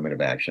against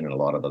affirmative action and a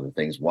lot of other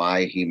things,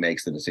 why he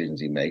makes the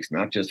decisions he makes,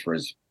 not just for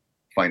his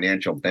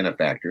financial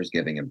benefactors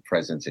giving him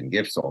presents and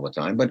gifts all the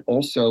time, but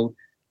also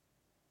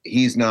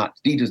he does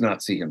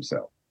not see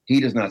himself. He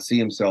does not see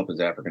himself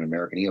as African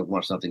American. He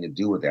wants nothing to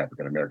do with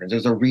African Americans.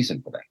 There's a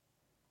reason for that.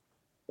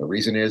 The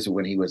reason is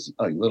when he was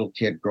a little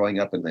kid growing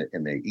up in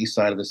the east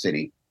side of the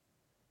city,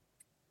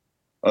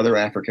 other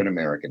African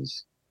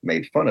Americans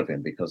made fun of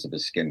him because of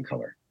his skin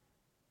color.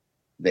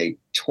 They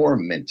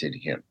tormented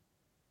him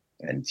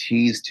and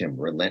teased him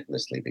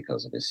relentlessly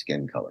because of his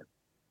skin color.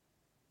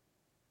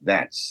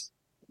 That's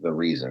the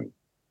reason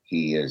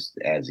he has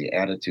the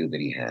attitude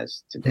that he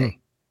has today.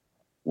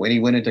 When he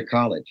went into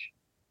college,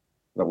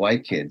 the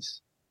white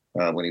kids,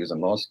 when he was in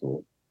law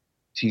school,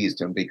 teased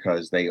him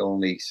because they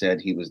only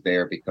said he was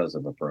there because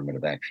of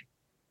affirmative action.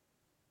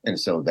 And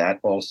so that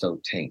also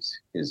taints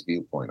his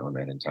viewpoint on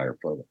that entire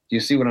program. Do you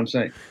see what I'm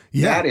saying?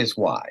 Yeah. That is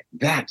why.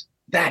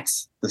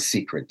 That's the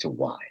secret to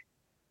why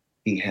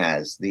he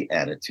has the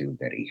attitude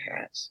that he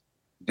has.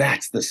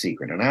 That's the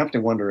secret. And I have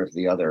to wonder if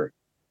the other,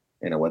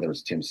 whether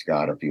it's Tim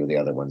Scott or a few of the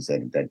other ones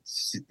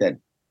that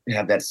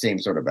have that same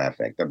sort of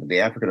affect. The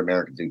African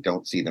Americans who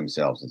don't see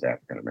themselves as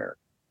African American.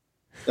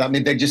 I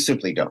mean, they just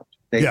simply don't.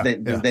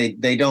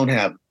 They don't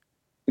have.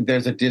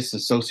 There's a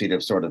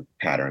disassociative sort of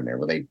pattern there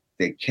where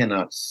they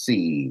cannot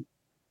see.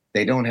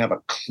 They don't have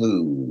a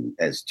clue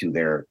as to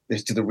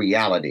the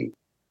reality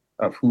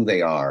of who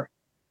they are,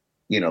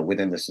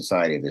 within the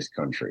society of this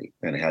country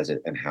and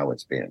how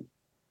it's been,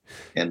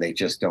 and they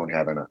just don't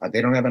have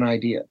an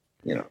idea.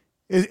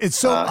 It's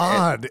so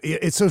odd.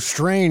 It's so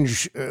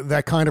strange,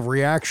 that kind of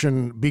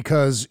reaction,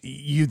 because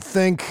you'd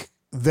think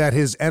that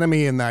his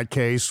enemy in that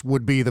case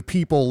would be the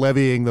people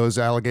levying those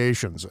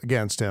allegations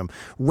against him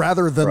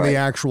rather than the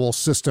actual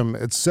system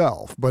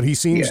itself. But he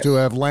seems to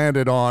have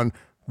landed on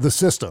the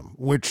system,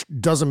 which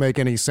doesn't make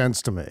any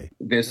sense to me.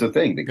 There's the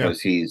thing,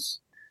 because he's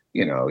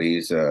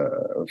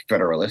a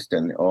federalist,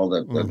 and all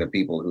the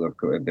people who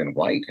have been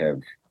white have,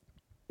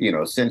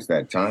 since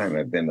that time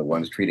have been the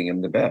ones treating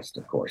him the best.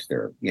 Of course,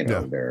 they're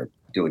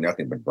doing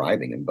nothing but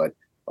bribing him, but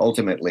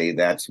ultimately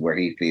that's where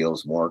he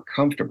feels more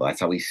comfortable. That's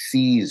how he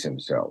sees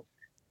himself.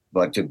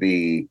 But to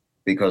be,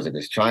 because of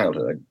his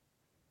childhood,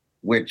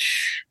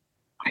 which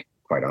I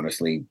quite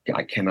honestly,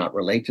 I cannot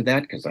relate to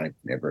that because I've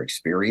never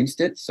experienced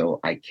it. So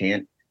I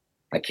can't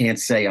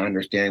say I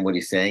understand what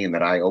he's saying and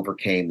that I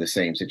overcame the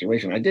same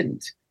situation. I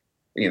didn't,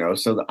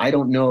 so I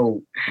don't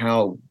know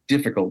how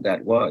difficult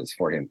that was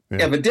for him.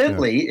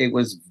 Evidently, it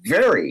was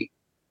very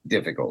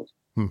difficult.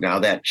 Now,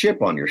 that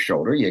chip on your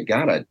shoulder,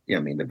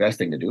 the best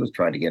thing to do is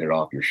try to get it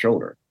off your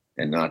shoulder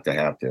and not to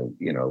have to,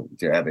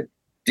 to have it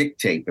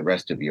dictate the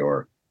rest of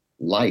your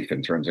life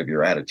in terms of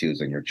your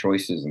attitudes and your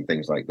choices and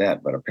things like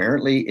that. But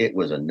apparently it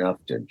was enough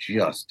to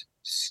just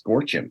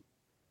scorch him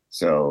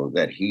so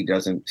that he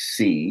doesn't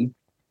see,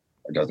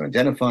 or doesn't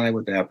identify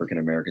with African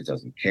Americans,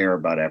 doesn't care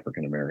about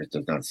African Americans,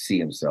 does not see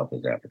himself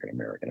as African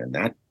American. And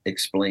that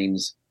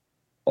explains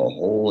a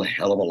whole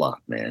hell of a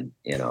lot, man.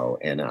 And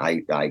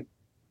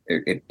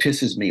it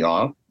pisses me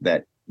off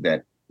that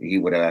he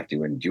would have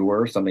to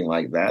endure something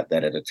like that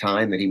at a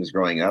time that he was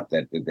growing up,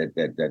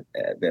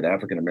 that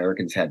African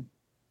Americans had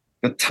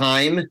the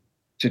time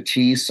to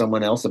tease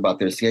someone else about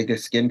their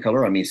skin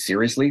color. I mean,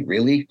 seriously,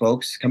 really,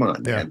 folks? Come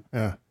on, man.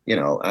 Yeah.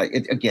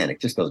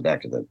 It just goes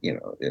back to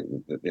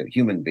the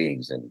human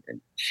beings and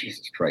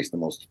Jesus Christ,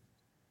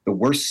 the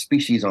worst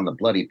species on the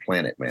bloody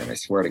planet, man. I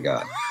swear to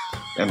God.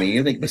 I mean,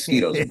 you think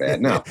mosquitoes are bad?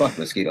 No, fuck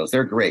mosquitoes.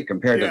 They're great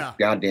compared to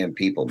goddamn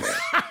people, man.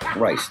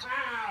 Christ.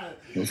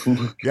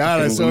 God,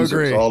 I so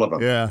agree. All of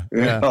them. Yeah.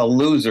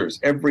 Losers.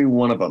 Every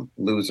one of them.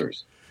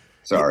 Losers.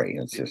 Sorry.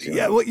 It's just,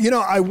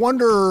 well, I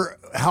wonder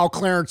how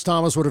Clarence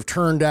Thomas would have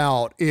turned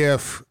out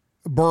if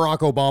Barack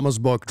Obama's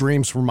book,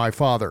 Dreams from My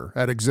Father,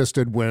 had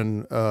existed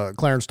when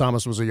Clarence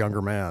Thomas was a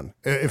younger man.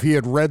 If he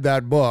had read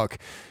that book,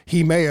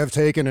 he may have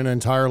taken an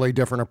entirely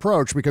different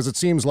approach, because it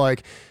seems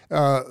like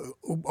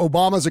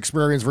Obama's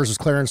experience versus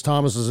Clarence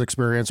Thomas's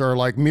experience are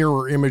like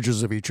mirror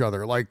images of each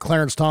other. Like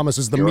Clarence Thomas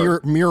is the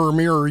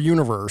mirror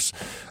universe,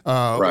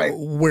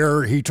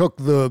 where he took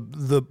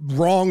the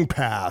wrong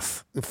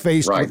path,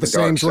 faced with the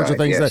same sorts of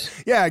things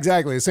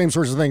the same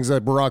sorts of things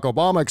that Barack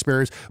Obama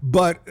experienced,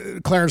 but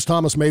Clarence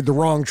Thomas made the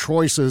wrong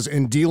choices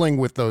in dealing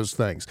with those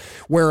things.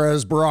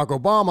 Whereas Barack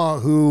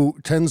Obama, who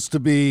tends to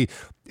be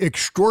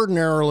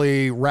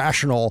extraordinarily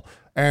rational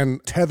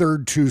and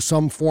tethered to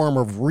some form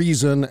of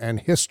reason and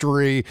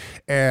history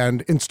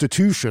and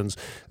institutions,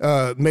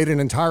 made an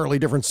entirely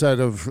different set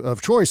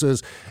of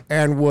choices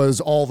and was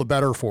all the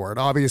better for it.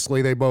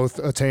 Obviously, they both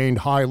attained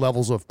high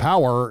levels of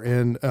power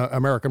in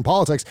American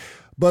politics.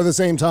 But at the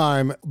same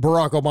time,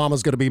 Barack Obama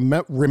is going to be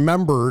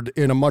remembered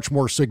in a much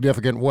more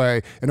significant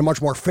way, in a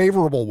much more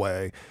favorable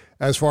way,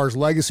 as far as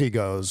legacy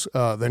goes,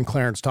 than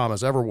Clarence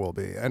Thomas ever will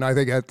be. And I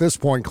think at this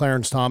point,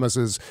 Clarence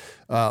Thomas's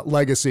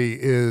legacy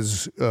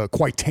is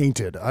quite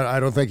tainted. I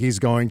don't think he's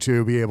going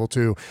to be able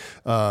to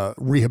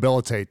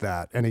rehabilitate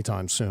that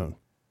anytime soon.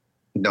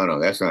 No,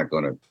 that's not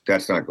going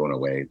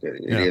away.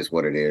 It is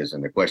what it is.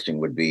 And the question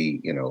would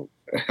be,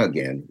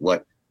 again,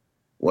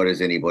 what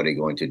is anybody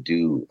going to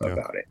do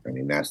about it? I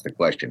mean, that's the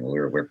question.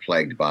 We're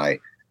plagued by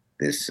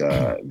this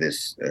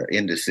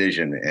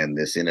indecision and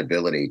this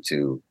inability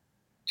to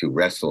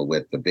wrestle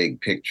with the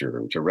big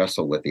picture, to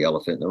wrestle with the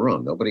elephant in the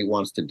room. Nobody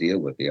wants to deal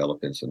with the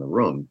elephants in the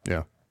room,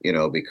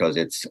 because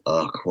it's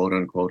quote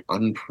unquote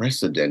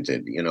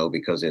unprecedented,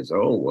 because it's,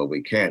 oh, well,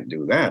 we can't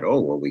do that. Oh,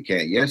 well, we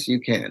can't. Yes,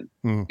 you can.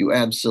 You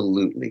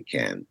absolutely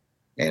can.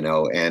 And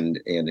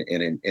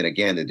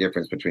again, the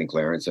difference between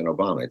Clarence and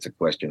Obama, it's a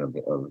question of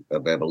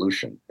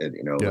evolution.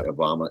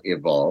 Obama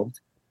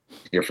evolved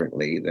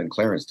differently than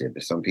Clarence did.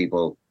 Some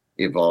people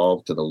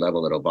evolved to the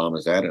level that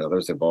Obama's at, and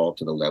others evolved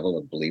to the level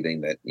of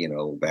believing that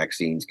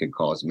vaccines could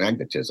cause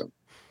magnetism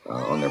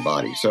on their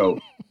body. So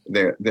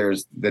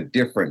there's the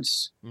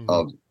difference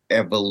of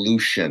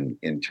evolution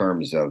in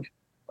terms of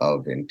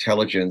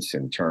intelligence,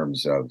 in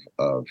terms of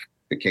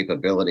the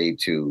capability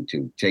to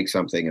take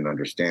something and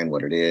understand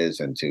what it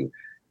is, and to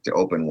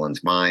open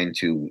one's mind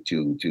to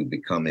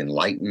become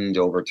enlightened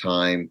over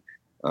time,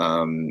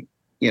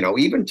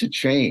 even to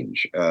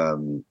change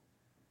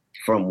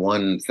from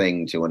one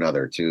thing to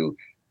another, to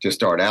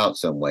start out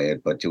some way,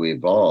 but to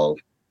evolve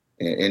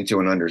into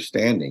an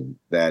understanding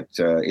that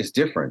is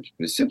different.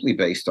 It's simply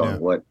based on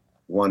what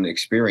one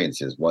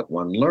experiences, what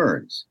one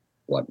learns,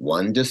 what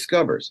one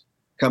discovers.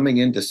 Coming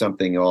into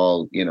something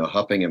all,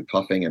 huffing and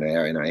puffing and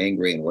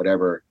angry and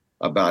whatever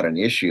about an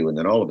issue, and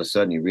then all of a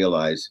sudden you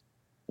realize,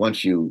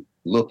 once you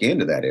look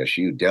into that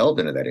issue, delve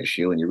into that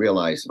issue, and you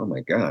realize, oh my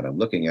God, I'm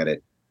looking at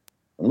it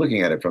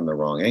from the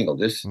wrong angle.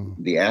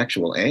 The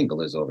actual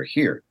angle is over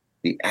here.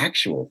 The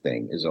actual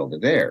thing is over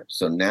there.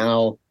 So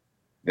now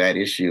that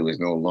issue is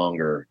no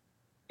longer,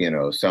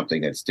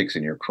 something that sticks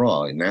in your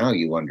craw. And now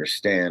you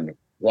understand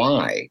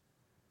why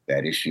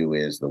that issue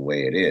is the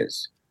way it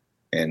is.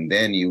 And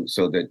then you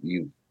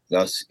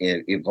thus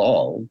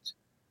evolved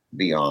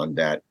beyond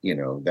that,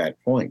 that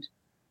point,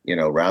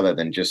 rather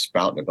than just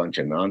spouting a bunch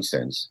of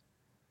nonsense,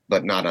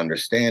 but not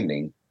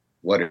understanding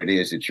what it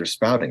is that you're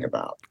spouting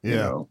about,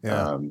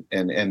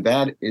 and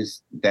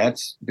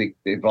that's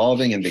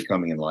evolving and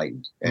becoming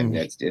enlightened. And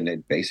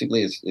it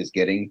basically is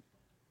getting,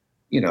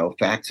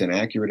 facts and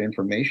accurate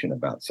information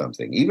about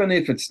something, even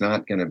if it's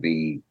not going to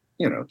be,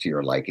 to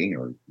your liking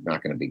or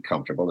not going to be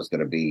comfortable. It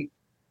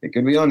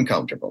could be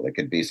uncomfortable. It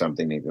could be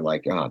something that you're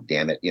like, oh,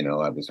 damn it.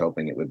 I was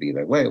hoping it would be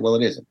that way. Well,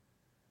 it isn't.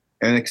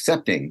 And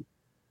accepting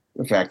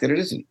the fact that it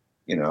isn't,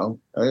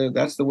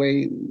 that's the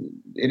way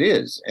it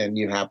is. And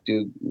you have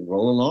to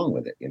roll along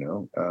with it,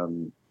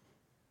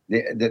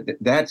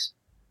 that's,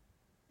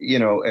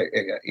 and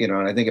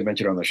I think I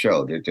mentioned on the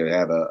show to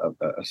have a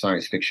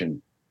science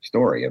fiction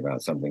story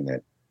about something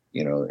that,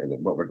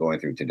 what we're going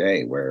through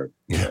today, where,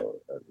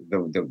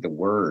 the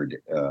word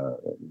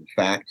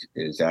fact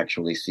is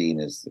actually seen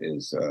as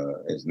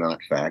not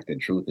fact,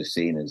 and truth is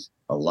seen as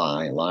a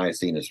lie is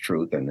seen as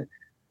truth, and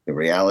the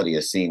reality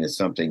is seen as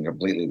something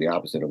completely the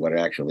opposite of what it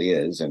actually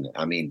is. And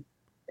I mean,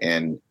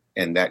 and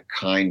that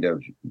kind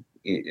of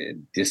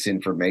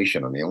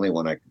disinformation. The only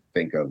one I can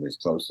think of as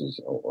close as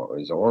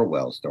is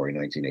Orwell's story,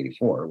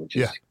 1984, which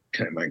is,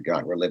 my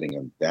God, we're living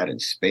in that in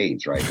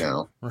spades right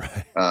now,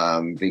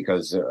 right?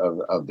 Because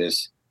of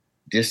this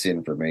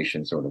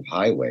disinformation sort of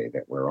highway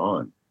that we're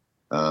on,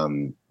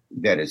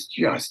 that is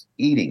just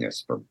eating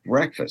us for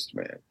breakfast,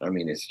 man. I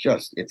mean, it's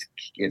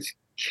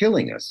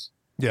killing us.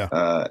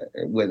 Yeah.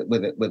 With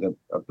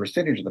a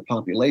percentage of the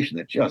population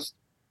that just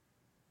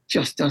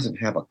doesn't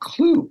have a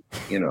clue,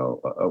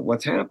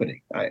 what's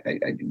happening. I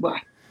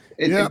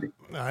know.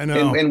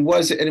 And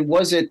was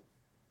it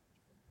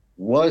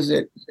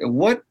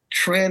what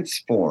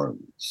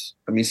transforms?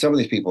 I mean, some of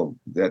these people,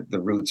 that the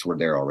roots were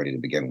there already to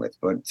begin with,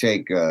 but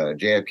take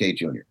JFK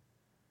Jr.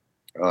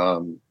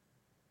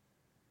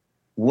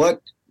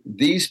 What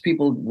these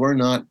people were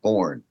not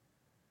born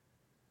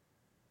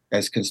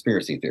as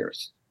conspiracy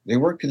theorists. They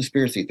weren't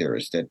conspiracy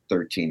theorists at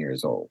 13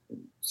 years old,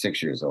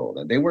 6 years old.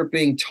 And they weren't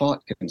being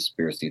taught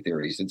conspiracy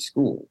theories in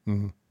school.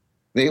 Mm-hmm.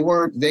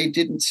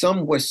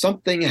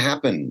 Something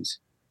happened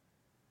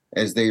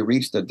as they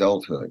reached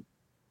adulthood,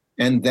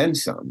 and then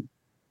some,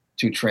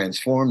 to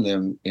transform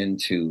them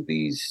into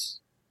these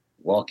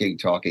walking,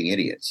 talking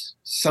idiots.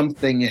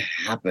 Something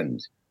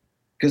happened,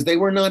 because they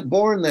were not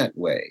born that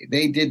way.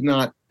 They did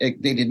not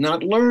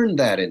learn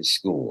that in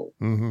school.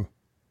 Mm-hmm.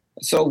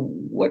 So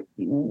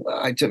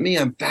to me,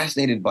 I'm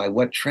fascinated by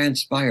what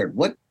transpired,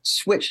 what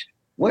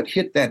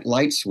hit that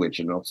light switch.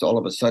 And so all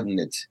of a sudden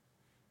it's,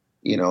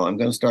 I'm going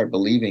to start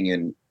believing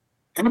in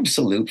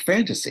absolute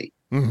fantasy.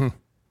 Mm-hmm.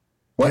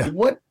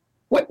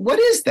 What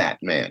is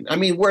that, man? I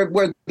mean, where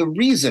the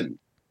reason,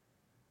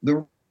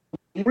 the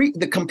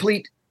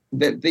complete,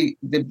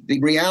 the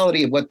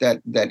reality of what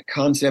that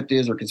concept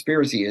is or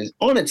conspiracy is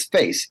on its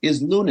face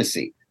is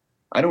lunacy.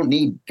 I don't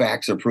need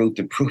facts or proof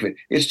to prove it.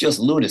 It's just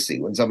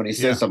lunacy when somebody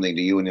says something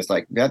to you and it's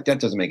like, that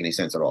doesn't make any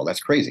sense at all.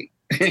 That's crazy.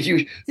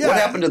 What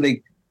happened to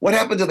the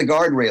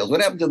guardrails?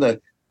 What happened to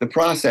the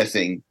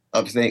processing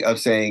of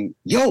saying,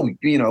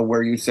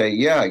 where you say,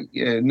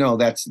 no,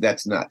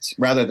 that's nuts,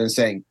 rather than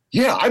saying,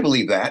 yeah, I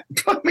believe that.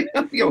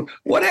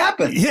 What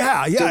happened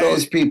to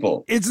those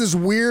people? It's this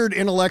weird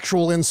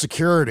intellectual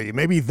insecurity.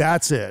 Maybe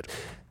that's it.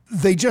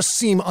 They just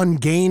seem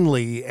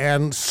ungainly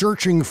and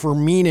searching for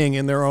meaning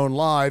in their own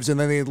lives, and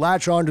then they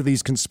latch onto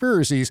these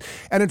conspiracies.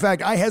 And in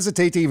fact, I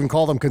hesitate to even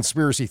call them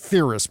conspiracy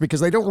theorists, because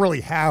they don't really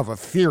have a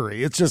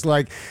theory. It's just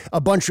like a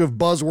bunch of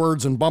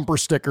buzzwords and bumper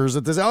stickers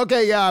that they say,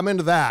 okay, yeah, I'm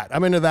into that.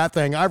 I'm into that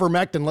thing.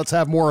 Ivermectin, let's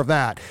have more of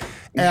that.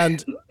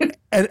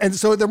 And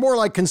so they're more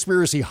like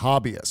conspiracy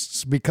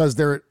hobbyists, because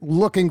they're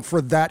looking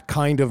for that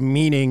kind of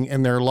meaning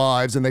in their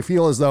lives. And they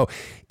feel as though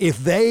if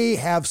they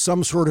have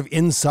some sort of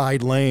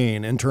inside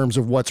lane in terms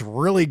of what's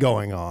really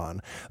going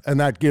on, and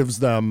that gives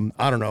them,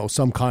 I don't know,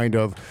 some kind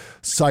of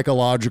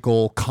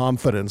psychological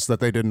confidence that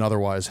they didn't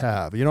otherwise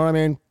have. You know what I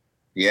mean?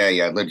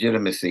 Yeah.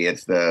 Legitimacy.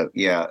 It's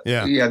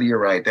you're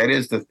right. That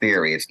is the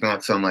theory. It's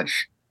not so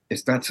much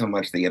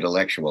the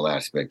intellectual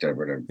aspect of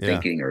it, or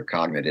thinking or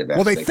cognitive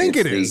aspect. Well, they think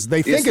it's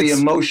the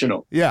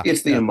emotional. Yeah.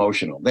 It's the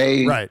emotional.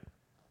 They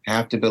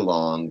have to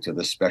belong to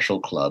the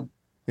special club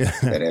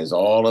that has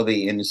all of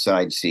the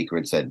inside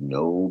secrets that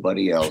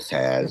nobody else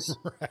has.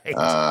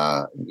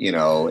 Right.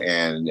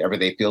 And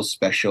they feel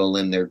special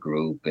in their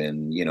group,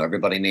 and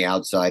everybody on the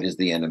outside is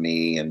the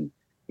enemy, and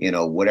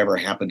whatever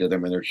happened to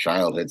them in their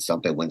childhood,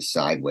 something went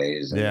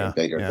sideways, and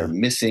they're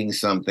missing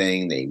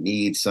something, they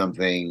need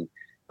something.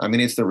 I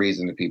mean, it's the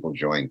reason that people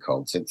join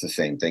cults. It's the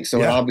same thing.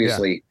 So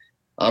obviously,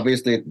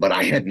 but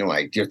I had no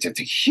idea. It's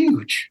a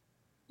huge,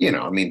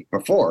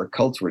 before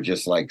cults were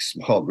just like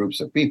small groups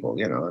of people,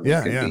 it could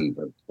be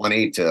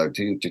 20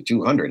 to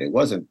 200. It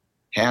wasn't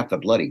half the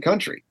bloody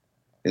country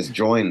has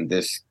joined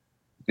this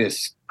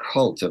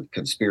cult of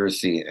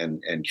conspiracy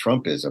and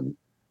Trumpism.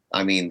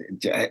 I mean,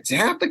 it's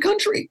half the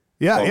country.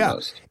 Yeah,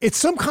 almost. Yeah. It's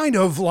some kind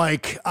of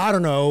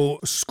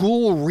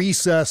school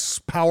recess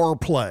power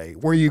play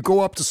where you go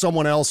up to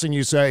someone else and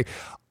you say,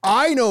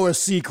 I know a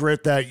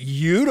secret that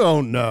you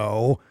don't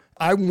know.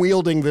 I'm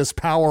wielding this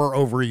power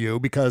over you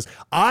because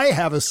I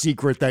have a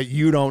secret that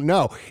you don't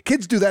know.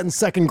 Kids do that in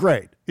second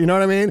grade. You know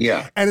what I mean?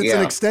 Yeah. And it's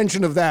an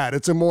extension of that.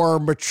 It's a more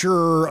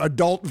mature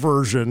adult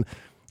version.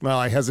 Well,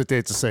 I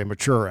hesitate to say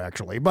mature,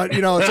 actually, but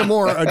it's a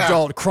more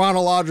adult,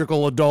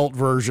 chronological adult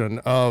version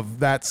of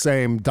that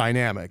same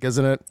dynamic,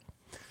 isn't it?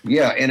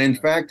 Yeah. And in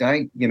fact,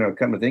 come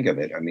to think of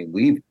it, I mean,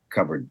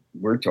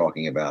 we're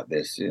talking about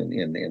this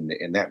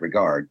in that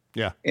regard.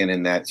 Yeah. And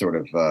in that sort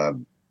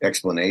of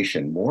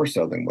explanation more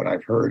so than what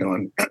I've heard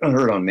on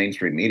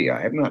mainstream media.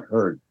 I have not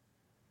heard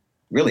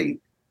really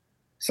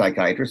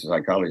psychiatrists or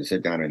psychologists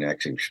sit down and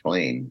actually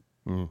explain,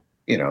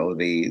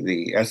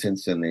 the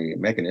essence and the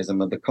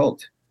mechanism of the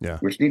cult. Yeah.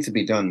 Which needs to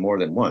be done more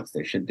than once.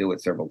 They should do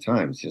it several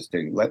times just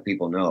to let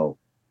people know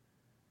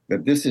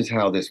that this is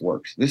how this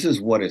works. This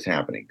is what is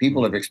happening.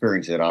 People have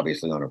experienced it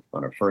obviously on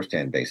a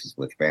first-hand basis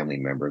with family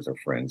members or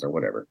friends or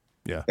whatever.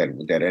 Yeah.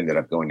 That ended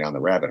up going down the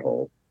rabbit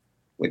hole,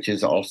 which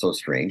is also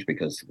strange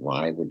because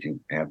why would you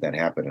have that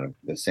happen in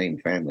the same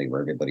family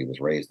where everybody was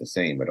raised the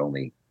same, but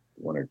only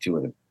one or two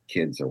of the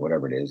kids or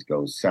whatever it is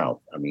goes south?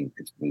 I mean,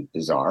 it's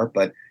bizarre,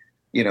 but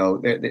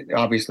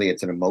obviously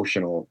it's an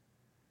emotional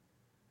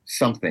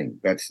something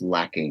that's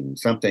lacking,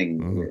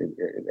 something,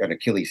 an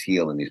Achilles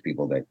heel in these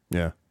people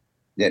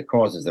that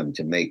causes them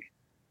to make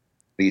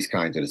these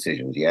kinds of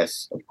decisions.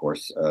 Yes, of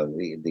course,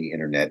 the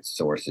internet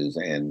sources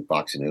and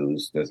Fox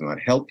News does not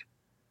help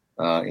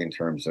in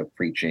terms of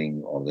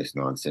preaching all this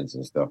nonsense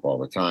and stuff all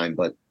the time.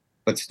 But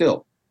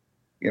still,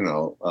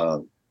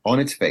 on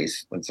its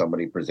face, when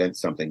somebody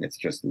presents something that's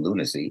just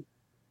lunacy,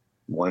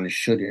 one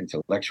should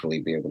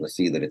intellectually be able to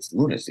see that it's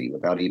lunacy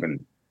without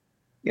even,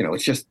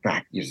 it's just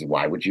fact.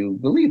 Why would you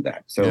believe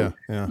that? So,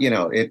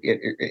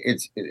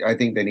 it's. I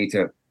think they need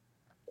to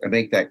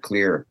make that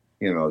clear.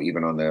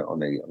 Even on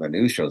the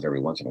news shows every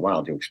once in a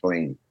while to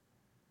explain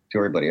to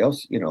everybody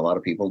else. A lot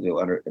of people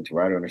to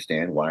try to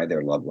understand why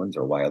their loved ones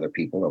or why other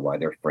people or why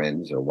their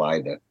friends or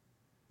why the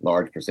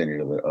large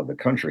percentage of the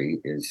country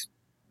is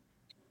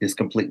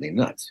completely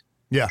nuts.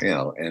 Yeah.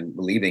 And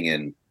believing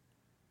in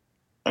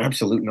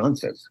absolute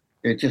nonsense.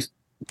 It just.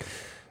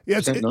 Yeah,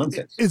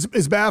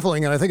 it's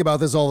baffling, and I think about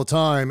this all the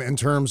time in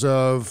terms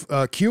of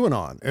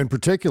QAnon in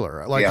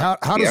particular. Like,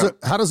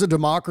 how does a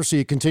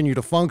democracy continue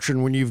to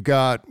function when you've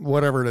got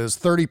whatever it is,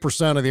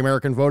 30% of the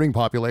American voting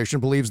population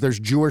believes there's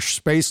Jewish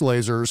space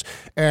lasers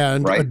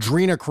and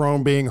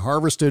adrenochrome being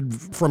harvested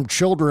from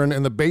children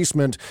in the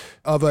basement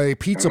of a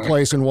pizza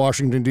place in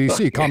Washington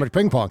D.C. Comet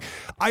Ping Pong.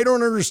 I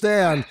don't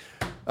understand.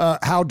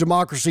 How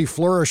democracy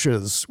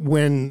flourishes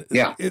when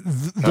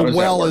the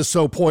well is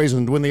so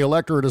poisoned, when the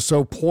electorate is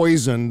so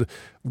poisoned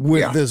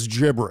with this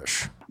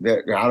gibberish.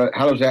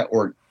 How does that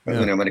work?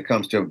 When it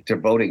comes to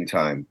voting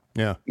time?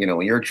 Yeah.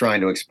 When you're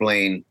trying to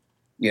explain,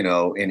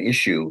 an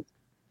issue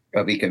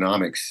of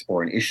economics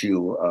or an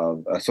issue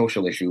of a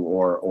social issue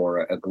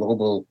or a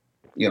global,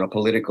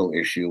 political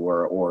issue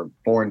or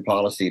foreign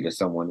policy to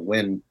someone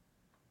when,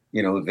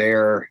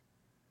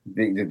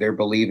 they're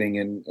believing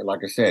in,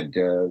 like I said,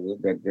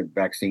 that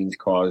vaccines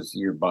cause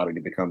your body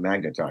to become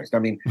magnetized. I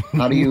mean,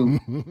 how do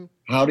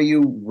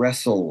you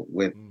wrestle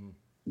with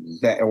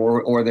that,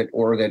 or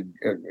that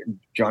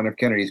John F.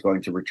 Kennedy is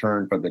going to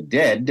return from the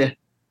dead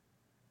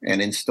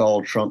and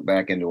install Trump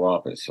back into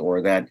office,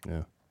 or that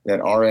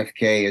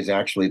RFK is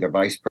actually the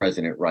vice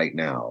president right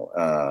now?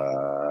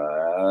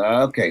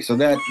 Okay, so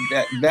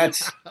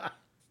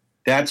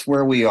that's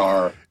where we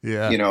are.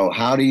 Yeah.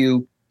 How do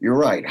you? You're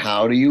right.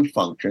 How do you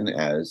function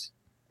as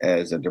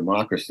a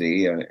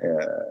democracy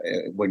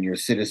when your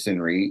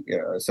citizenry,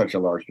 such a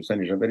large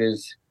percentage of it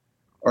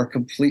are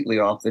completely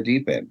off the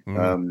deep end?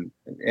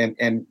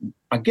 And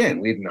again,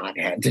 we've not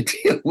had to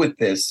deal with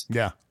this.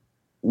 Yeah,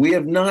 we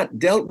have not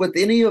dealt with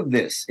any of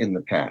this in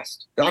the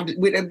past.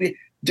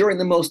 During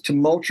the most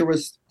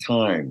tumultuous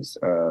times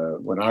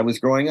when I was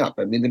growing up,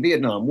 I mean, the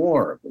Vietnam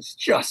War was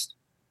just.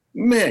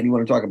 Man, you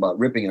want to talk about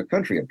ripping a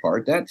country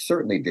apart? That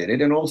certainly did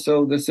it. And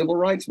also the civil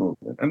rights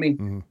movement. I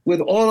mean,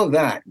 with all of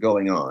that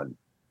going on,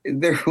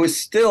 there was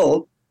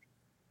still,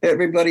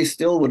 everybody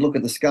still would look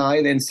at the sky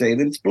and then say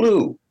that it's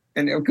blue.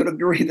 And I could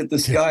agree that the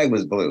sky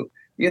was blue.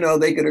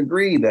 they could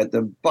agree that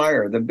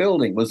the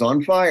building was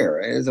on fire,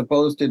 as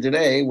opposed to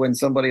today when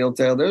somebody will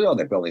tell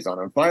the building's not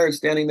on fire, it's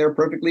standing there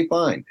perfectly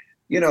fine.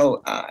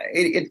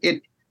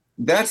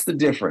 That's the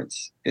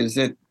difference, is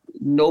that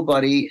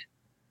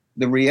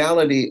the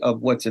reality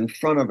of what's in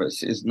front of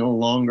us is no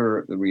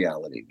longer the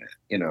reality, man.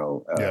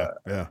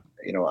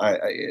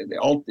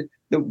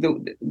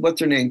 What's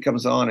her name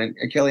comes on, and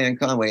Kellyanne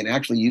Conway, and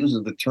actually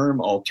uses the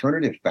term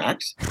alternative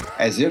facts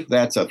as if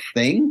that's a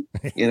thing.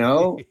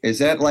 Is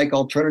that like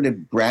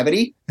alternative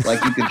gravity?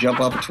 Like you could jump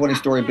off a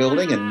 20-story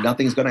building and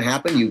nothing's going to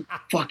happen? You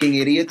fucking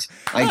idiots.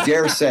 I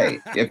dare say,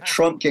 if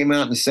Trump came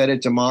out and said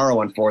it tomorrow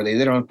on they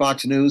did it on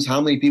Fox News,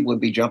 how many people would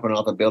be jumping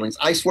off of buildings?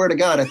 I swear to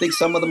God, I think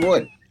some of them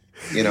would.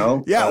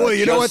 Know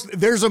what?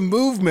 There's a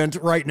movement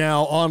right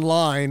now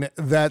online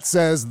that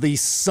says the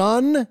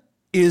sun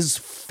is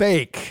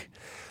fake.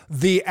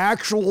 The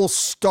actual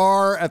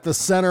star at the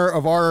center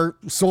of our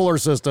solar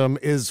system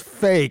is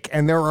fake,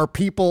 and there are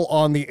people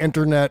on the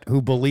internet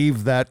who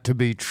believe that to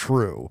be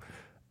true.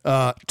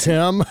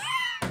 Tim,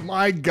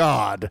 my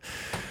God.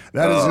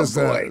 That is just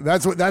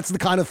that's the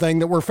kind of thing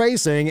that we're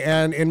facing.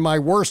 And in my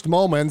worst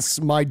moments,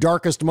 my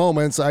darkest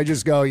moments, I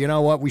just go, you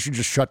know what? We should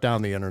just shut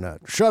down the internet.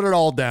 Shut it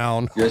all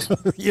down. Just go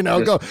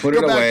put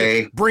it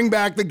away. Bring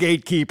back the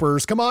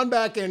gatekeepers. Come on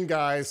back in,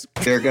 guys.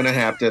 They're gonna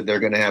have to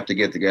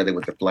get together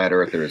with the flat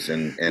earthers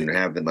and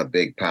have them a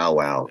big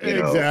powwow.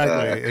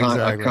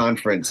 A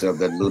conference of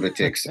the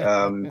lunatics.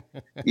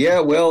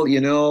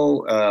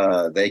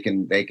 They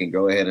can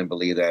go ahead and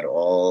believe that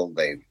all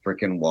they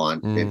freaking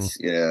want. It's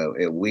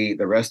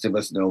the rest of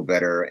us know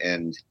better.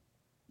 And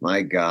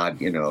my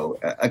God,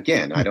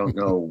 again, I don't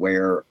know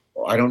where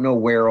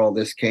all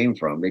this came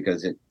from,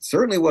 because it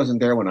certainly wasn't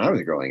there when I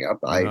was growing up.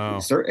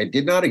 It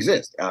did not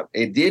exist.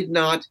 It did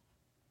not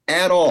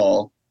at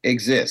all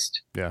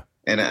exist. Yeah.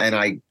 And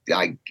I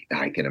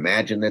can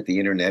imagine that the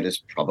internet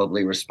is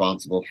probably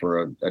responsible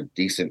for a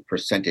decent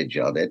percentage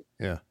of it.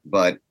 Yeah.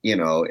 But,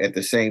 at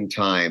the same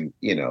time,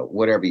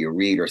 whatever you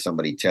read or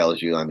somebody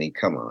tells you, I mean,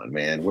 come on,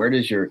 man, where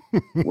do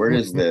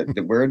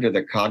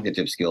the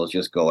cognitive skills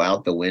just go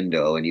out the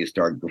window and you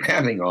start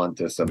grabbing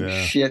onto some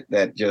shit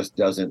that just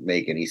doesn't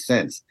make any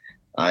sense?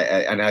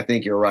 I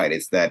think you're right.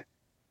 It's that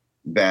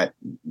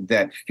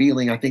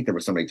feeling. I think there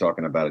was somebody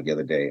talking about it the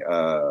other day.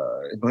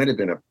 It might have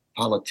been a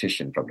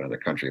politician from another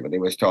country, but they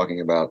was talking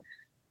about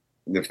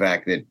the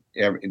fact that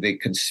the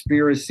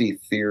conspiracy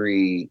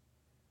theory,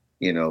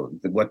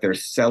 what they're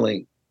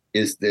selling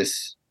is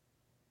this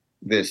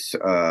I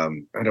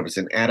don't know if it's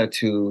an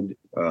attitude,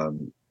 a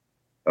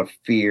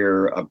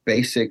fear, a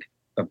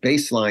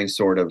baseline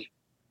sort of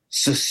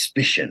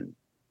suspicion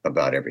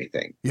about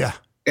everything. Yeah.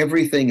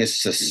 Everything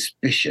is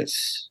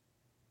suspicious.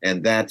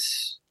 And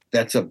that's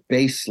a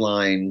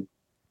baseline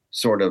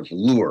sort of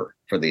lure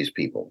for these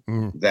people,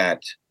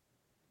 that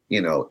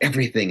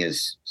everything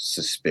is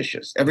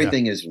suspicious.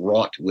 Everything is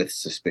wrought with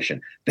suspicion.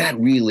 That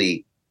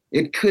really,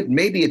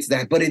 maybe it's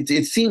that, but it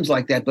seems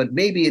like that, but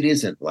maybe it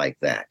isn't like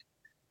that.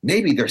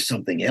 Maybe there's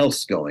something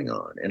else going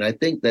on. And I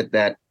think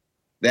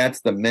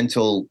that's the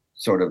mental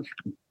sort of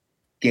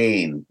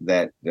game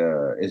that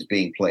is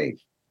being played,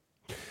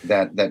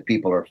 that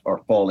people are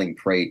falling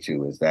prey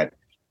to, is that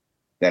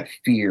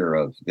fear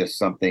of there's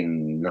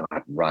something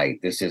not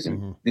right. This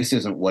isn't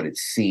what it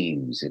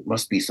seems. It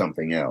must be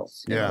something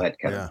else. That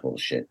kind of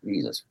bullshit.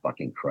 Jesus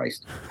fucking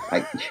Christ.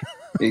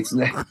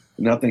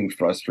 Nothing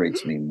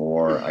frustrates me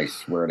more, I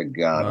swear to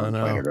God, on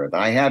planet Earth.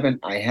 I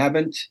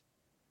haven't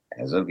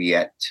as of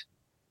yet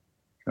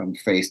come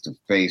face to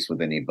face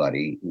with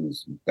anybody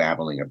who's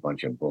babbling a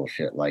bunch of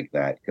bullshit like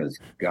that, because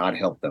God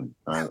help them.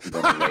 I'm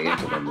going to lay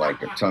into them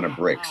like a ton of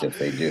bricks if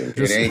they do.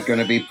 It ain't going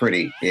to be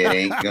pretty. It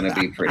ain't going to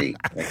be pretty.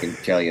 I can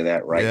tell you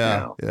that right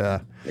now. Yeah.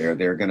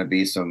 There are going to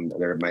be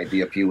there might be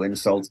a few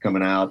insults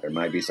coming out. There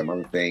might be some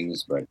other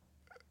things, but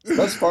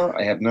thus far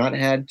I have not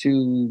had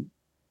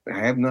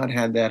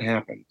that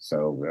happen.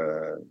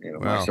 So,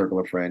 my circle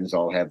of friends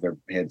all have their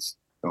heads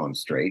on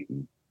straight,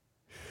 and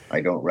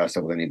I don't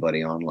wrestle with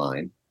anybody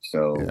online.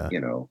 So,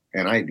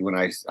 and I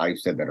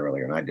said that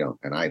earlier,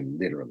 and I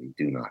literally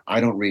do not.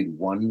 I don't read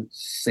one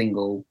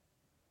single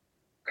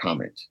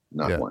comment,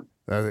 not one.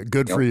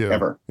 Good for you.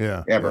 Ever.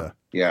 Ever.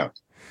 Yeah.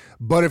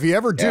 But if you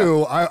ever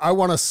do, I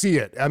want to see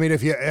it. I mean,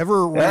 if you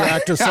ever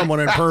react to someone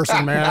in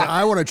person, man,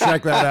 I want to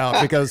check that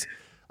out, because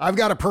I've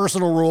got a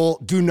personal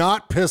rule. Do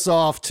not piss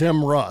off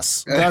Tim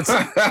Russ. That's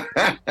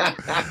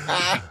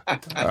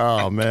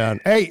oh,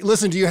 man. Hey,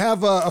 listen, do you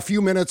have a few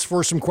minutes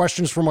for some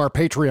questions from our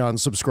Patreon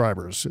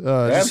subscribers?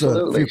 Absolutely. Just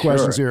a few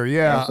questions here.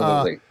 Yeah.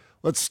 Absolutely.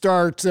 Let's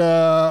start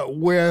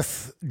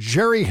with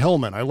Jerry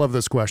Hillman. I love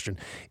this question.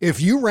 If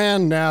you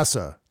ran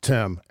NASA,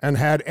 Tim, and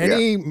had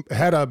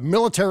a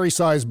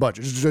military-sized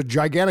budget, just a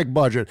gigantic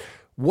budget,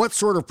 what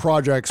sort of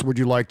projects would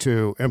you like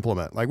to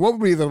implement? Like, what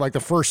would be the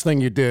first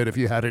thing you did if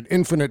you had an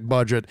infinite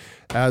budget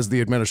as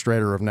the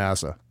administrator of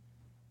NASA?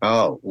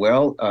 Oh,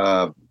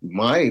 well,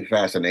 my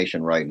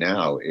fascination right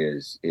now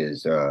is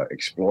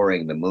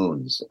exploring the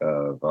moons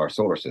of our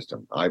solar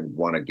system. I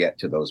want to get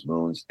to those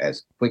moons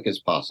as quick as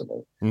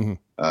possible. Mm-hmm.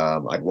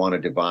 I'd want to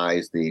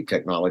devise the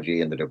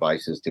technology and the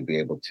devices to be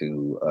able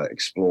to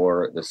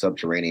explore the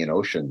subterranean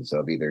oceans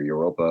of either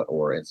Europa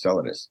or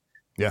Enceladus,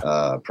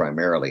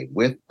 primarily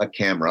with a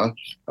camera,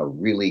 a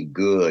really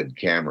good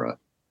camera,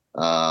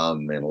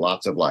 and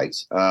lots of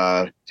lights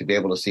to be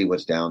able to see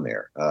what's down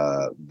there.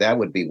 That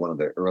would be one of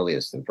the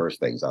earliest and first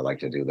things I like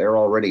to do. They're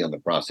already on the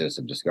process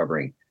of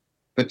discovering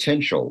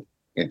potential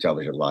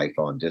intelligent life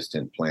on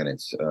distant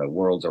planets,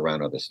 worlds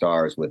around other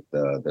stars with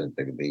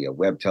the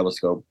Webb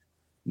telescope.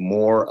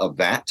 More of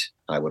that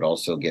I would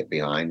also get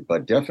behind,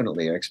 but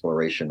definitely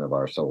exploration of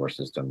our solar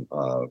system,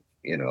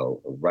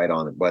 right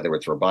on, whether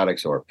it's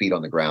robotics or feet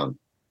on the ground.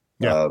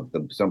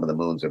 Some of the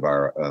moons of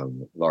our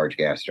large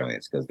gas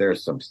giants, because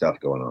there's some stuff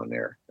going on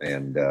there.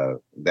 And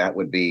that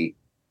would be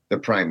the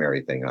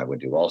primary thing I would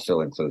do.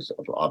 Also inclusive,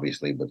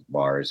 obviously, with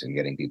Mars and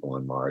getting people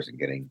on Mars and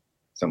getting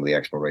some of the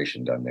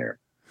exploration done there.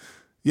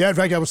 Yeah, in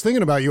fact, I was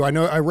thinking about you.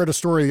 I read a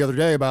story the other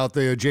day about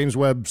the James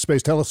Webb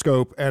Space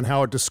Telescope and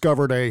how it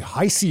discovered a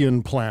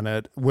Hycean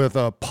planet with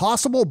a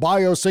possible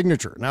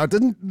biosignature. Now, it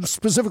didn't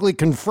specifically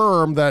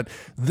confirm that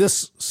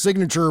this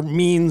signature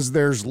means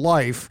there's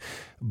life,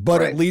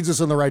 but it leads us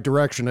in the right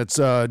direction. It's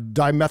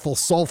dimethyl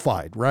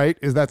sulfide, right?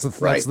 That's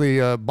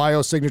the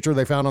biosignature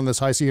they found on this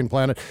Hycean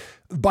planet.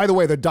 By the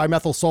way, the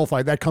dimethyl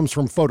sulfide, that comes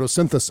from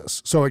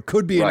photosynthesis. So it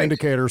could be an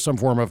indicator of some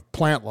form of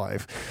plant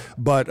life.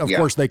 But, of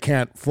course, they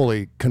can't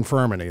fully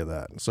confirm any of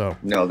that. So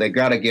no, they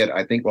got to get,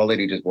 I think all they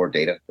need is more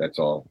data. That's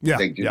all. Yeah,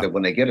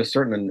 when they get a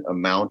certain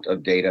amount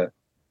of data,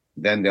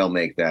 then they'll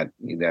make that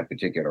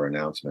particular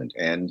announcement.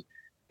 And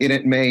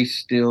it may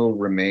still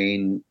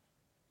remain,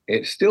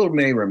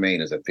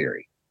 as a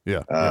theory.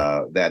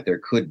 That there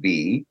could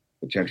be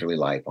potentially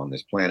life on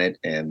this planet,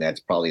 and that's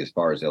probably as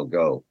far as they'll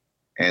go.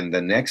 And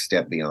the next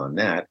step beyond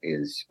that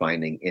is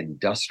finding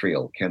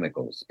industrial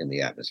chemicals in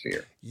the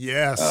atmosphere.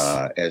 Yes.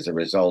 As a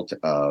result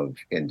of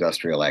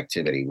industrial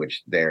activity,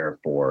 which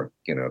therefore,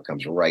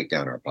 comes right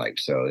down our pipe.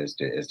 So as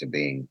to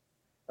being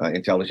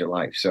intelligent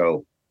life.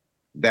 So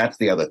that's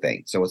the other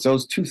thing. So it's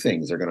those two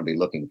things they're going to be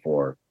looking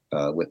for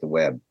with the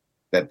Webb,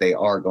 that they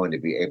are going to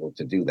be able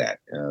to do that.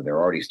 They're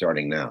already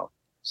starting now.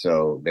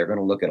 So they're going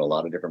to look at a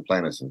lot of different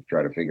planets and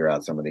try to figure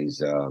out some of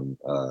these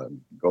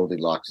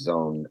Goldilocks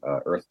zone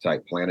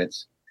Earth-type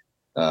planets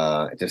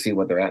to see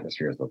what their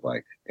atmospheres look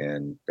like.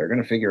 And they're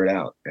going to figure it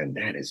out. And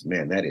that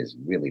is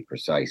really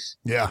precise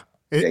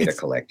data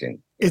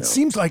collecting. It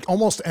seems like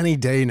almost any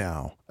day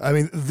now. I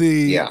mean,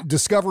 the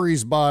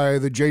discoveries by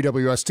the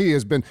JWST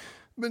has been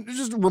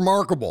just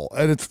remarkable.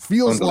 And it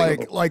feels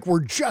like we're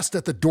just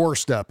at the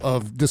doorstep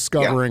of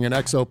discovering an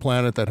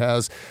exoplanet that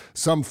has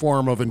some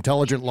form of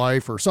intelligent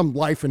life or some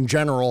life in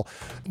general.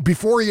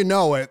 Before you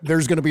know it,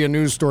 there's going to be a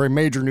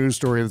major news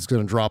story that's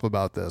going to drop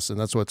about this. And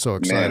that's what's so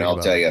exciting. Man, I'll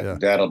tell you,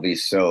 that'll be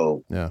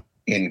so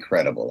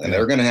incredible. And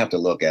they're going to have to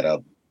look at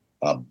a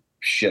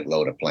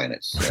shitload of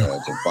planets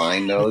to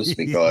find those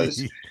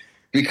because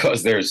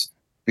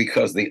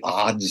the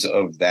odds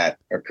of that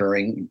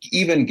occurring,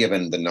 even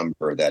given the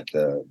number that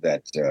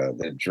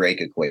the Drake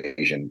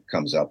equation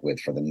comes up with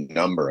for the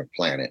number of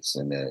planets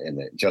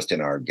just in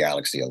our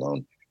galaxy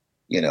alone,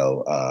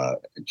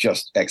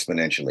 just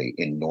exponentially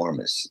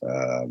enormous,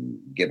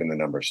 given the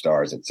number of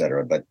stars, et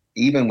cetera. But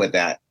even with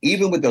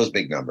those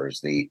big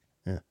numbers,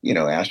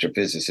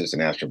 astrophysicists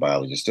and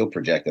astrobiologists still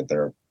project that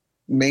there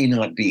may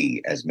not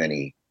be as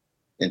many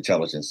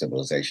intelligent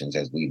civilizations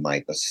as we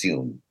might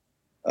assume.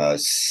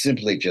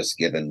 Simply just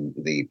given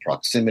the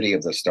proximity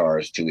of the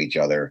stars to each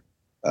other,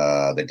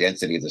 the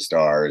density of the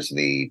stars,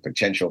 the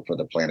potential for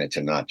the planet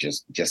to not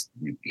just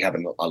have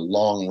a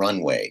long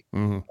runway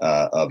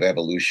of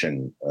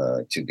evolution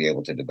to be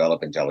able to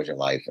develop intelligent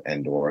life,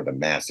 and or the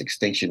mass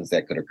extinctions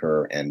that could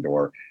occur, and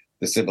or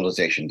the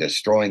civilization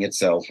destroying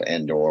itself,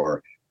 and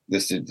or the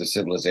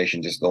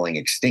civilization just going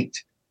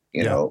extinct.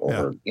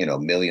 Over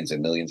millions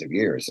and millions of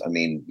years. I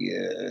mean,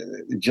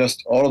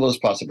 just all of those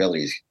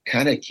possibilities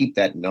kind of keep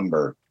that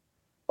number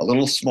a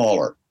little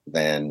smaller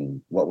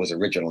than what was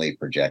originally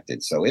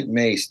projected. So it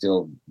may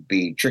still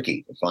be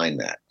tricky to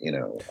find that.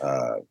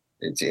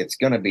 It's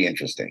going to be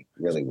interesting.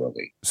 It really will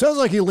be. Sounds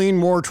like you lean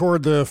more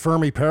toward the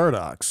Fermi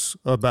paradox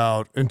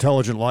about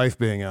intelligent life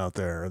being out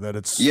there. That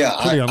it's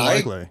pretty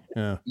unlikely.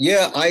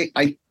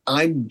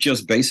 I'm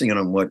just basing it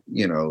on what,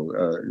 very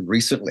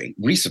recently,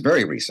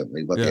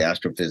 what the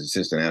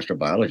astrophysicists and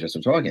astrobiologists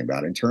are talking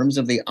about in terms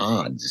of the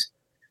odds.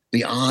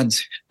 The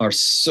odds are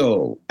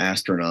so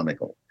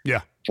astronomical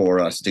for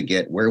us to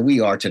get where we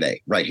are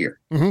today, right here.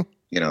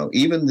 Mm-hmm.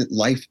 Even the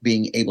life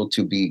being able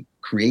to be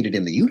created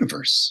in the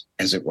universe,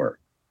 as it were,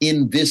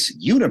 in this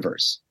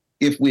universe.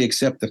 If we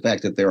accept the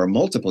fact that there are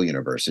multiple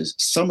universes,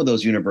 some of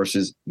those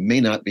universes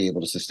may not be able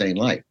to sustain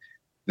life.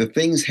 The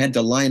things had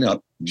to line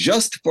up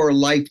just for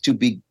life to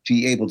be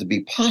able to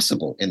be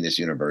possible in this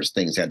universe.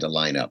 Things had to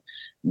line up.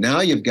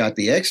 Now you've got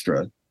the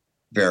extra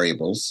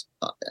variables,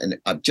 and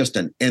just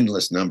an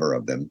endless number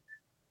of them,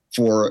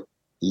 for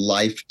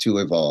life to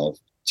evolve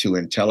to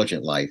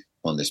intelligent life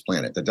on this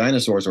planet. The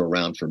dinosaurs were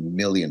around for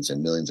millions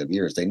and millions of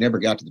years. They never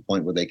got to the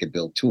point where they could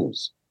build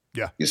tools.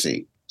 Yeah. You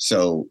see,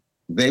 so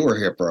they were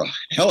here for a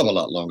hell of a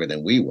lot longer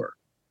than we were,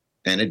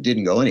 and it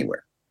didn't go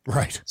anywhere.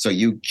 Right. So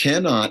you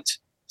cannot.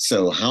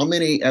 So how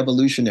many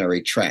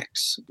evolutionary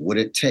tracks would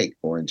it take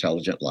for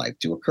intelligent life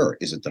to occur?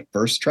 Is it the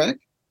first track?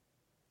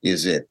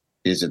 Is it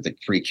the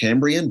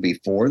Precambrian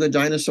before the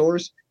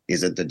dinosaurs?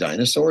 Is it the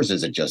dinosaurs?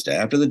 Is it just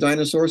after the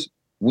dinosaurs?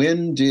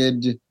 When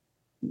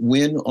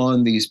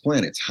on these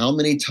planets, how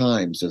many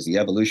times does the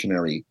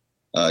evolutionary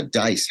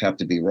dice have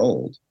to be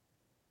rolled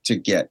to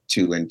get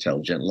to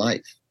intelligent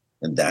life?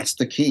 And that's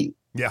the key.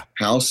 Yeah.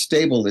 How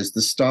stable is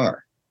the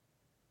star?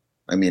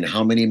 I mean,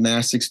 how many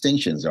mass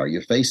extinctions are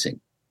you facing?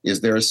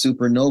 Is there a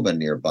supernova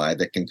nearby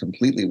that can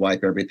completely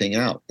wipe everything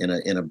out in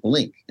a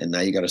blink? And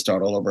now you got to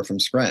start all over from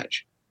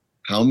scratch.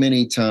 How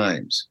many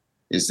times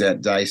is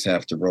that dice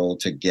have to roll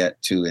to get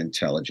to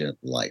intelligent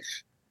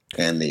life?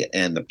 And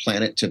the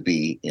planet to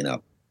be in a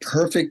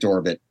perfect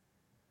orbit,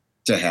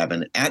 to have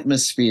an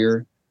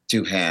atmosphere,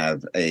 to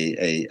have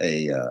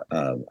a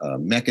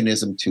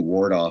mechanism to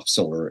ward off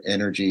solar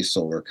energy,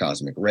 solar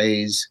cosmic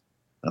rays,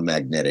 a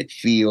magnetic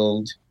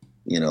field,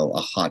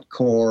 a hot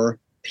core,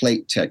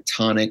 plate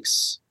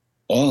tectonics,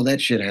 all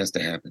that shit has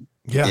to happen.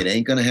 Yeah. It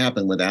ain't going to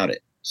happen without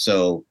it.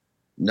 So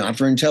not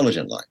for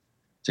intelligent life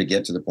to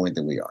get to the point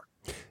that we are.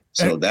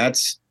 So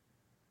that's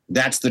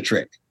the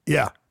trick.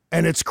 Yeah.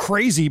 And it's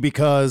crazy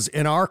because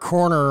in our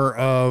corner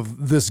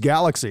of this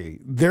galaxy,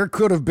 there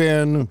could have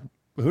been,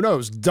 who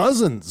knows,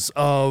 dozens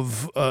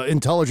of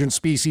intelligent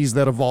species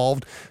that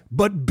evolved,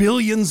 but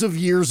billions of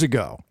years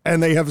ago.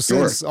 And they have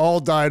since all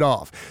died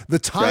off. The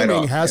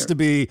timing has to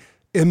be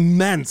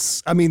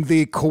immense. I mean,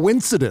 the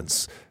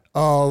coincidence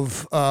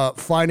of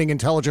finding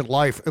intelligent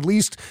life, at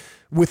least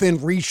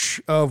within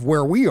reach of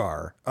where we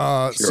are,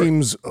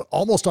 seems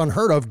almost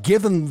unheard of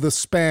given the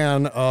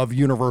span of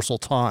universal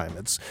time.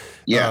 It's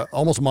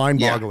almost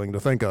mind-boggling to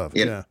think of.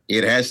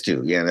 It has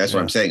to. Yeah, that's what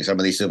I'm saying. Some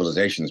of these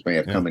civilizations may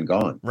have come and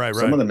gone. Right.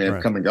 Some of them may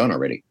have come and gone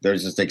already. They're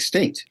just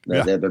extinct.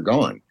 They're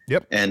gone.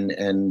 Yep.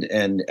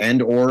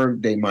 And or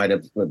they might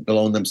have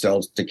blown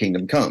themselves to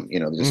kingdom come,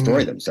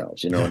 destroy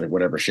themselves, in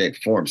whatever shape,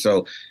 form.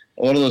 So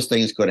all of those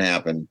things could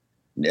happen.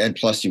 And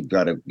plus you've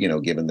got to,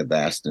 given the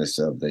vastness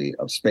of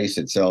space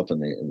itself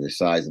and the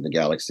size of the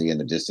galaxy and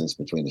the distance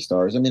between the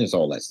stars. I mean, there's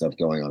all that stuff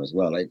going on as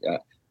well.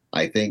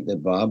 I think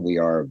that, Bob, we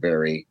are a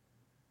very,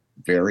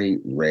 very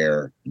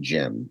rare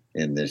gem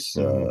in this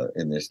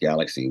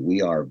galaxy.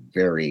 We are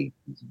very,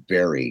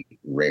 very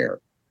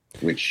rare,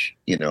 which,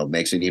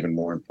 makes it even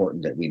more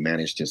important that we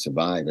manage to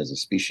survive as a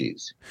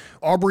species.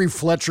 Aubrey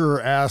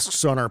Fletcher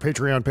asks on our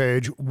Patreon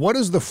page, what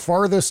is the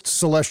farthest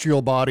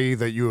celestial body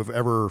that you have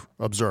ever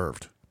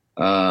observed?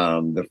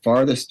 The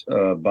farthest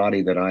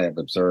body that I have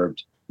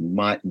observed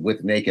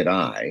with naked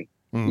eye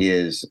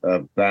is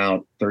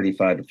about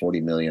 35 to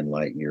 40 million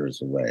light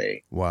years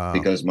away. Wow.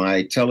 Because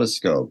my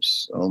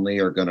telescopes only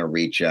are going to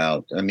reach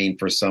out,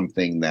 for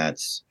something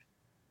that's,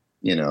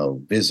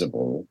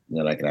 visible,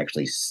 that I can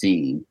actually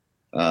see.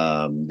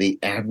 The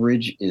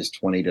average is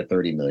 20 to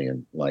 30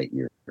 million light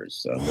years.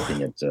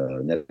 Looking at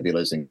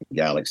nebulas and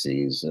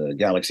galaxies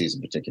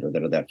in particular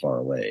that are that far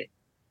away.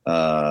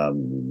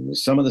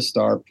 Some of the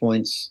star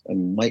points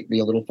might be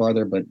a little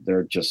farther, but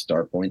they're just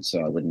star points, so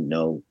I wouldn't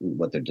know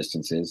what their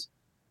distance is.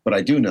 But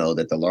I do know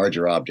that the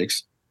larger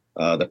objects,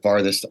 the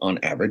farthest on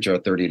average,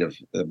 are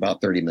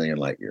about 30 million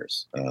light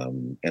years.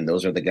 And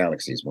those are the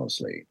galaxies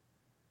mostly,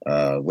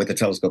 with the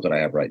telescope that I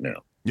have right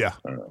now. Yeah.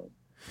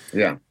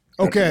 Yeah.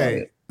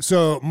 Okay.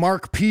 So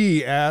Mark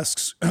P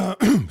asks,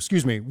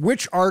 excuse me,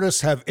 which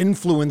artists have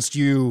influenced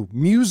you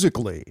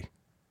musically,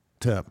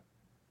 Tim?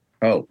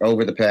 Oh,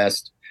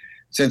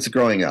 since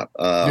growing up,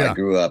 I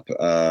grew up,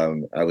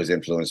 I was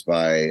influenced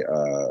by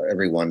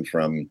everyone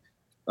from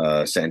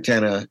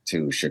Santana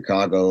to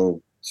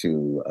Chicago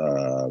to,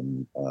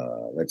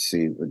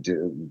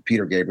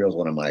 Peter Gabriel's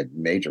one of my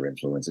major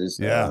influences.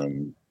 Yeah.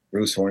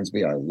 Bruce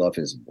Hornsby, I love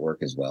his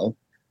work as well.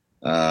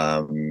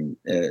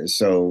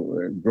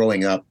 So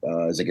growing up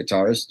as a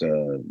guitarist,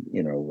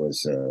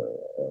 was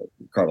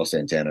Carlos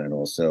Santana and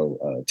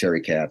also Terry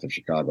Kath of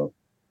Chicago.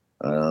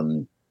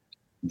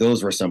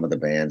 Those were some of the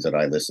bands that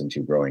I listened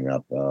to growing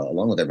up,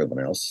 along with everyone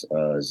else,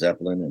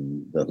 Zeppelin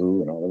and The Who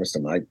and all the rest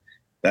of them.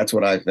 That's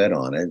what I fed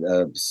on.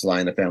 Sly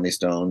and the Family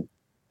Stone,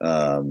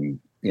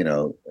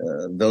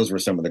 those were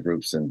some of the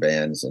groups and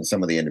bands and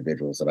some of the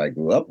individuals that I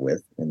grew up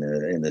with in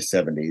the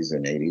 70s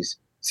and 80s,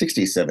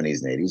 60s,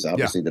 70s, and 80s.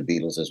 Obviously, the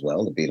Beatles as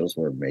well. The Beatles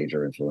were a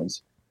major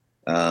influence.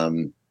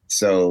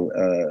 So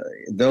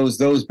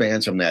those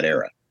bands from that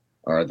era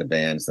are the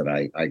bands that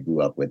I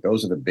grew up with.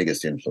 Those are the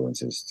biggest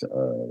influences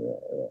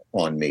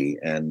on me.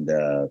 And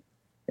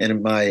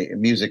my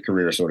music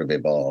career sort of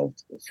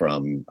evolved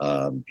from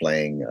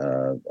playing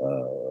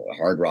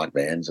hard rock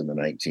bands in the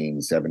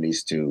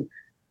 1970s to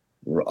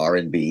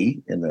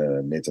R&B in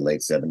the mid to late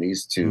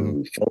 70s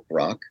to folk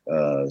rock,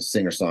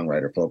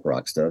 singer-songwriter folk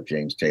rock stuff,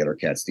 James Taylor,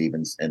 Cat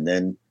Stevens, and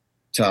then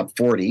top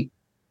 40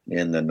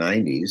 in the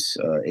 90s,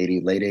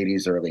 late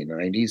 80s, early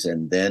 90s,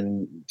 and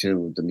then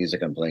to the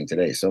music I'm playing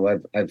today. So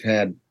I've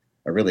had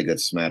a really good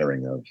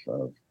smattering of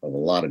a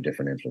lot of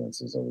different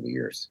influences over the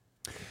years.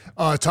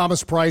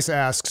 Thomas Price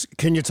asks,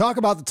 can you talk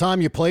about the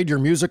time you played your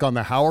music on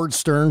the Howard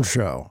Stern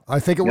show? I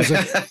think it was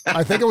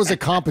a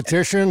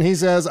competition. He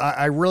says,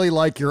 I really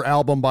like your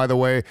album, by the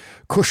way,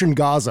 Cushion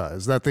Gaza.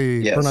 Is that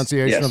the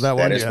pronunciation of that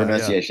one? That is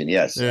pronunciation.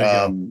 Yes.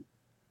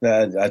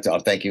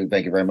 Thank you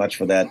very much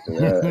for that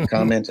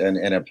comment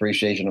and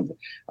appreciation of.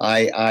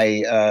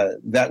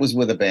 That was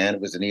with a band.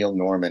 It was the Neil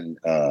Norman,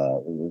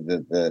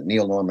 the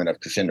Neil Norman of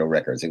Crescendo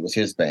Records. It was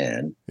his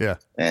band. Yeah.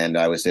 And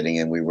I was sitting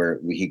in.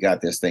 He got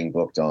this thing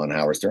booked on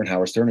Howard Stern.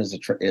 Howard Stern is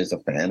a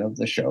fan of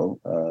the show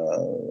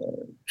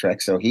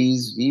Trek. So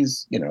he's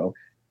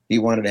he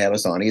wanted to have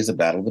us on. He has a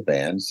battle of the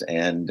bands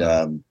and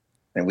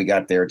we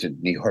got there to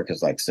New York.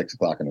 It's like 6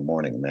 o'clock in the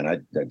morning. Man, I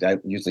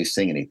don't usually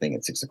sing anything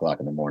at 6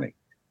 o'clock in the morning.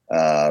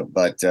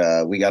 But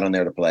we got on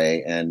there to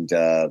play, and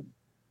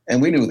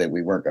we knew that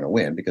we weren't going to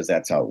win because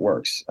that's how it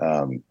works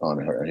on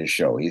his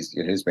show.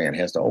 His band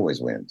has to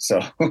always win,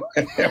 so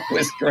it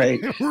was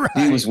great. Right.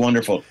 He was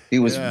wonderful. He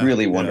was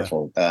really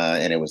wonderful,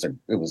 and it was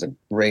a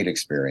great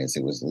experience.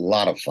 It was a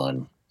lot of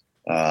fun.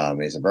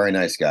 He's a very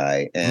nice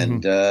guy,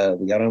 and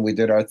we got on. We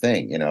did our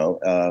thing.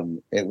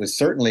 It was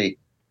certainly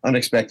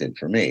unexpected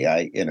for me.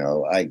 I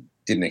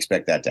didn't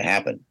expect that to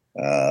happen.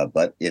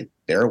 But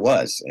there it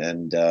was.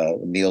 And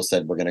Neil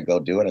said, we're going to go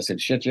do it. I said,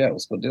 shit, yeah,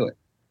 let's go do it.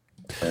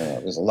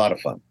 It was a lot of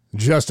fun.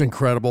 Just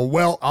incredible.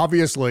 Well,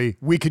 obviously,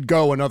 we could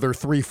go another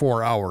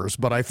 3-4 hours,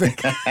 but I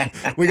think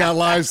we got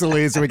lives to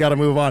lead, so we got to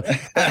move on.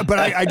 But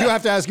I do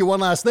have to ask you one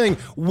last thing.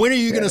 When are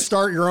you going to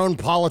start your own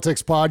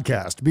politics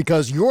podcast?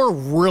 Because you're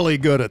really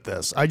good at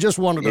this. I just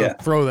wanted to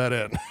throw that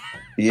in.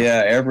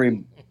 Yeah,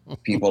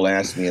 people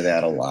ask me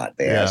that a lot.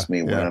 They ask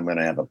me when I'm going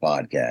to have a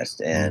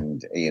podcast.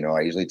 And,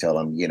 I usually tell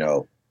them,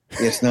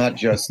 it's not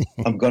just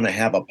I'm going to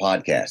have a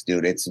podcast,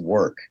 dude. It's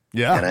work.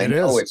 Yeah, and I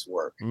know it's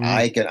work.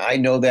 I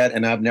know that,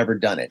 and I've never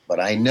done it,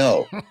 but I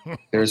know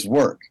there's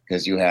work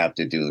because you have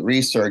to do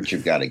research.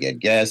 You've got to get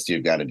guests.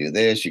 You've got to do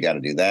this. You got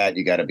to do that.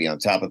 You got to be on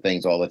top of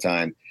things all the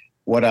time.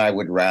 What I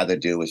would rather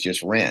do is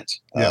just rant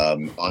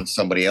on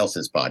somebody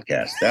else's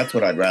podcast. That's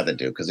what I'd rather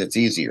do because it's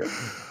easier.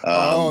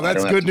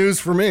 That's good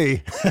news for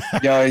me.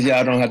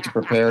 I don't have to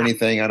prepare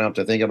anything. I don't have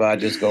to think about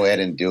it. Just go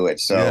ahead and do it.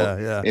 So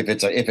if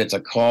it's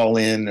a call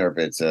in or if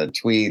it's a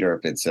tweet or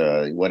if it's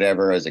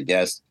whatever as a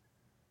guest,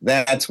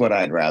 that's what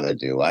I'd rather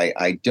do.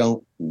 I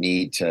don't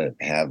need to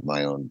have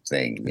my own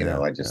thing.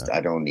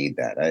 I don't need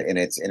that. And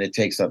it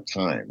takes up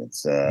time.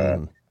 It's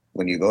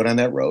when you go down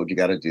that road, you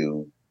got to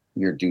do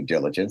your due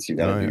diligence. You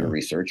got to do your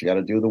research. You got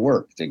to do the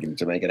work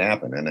to make it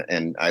happen.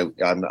 And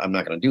I'm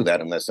not going to do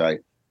that unless I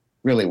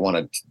really want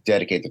to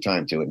dedicate the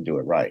time to it and do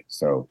it right.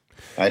 So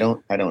I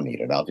don't need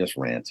it. I'll just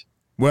rant.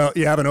 Well,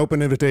 you have an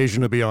open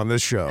invitation to be on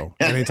this show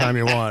anytime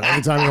you want.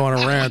 Anytime you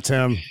want to rant,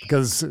 Tim.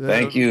 Because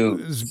thank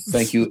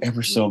you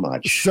ever so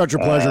much. Such a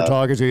pleasure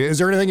talking to you. Is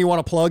there anything you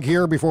want to plug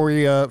here before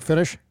we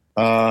finish?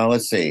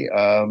 Let's see.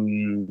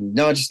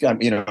 No, I just got,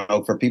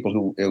 for people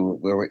who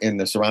were in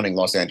the surrounding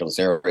Los Angeles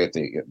area,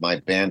 my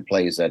band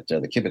plays at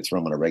the Kibitz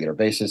Room on a regular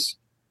basis,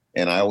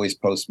 and I always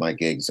post my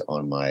gigs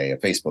on my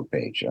Facebook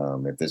page.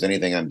 If there's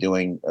anything I'm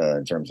doing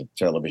in terms of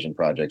television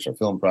projects or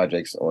film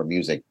projects or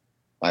music,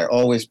 I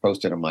always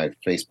post it on my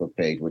Facebook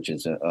page, which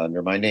is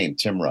under my name,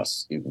 Tim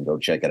Russ. You can go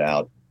check it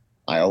out.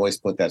 I always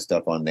put that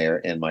stuff on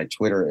there, and my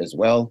Twitter as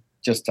well.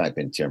 Just type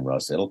in Tim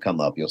Russ. It'll come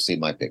up. You'll see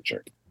my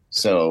picture.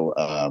 So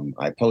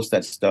I post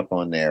that stuff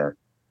on there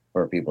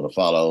for people to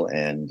follow,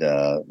 and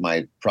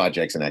my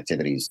projects and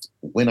activities,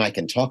 when I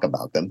can talk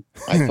about them,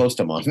 I post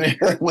them on there.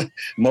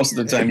 Most of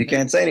the time you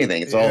can't say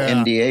anything. It's all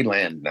NDA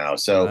land now.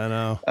 So I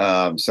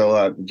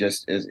know.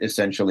 Just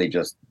essentially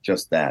just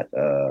that,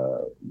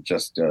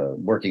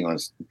 working on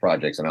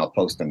projects, and I'll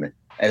post them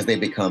as they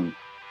become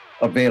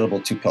available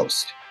to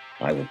post.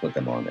 I will put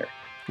them on there.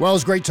 Well,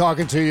 it's great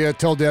talking to you.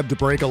 Tell Deb to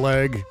break a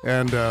leg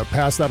and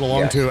pass that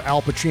along to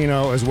Al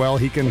Pacino as well.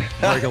 He can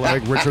break a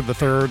leg. Richard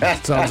III.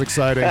 Sounds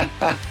exciting.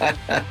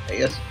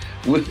 Yes,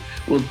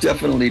 we'll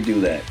definitely do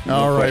that.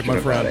 All right, my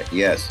friend.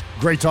 Yes.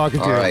 Great talking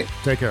to you. All right.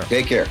 Take care.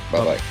 Take care.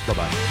 Bye-bye.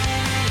 Bye-bye.